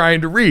they were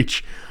trying to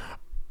reach.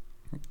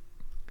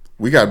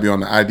 We got to be on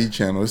the ID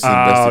channel. This is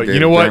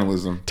investigative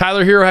journalism.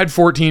 Tyler Hero had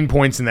 14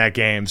 points in that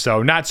game,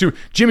 so not super.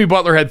 Jimmy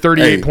Butler had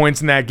 38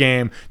 points in that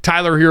game.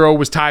 Tyler Hero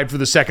was tied for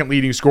the second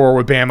leading scorer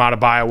with Bam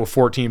Adebayo with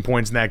 14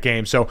 points in that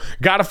game. So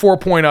got a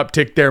 4-point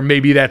uptick there.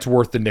 Maybe that's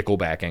worth the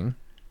Nickelbacking.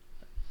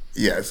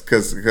 Yes,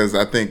 because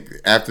I think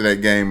after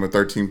that game of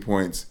 13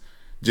 points,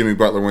 Jimmy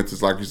Butler went to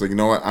his locker. He's like, you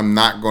know what? I'm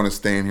not going to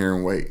stand here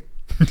and wait.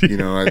 You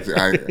know, he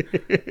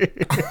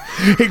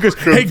goes,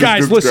 hey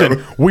guys,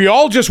 listen, we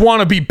all just want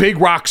to be big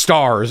rock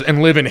stars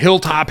and live in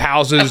hilltop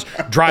houses,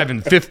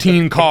 driving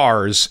 15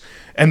 cars,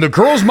 and the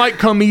girls might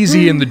come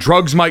easy and the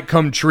drugs might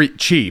come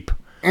cheap.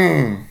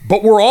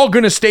 But we're all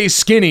going to stay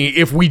skinny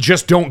if we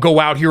just don't go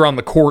out here on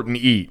the court and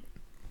eat.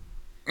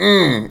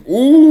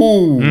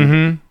 Ooh.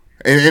 Mm-hmm.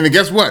 And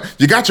guess what?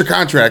 You got your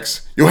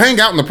contracts. You'll hang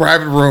out in the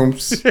private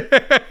rooms.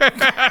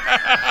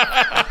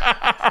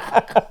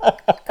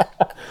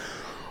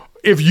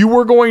 If you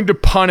were going to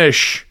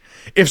punish,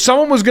 if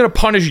someone was going to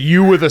punish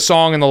you with a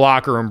song in the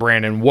locker room,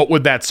 Brandon, what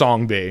would that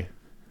song be?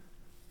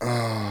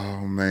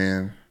 Oh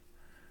man,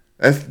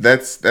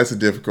 that's a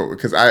difficult,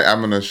 because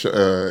I'm going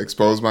to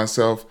expose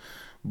myself,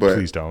 but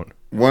please don't.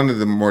 One of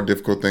the more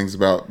difficult things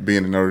about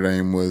being in Notre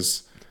Dame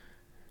was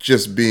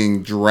just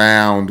being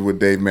drowned with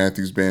Dave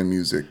Matthews Band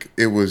music.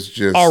 It was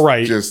just all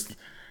right.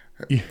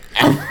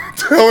 I'm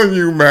telling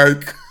you,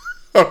 Mike,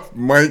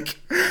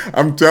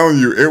 I'm telling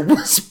you, it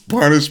was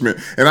punishment.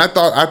 And I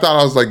thought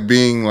I was like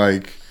being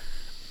like,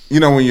 you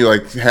know, when you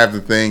like have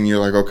the thing, you're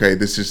like, okay,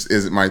 this just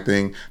isn't my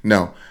thing.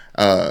 No.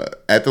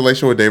 At the Late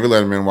Show with David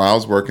Letterman, while I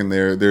was working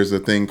there's a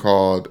thing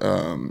called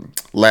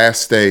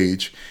Last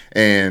Stage,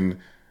 and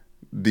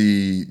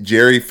the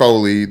Jerry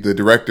Foley, the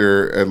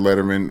director at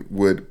Letterman,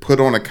 would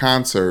put on a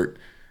concert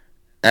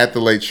at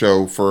the Late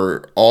Show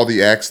for all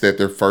the acts that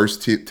their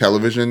first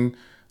television,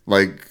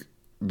 like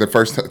the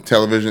first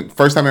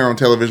time they were on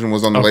television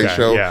was on the Late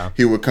Show. Yeah.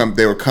 They would come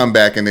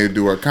back and they would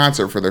do a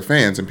concert for their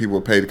fans, and people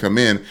would pay to come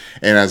in.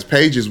 And as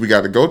pages, we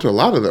got to go to a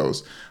lot of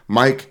those.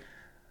 Mike,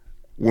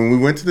 when we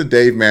went to the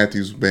Dave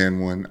Matthews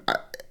Band one,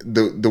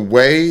 the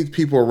way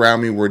people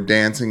around me were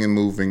dancing and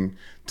moving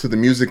to the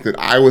music that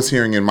I was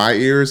hearing in my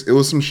ears, it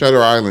was some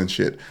Shutter Island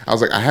shit. I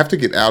was like, I have to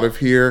get out of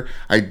here.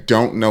 I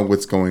don't know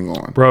what's going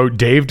on. Bro,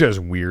 Dave does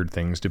weird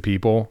things to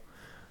people.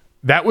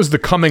 That was the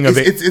coming of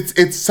it.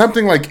 It's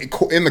something like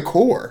in the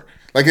core.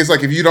 Like, it's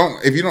like if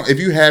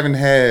you haven't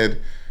had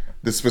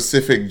the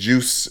specific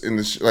juice in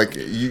the like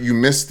you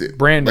missed it.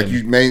 Brandon, like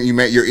you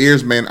made your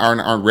ears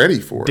aren't ready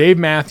for it. Dave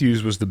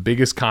Matthews was the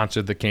biggest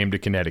concert that came to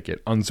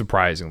Connecticut,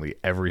 unsurprisingly,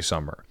 every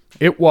summer.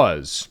 It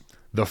was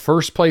the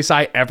first place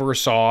I ever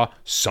saw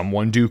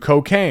someone do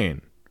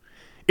cocaine.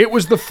 It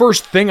was the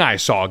first thing I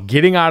saw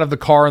getting out of the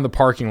car in the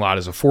parking lot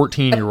as a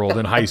 14-year-old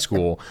in high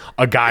school,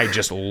 a guy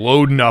just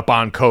loading up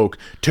on coke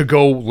to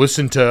go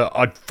listen to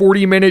a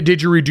 40-minute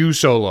didgeridoo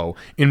solo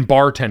in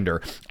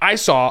Bartender. I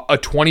saw a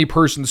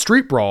 20-person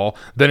street brawl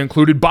that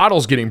included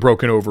bottles getting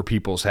broken over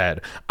people's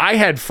head. I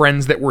had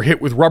friends that were hit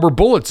with rubber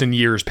bullets in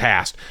years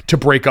past to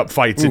break up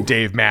fights at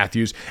Dave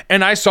Matthews,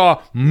 and I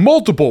saw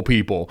multiple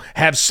people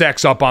have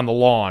sex up on the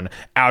lawn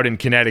out in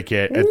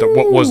Connecticut at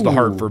what was the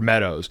Hartford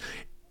Meadows.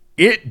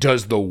 It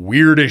does the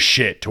weirdest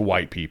shit to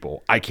white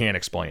people. I can't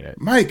explain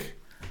it. Mike,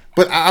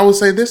 but I will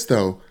say this,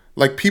 though.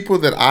 Like, people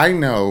that I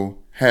know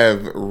have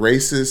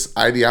racist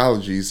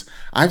ideologies,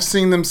 I've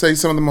seen them say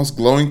some of the most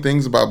glowing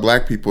things about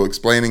black people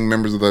explaining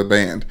members of the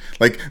band.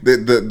 Like,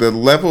 the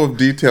level of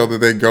detail that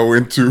they go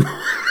into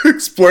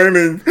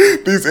explaining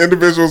these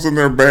individuals in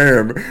their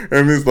band.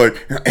 And it's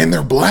like, and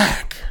they're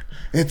black.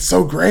 It's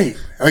so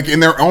great. Like,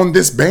 and they're on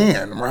this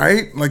band,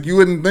 right? Like, you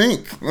wouldn't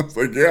think. I was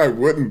like, yeah, I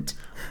wouldn't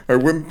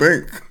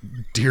think.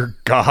 Dear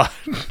God.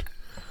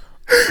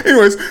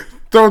 Anyways,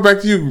 throw it back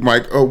to you,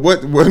 Mike.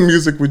 What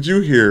music would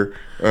you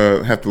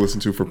have to listen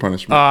to for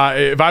punishment?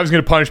 If I was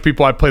going to punish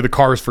people, I'd play the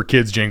Cars for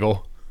Kids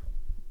jingle.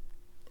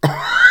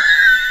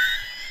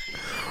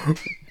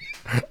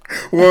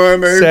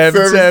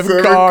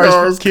 1-877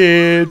 cars for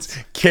kids.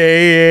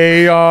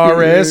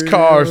 KARS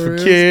cars for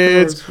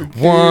kids.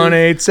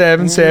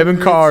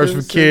 1-877 cars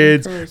for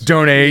kids.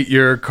 Donate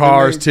your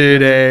cars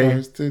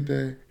today.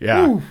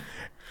 Yeah. Ooh.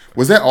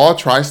 Was that all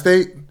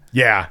tri-state?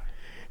 Yeah.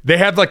 They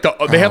had like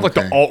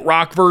the alt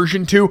rock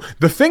version too.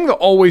 The thing that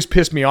always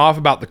pissed me off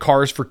about the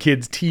Cars for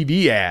Kids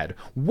TV ad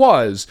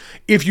was,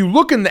 if you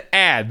look in the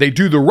ad, they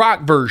do the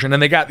rock version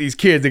and they got these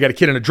kids. They got a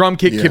kid in a drum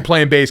kit, kid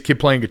playing bass, kid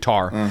playing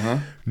guitar.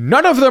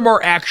 None of them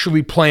are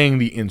actually playing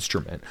the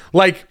instrument.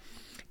 Like,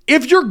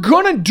 if you're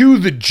gonna do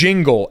the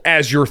jingle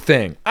as your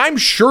thing, I'm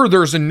sure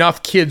there's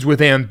enough kids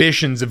with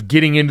ambitions of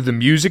getting into the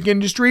music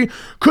industry.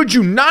 Could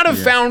you not have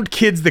found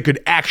kids that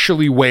could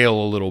actually wail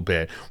a little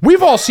bit?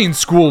 We've all seen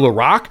School of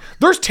Rock.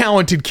 There's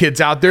talented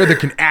kids out there that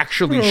can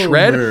actually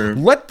shred.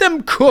 Man. Let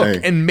them cook,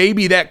 and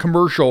maybe that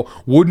commercial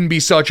wouldn't be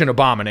such an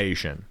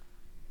abomination.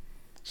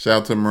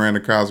 Shout out to Miranda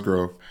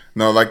Cosgrove.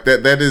 No, like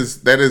that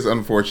is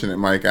unfortunate,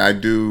 Mike.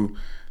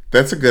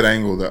 That's a good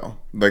angle though.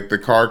 Like the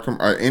car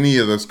any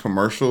of those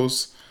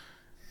commercials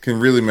can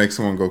really make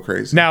someone go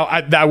crazy. Now,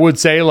 I would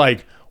say,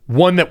 like,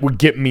 one that would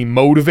get me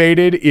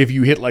motivated if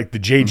you hit, like, the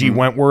J.G.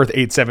 Wentworth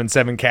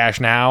 877 Cash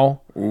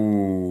Now.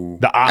 Ooh.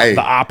 The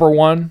opera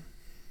one.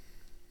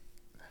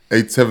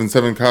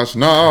 877 Cash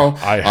Now.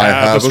 I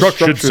have a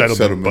structured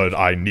settlement, but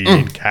I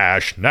need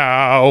cash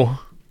now.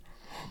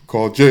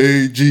 Call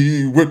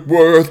J.G.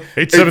 Whitworth.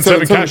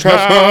 877 cash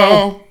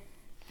now.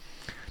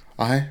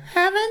 I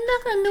have an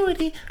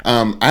annuity.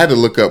 I had to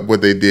look up what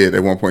they did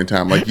at one point in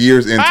time, like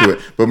years into it.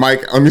 But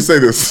Mike, let me say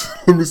this.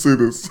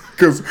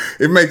 Because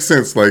it makes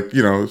sense. Like,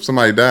 you know, if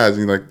somebody dies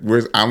and you're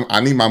like, I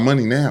need my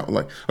money now.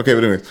 Like, okay,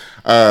 but anyways,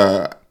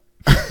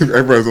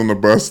 everybody's on the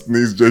bus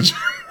needs J.G.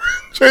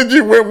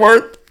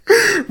 Whitworth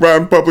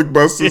riding public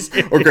buses.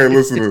 Okay,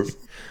 listen to this.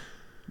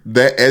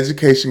 That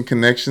Education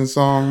Connection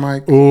song,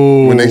 Mike.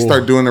 Ooh. When they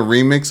start doing a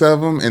remix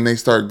of them, and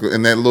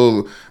that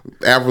little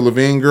Avril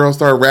Lavigne girl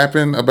start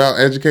rapping about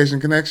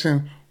Education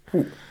Connection.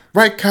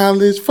 Right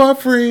college for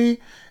free,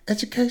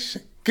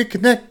 education, get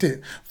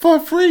connected for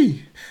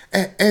free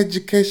at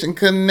Education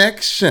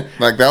Connection.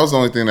 Like, that was the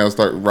only thing that would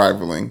start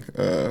rivaling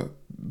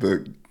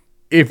the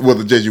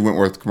J.G.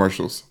 Wentworth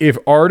commercials. If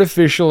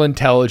artificial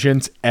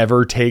intelligence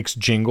ever takes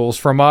jingles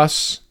from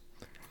us,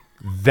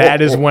 that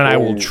is when I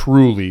will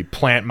truly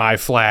plant my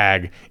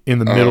flag in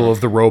the middle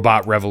of the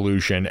robot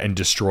revolution and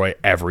destroy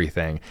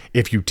everything.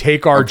 If you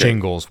take our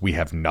jingles, we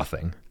have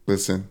nothing.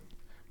 Listen,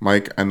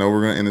 Mike, I know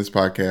we're going to end this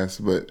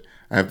podcast, but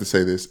I have to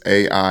say this.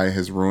 AI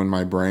has ruined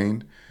my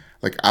brain.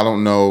 Like, I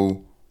don't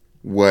know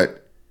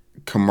what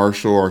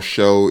commercial or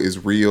show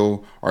is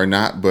real or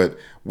not, but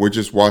we're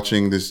just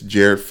watching this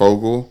Jared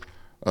Fogle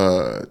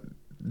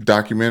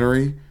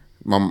documentary.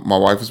 My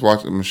wife is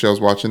watching,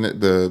 Michelle's watching it.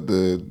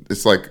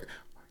 It's like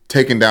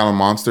taking down a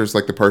monster. It's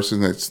like the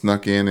person that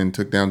snuck in and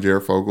took down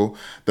Jared Fogle.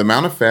 The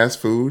amount of fast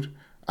food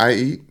I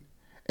eat,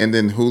 and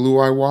then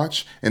Hulu I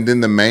watch, and then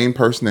the main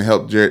person that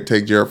helped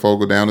take Jared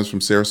Fogle down is from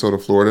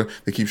Sarasota, Florida.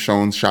 They keep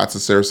showing shots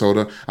of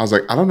Sarasota. I was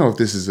like, I don't know if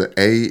this is an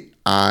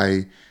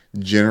AI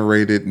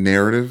generated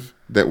narrative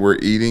that we're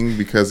eating,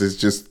 because it's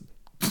just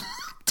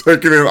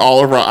taking in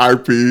all of our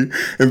IP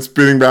and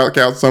spitting back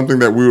out something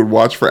that we would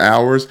watch for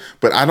hours.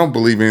 But I don't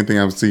believe anything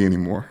I see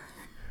anymore.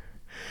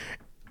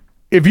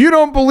 If you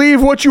don't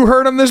believe what you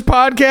heard on this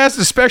podcast,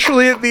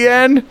 especially at the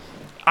end,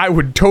 I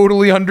would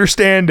totally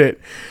understand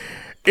it.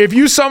 If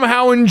you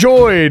somehow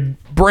enjoyed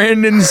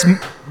Brandon's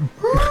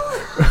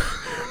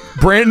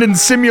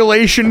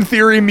simulation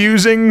theory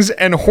musings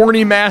and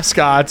horny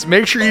mascots,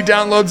 make sure you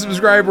download,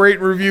 subscribe, rate,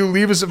 and review,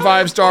 leave us a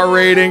 5-star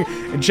rating,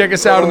 and check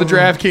us out on the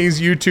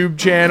DraftKings YouTube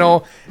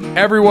channel.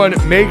 Everyone,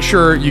 make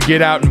sure you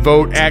get out and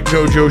vote at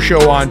Gojo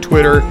Show on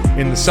Twitter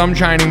in the Some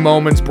Shining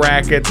Moments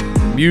brackets,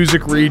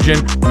 music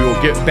region. We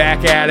will get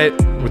back at it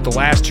with the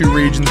last two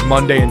regions,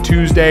 Monday and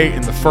Tuesday,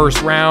 in the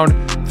first round.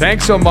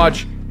 Thanks so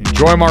much.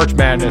 Enjoy March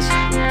Madness.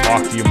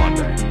 Talk to you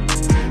Monday.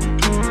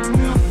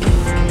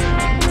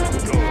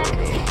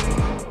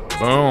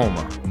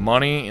 Boom.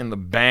 Money in the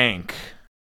bank.